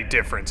any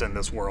difference in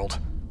this world.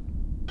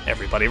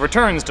 Everybody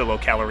returns to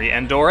low-calorie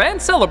Endor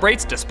and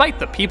celebrates despite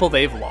the people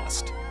they've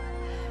lost.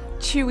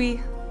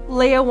 Chewie,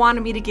 Leia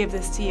wanted me to give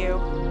this to you.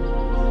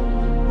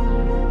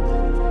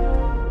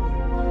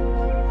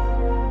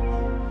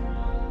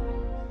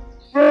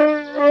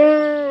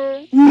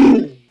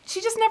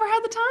 She just never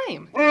had the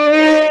time.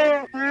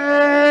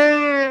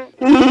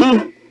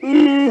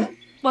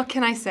 What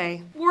can I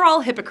say? We're all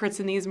hypocrites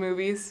in these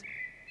movies.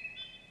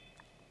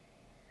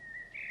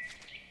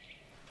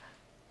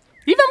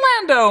 Even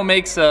Lando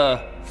makes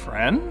a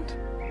friend?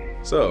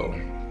 So,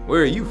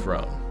 where are you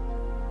from?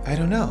 I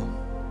don't know.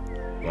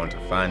 Want to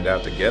find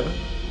out together?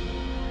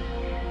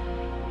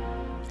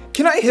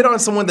 Can I hit on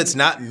someone that's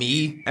not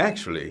me?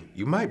 Actually,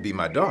 you might be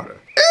my daughter.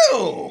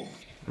 Ew!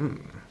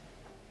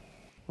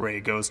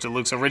 Rey goes to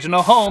Luke's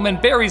original home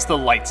and buries the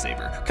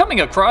lightsaber,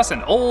 coming across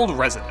an old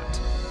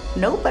resident.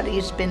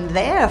 Nobody's been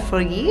there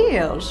for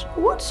years.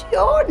 What's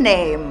your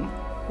name?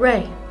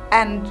 Rey.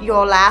 And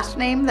your last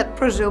name that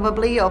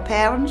presumably your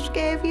parents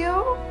gave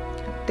you?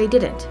 They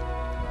didn't.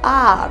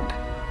 Odd.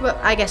 Well,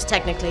 I guess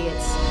technically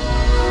it's...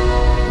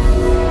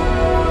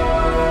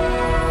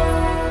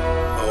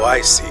 Oh,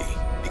 I see.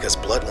 Because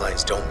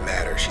bloodlines don't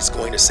matter, she's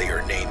going to say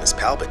her name is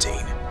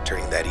Palpatine,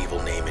 turning that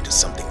evil name into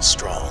something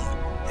strong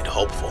and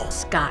hopeful.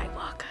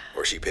 Skywalker.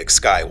 Or she picks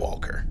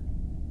Skywalker,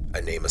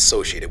 a name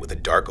associated with a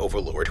dark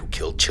overlord who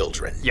killed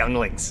children.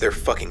 Younglings. They're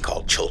fucking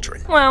called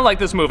children. Well, like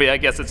this movie, I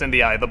guess it's in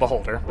the eye of the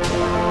beholder.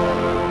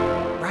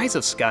 Rise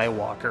of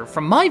Skywalker,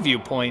 from my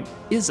viewpoint,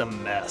 is a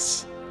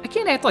mess. I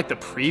can't act like the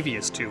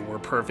previous two were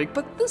perfect,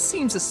 but this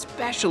seems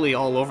especially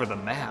all over the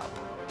map.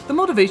 The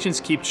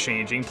motivations keep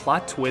changing,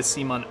 plot twists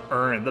seem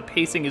unearned, the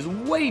pacing is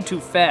way too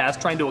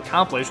fast, trying to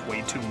accomplish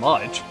way too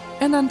much.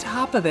 And on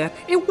top of that,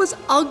 it was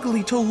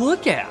ugly to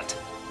look at.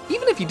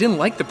 Even if you didn't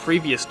like the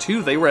previous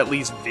two, they were at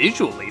least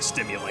visually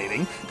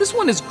stimulating. This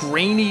one is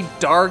grainy,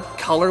 dark,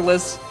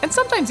 colorless, and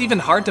sometimes even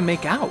hard to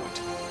make out.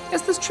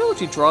 As this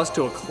trilogy draws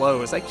to a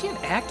close, I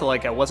can't act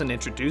like I wasn't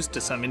introduced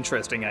to some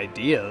interesting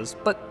ideas,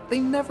 but they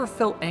never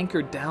felt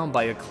anchored down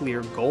by a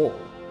clear goal.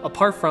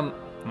 Apart from,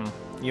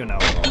 you know.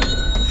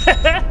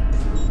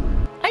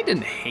 I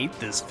didn't hate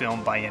this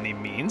film by any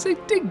means.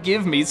 It did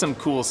give me some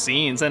cool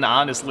scenes, and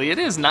honestly, it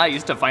is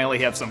nice to finally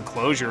have some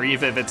closure,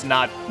 even if it's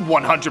not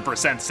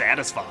 100%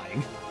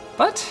 satisfying.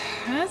 But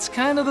that's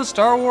kind of the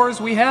Star Wars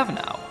we have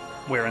now,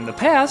 where in the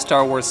past,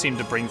 Star Wars seemed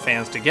to bring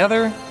fans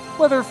together.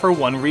 Whether for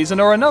one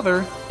reason or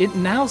another, it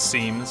now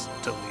seems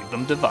to leave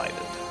them divided.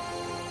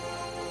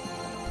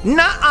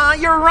 Nuh-uh,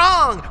 you're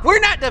wrong! We're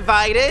not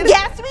divided!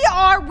 Yes, we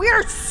are!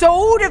 We're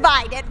so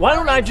divided! Why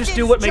don't I just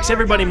do what makes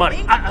everybody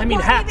money? I mean,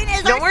 happy.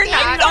 No, we're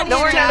not! No,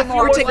 we're not!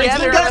 We're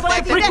together! We're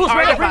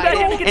together!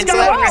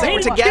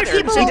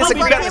 We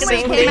disagree on the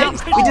same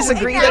thing! We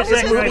disagree that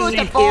this movie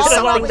is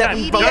something that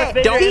we both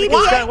don't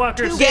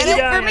get it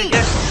for me!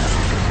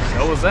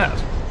 What was that?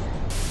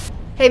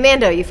 Hey,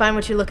 Mando, you find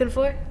what you're looking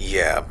for?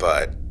 Yeah,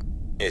 but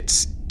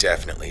it's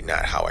definitely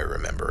not how I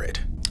remember it.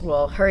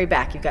 Well, hurry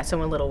back. You've got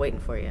someone little waiting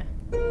for you.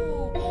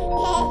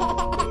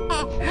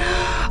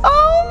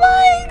 Oh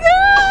my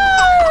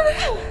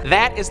god!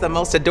 That is the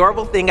most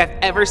adorable thing I've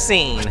ever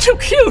seen. Too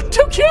cute!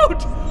 Too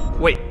cute!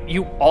 Wait,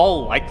 you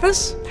all like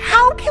this?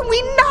 How can we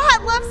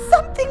not love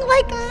something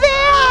like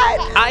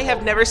that? I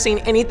have never seen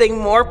anything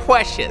more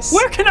precious.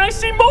 Where can I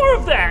see more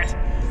of that?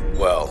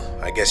 Well,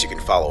 I guess you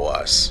can follow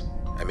us.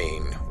 I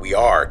mean, we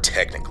are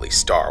technically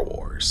Star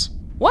Wars.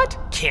 What?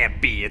 Can't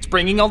be. It's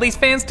bringing all these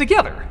fans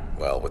together.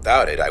 Well,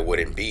 without it, I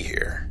wouldn't be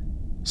here.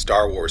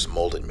 Star Wars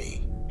molded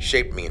me,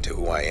 shaped me into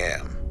who I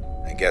am.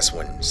 I guess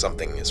when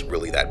something is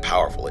really that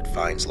powerful, it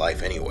finds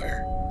life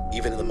anywhere,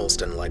 even in the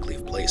most unlikely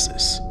of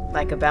places.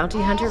 Like a bounty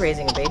hunter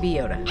raising a baby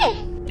Yoda.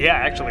 Yeah,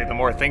 actually, the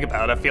more I think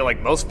about it, I feel like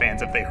most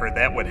fans, if they heard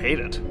that, would hate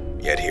it.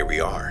 Yet here we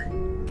are.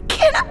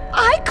 Can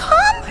I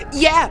come?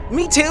 Yeah,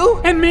 me too!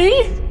 And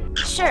me?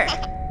 Sure.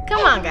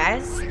 Come on,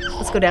 guys.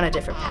 Let's go down a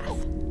different path.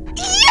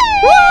 Yay!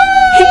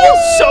 He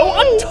is so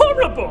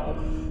adorable!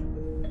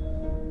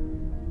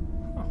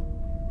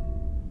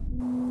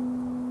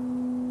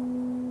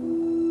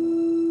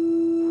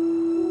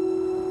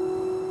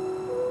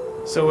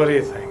 So what do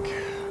you think?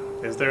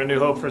 Is there a new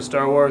hope for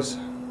Star Wars?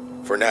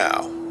 For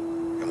now.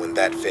 And when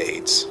that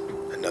fades,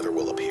 another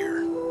will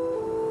appear.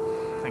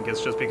 I think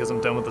it's just because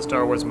I'm done with the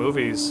Star Wars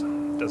movies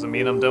doesn't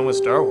mean I'm done with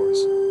Star Wars.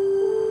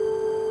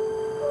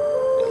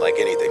 And like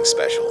anything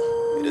special,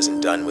 it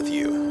isn't done with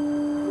you.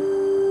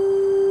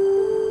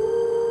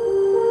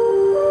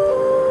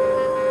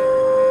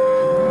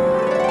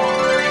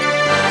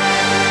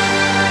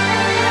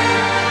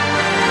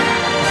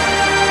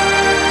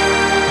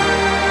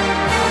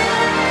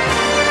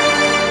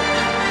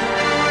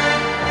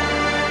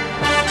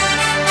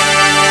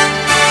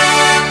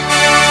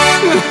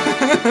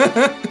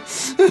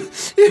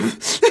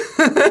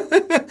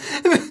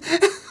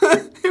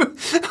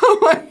 Oh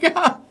my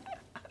god!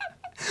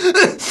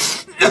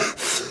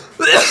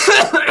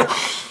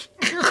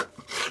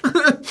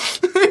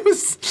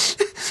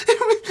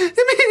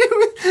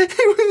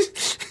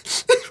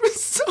 It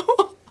was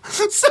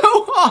so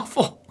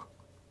awful.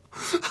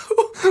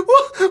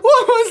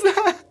 What was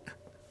that?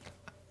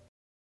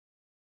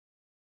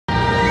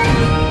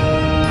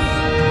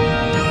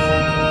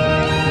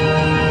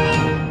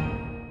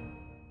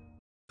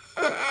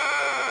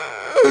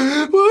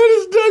 Why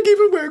does Doug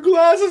even wear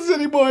glasses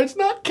anymore? It's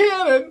not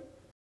canon.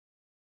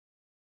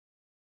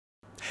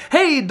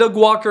 Hey, Doug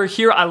Walker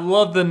here. I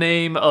love the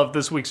name of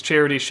this week's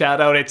charity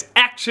shout-out. It's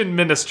Action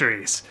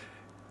Ministries.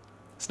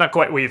 It's not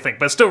quite what you think,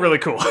 but it's still really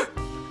cool.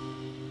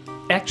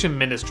 Action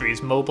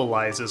Ministries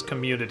mobilizes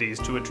communities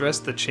to address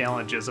the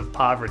challenges of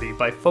poverty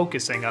by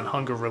focusing on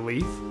hunger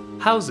relief,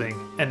 housing,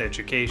 and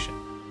education.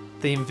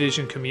 They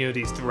envision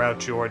communities throughout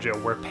Georgia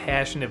where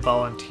passionate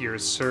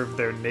volunteers serve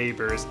their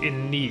neighbors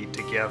in need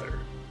together,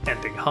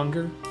 ending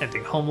hunger,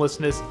 ending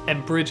homelessness,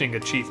 and bridging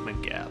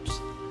achievement gaps.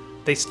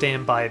 They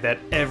stand by that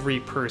every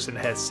person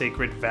has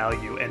sacred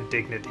value and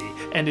dignity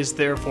and is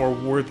therefore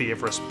worthy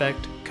of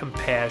respect,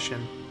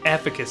 compassion,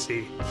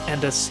 advocacy,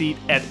 and a seat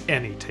at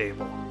any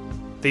table.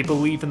 They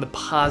believe in the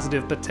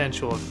positive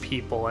potential of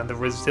people and the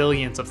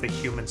resilience of the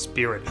human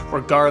spirit,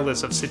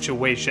 regardless of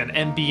situation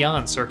and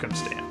beyond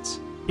circumstance.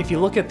 If you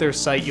look at their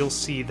site, you'll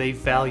see they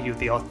value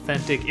the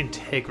authentic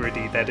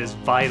integrity that is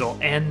vital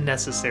and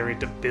necessary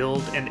to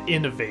build and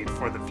innovate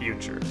for the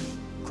future.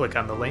 Click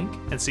on the link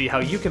and see how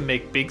you can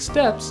make big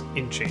steps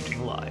in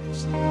changing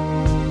lives.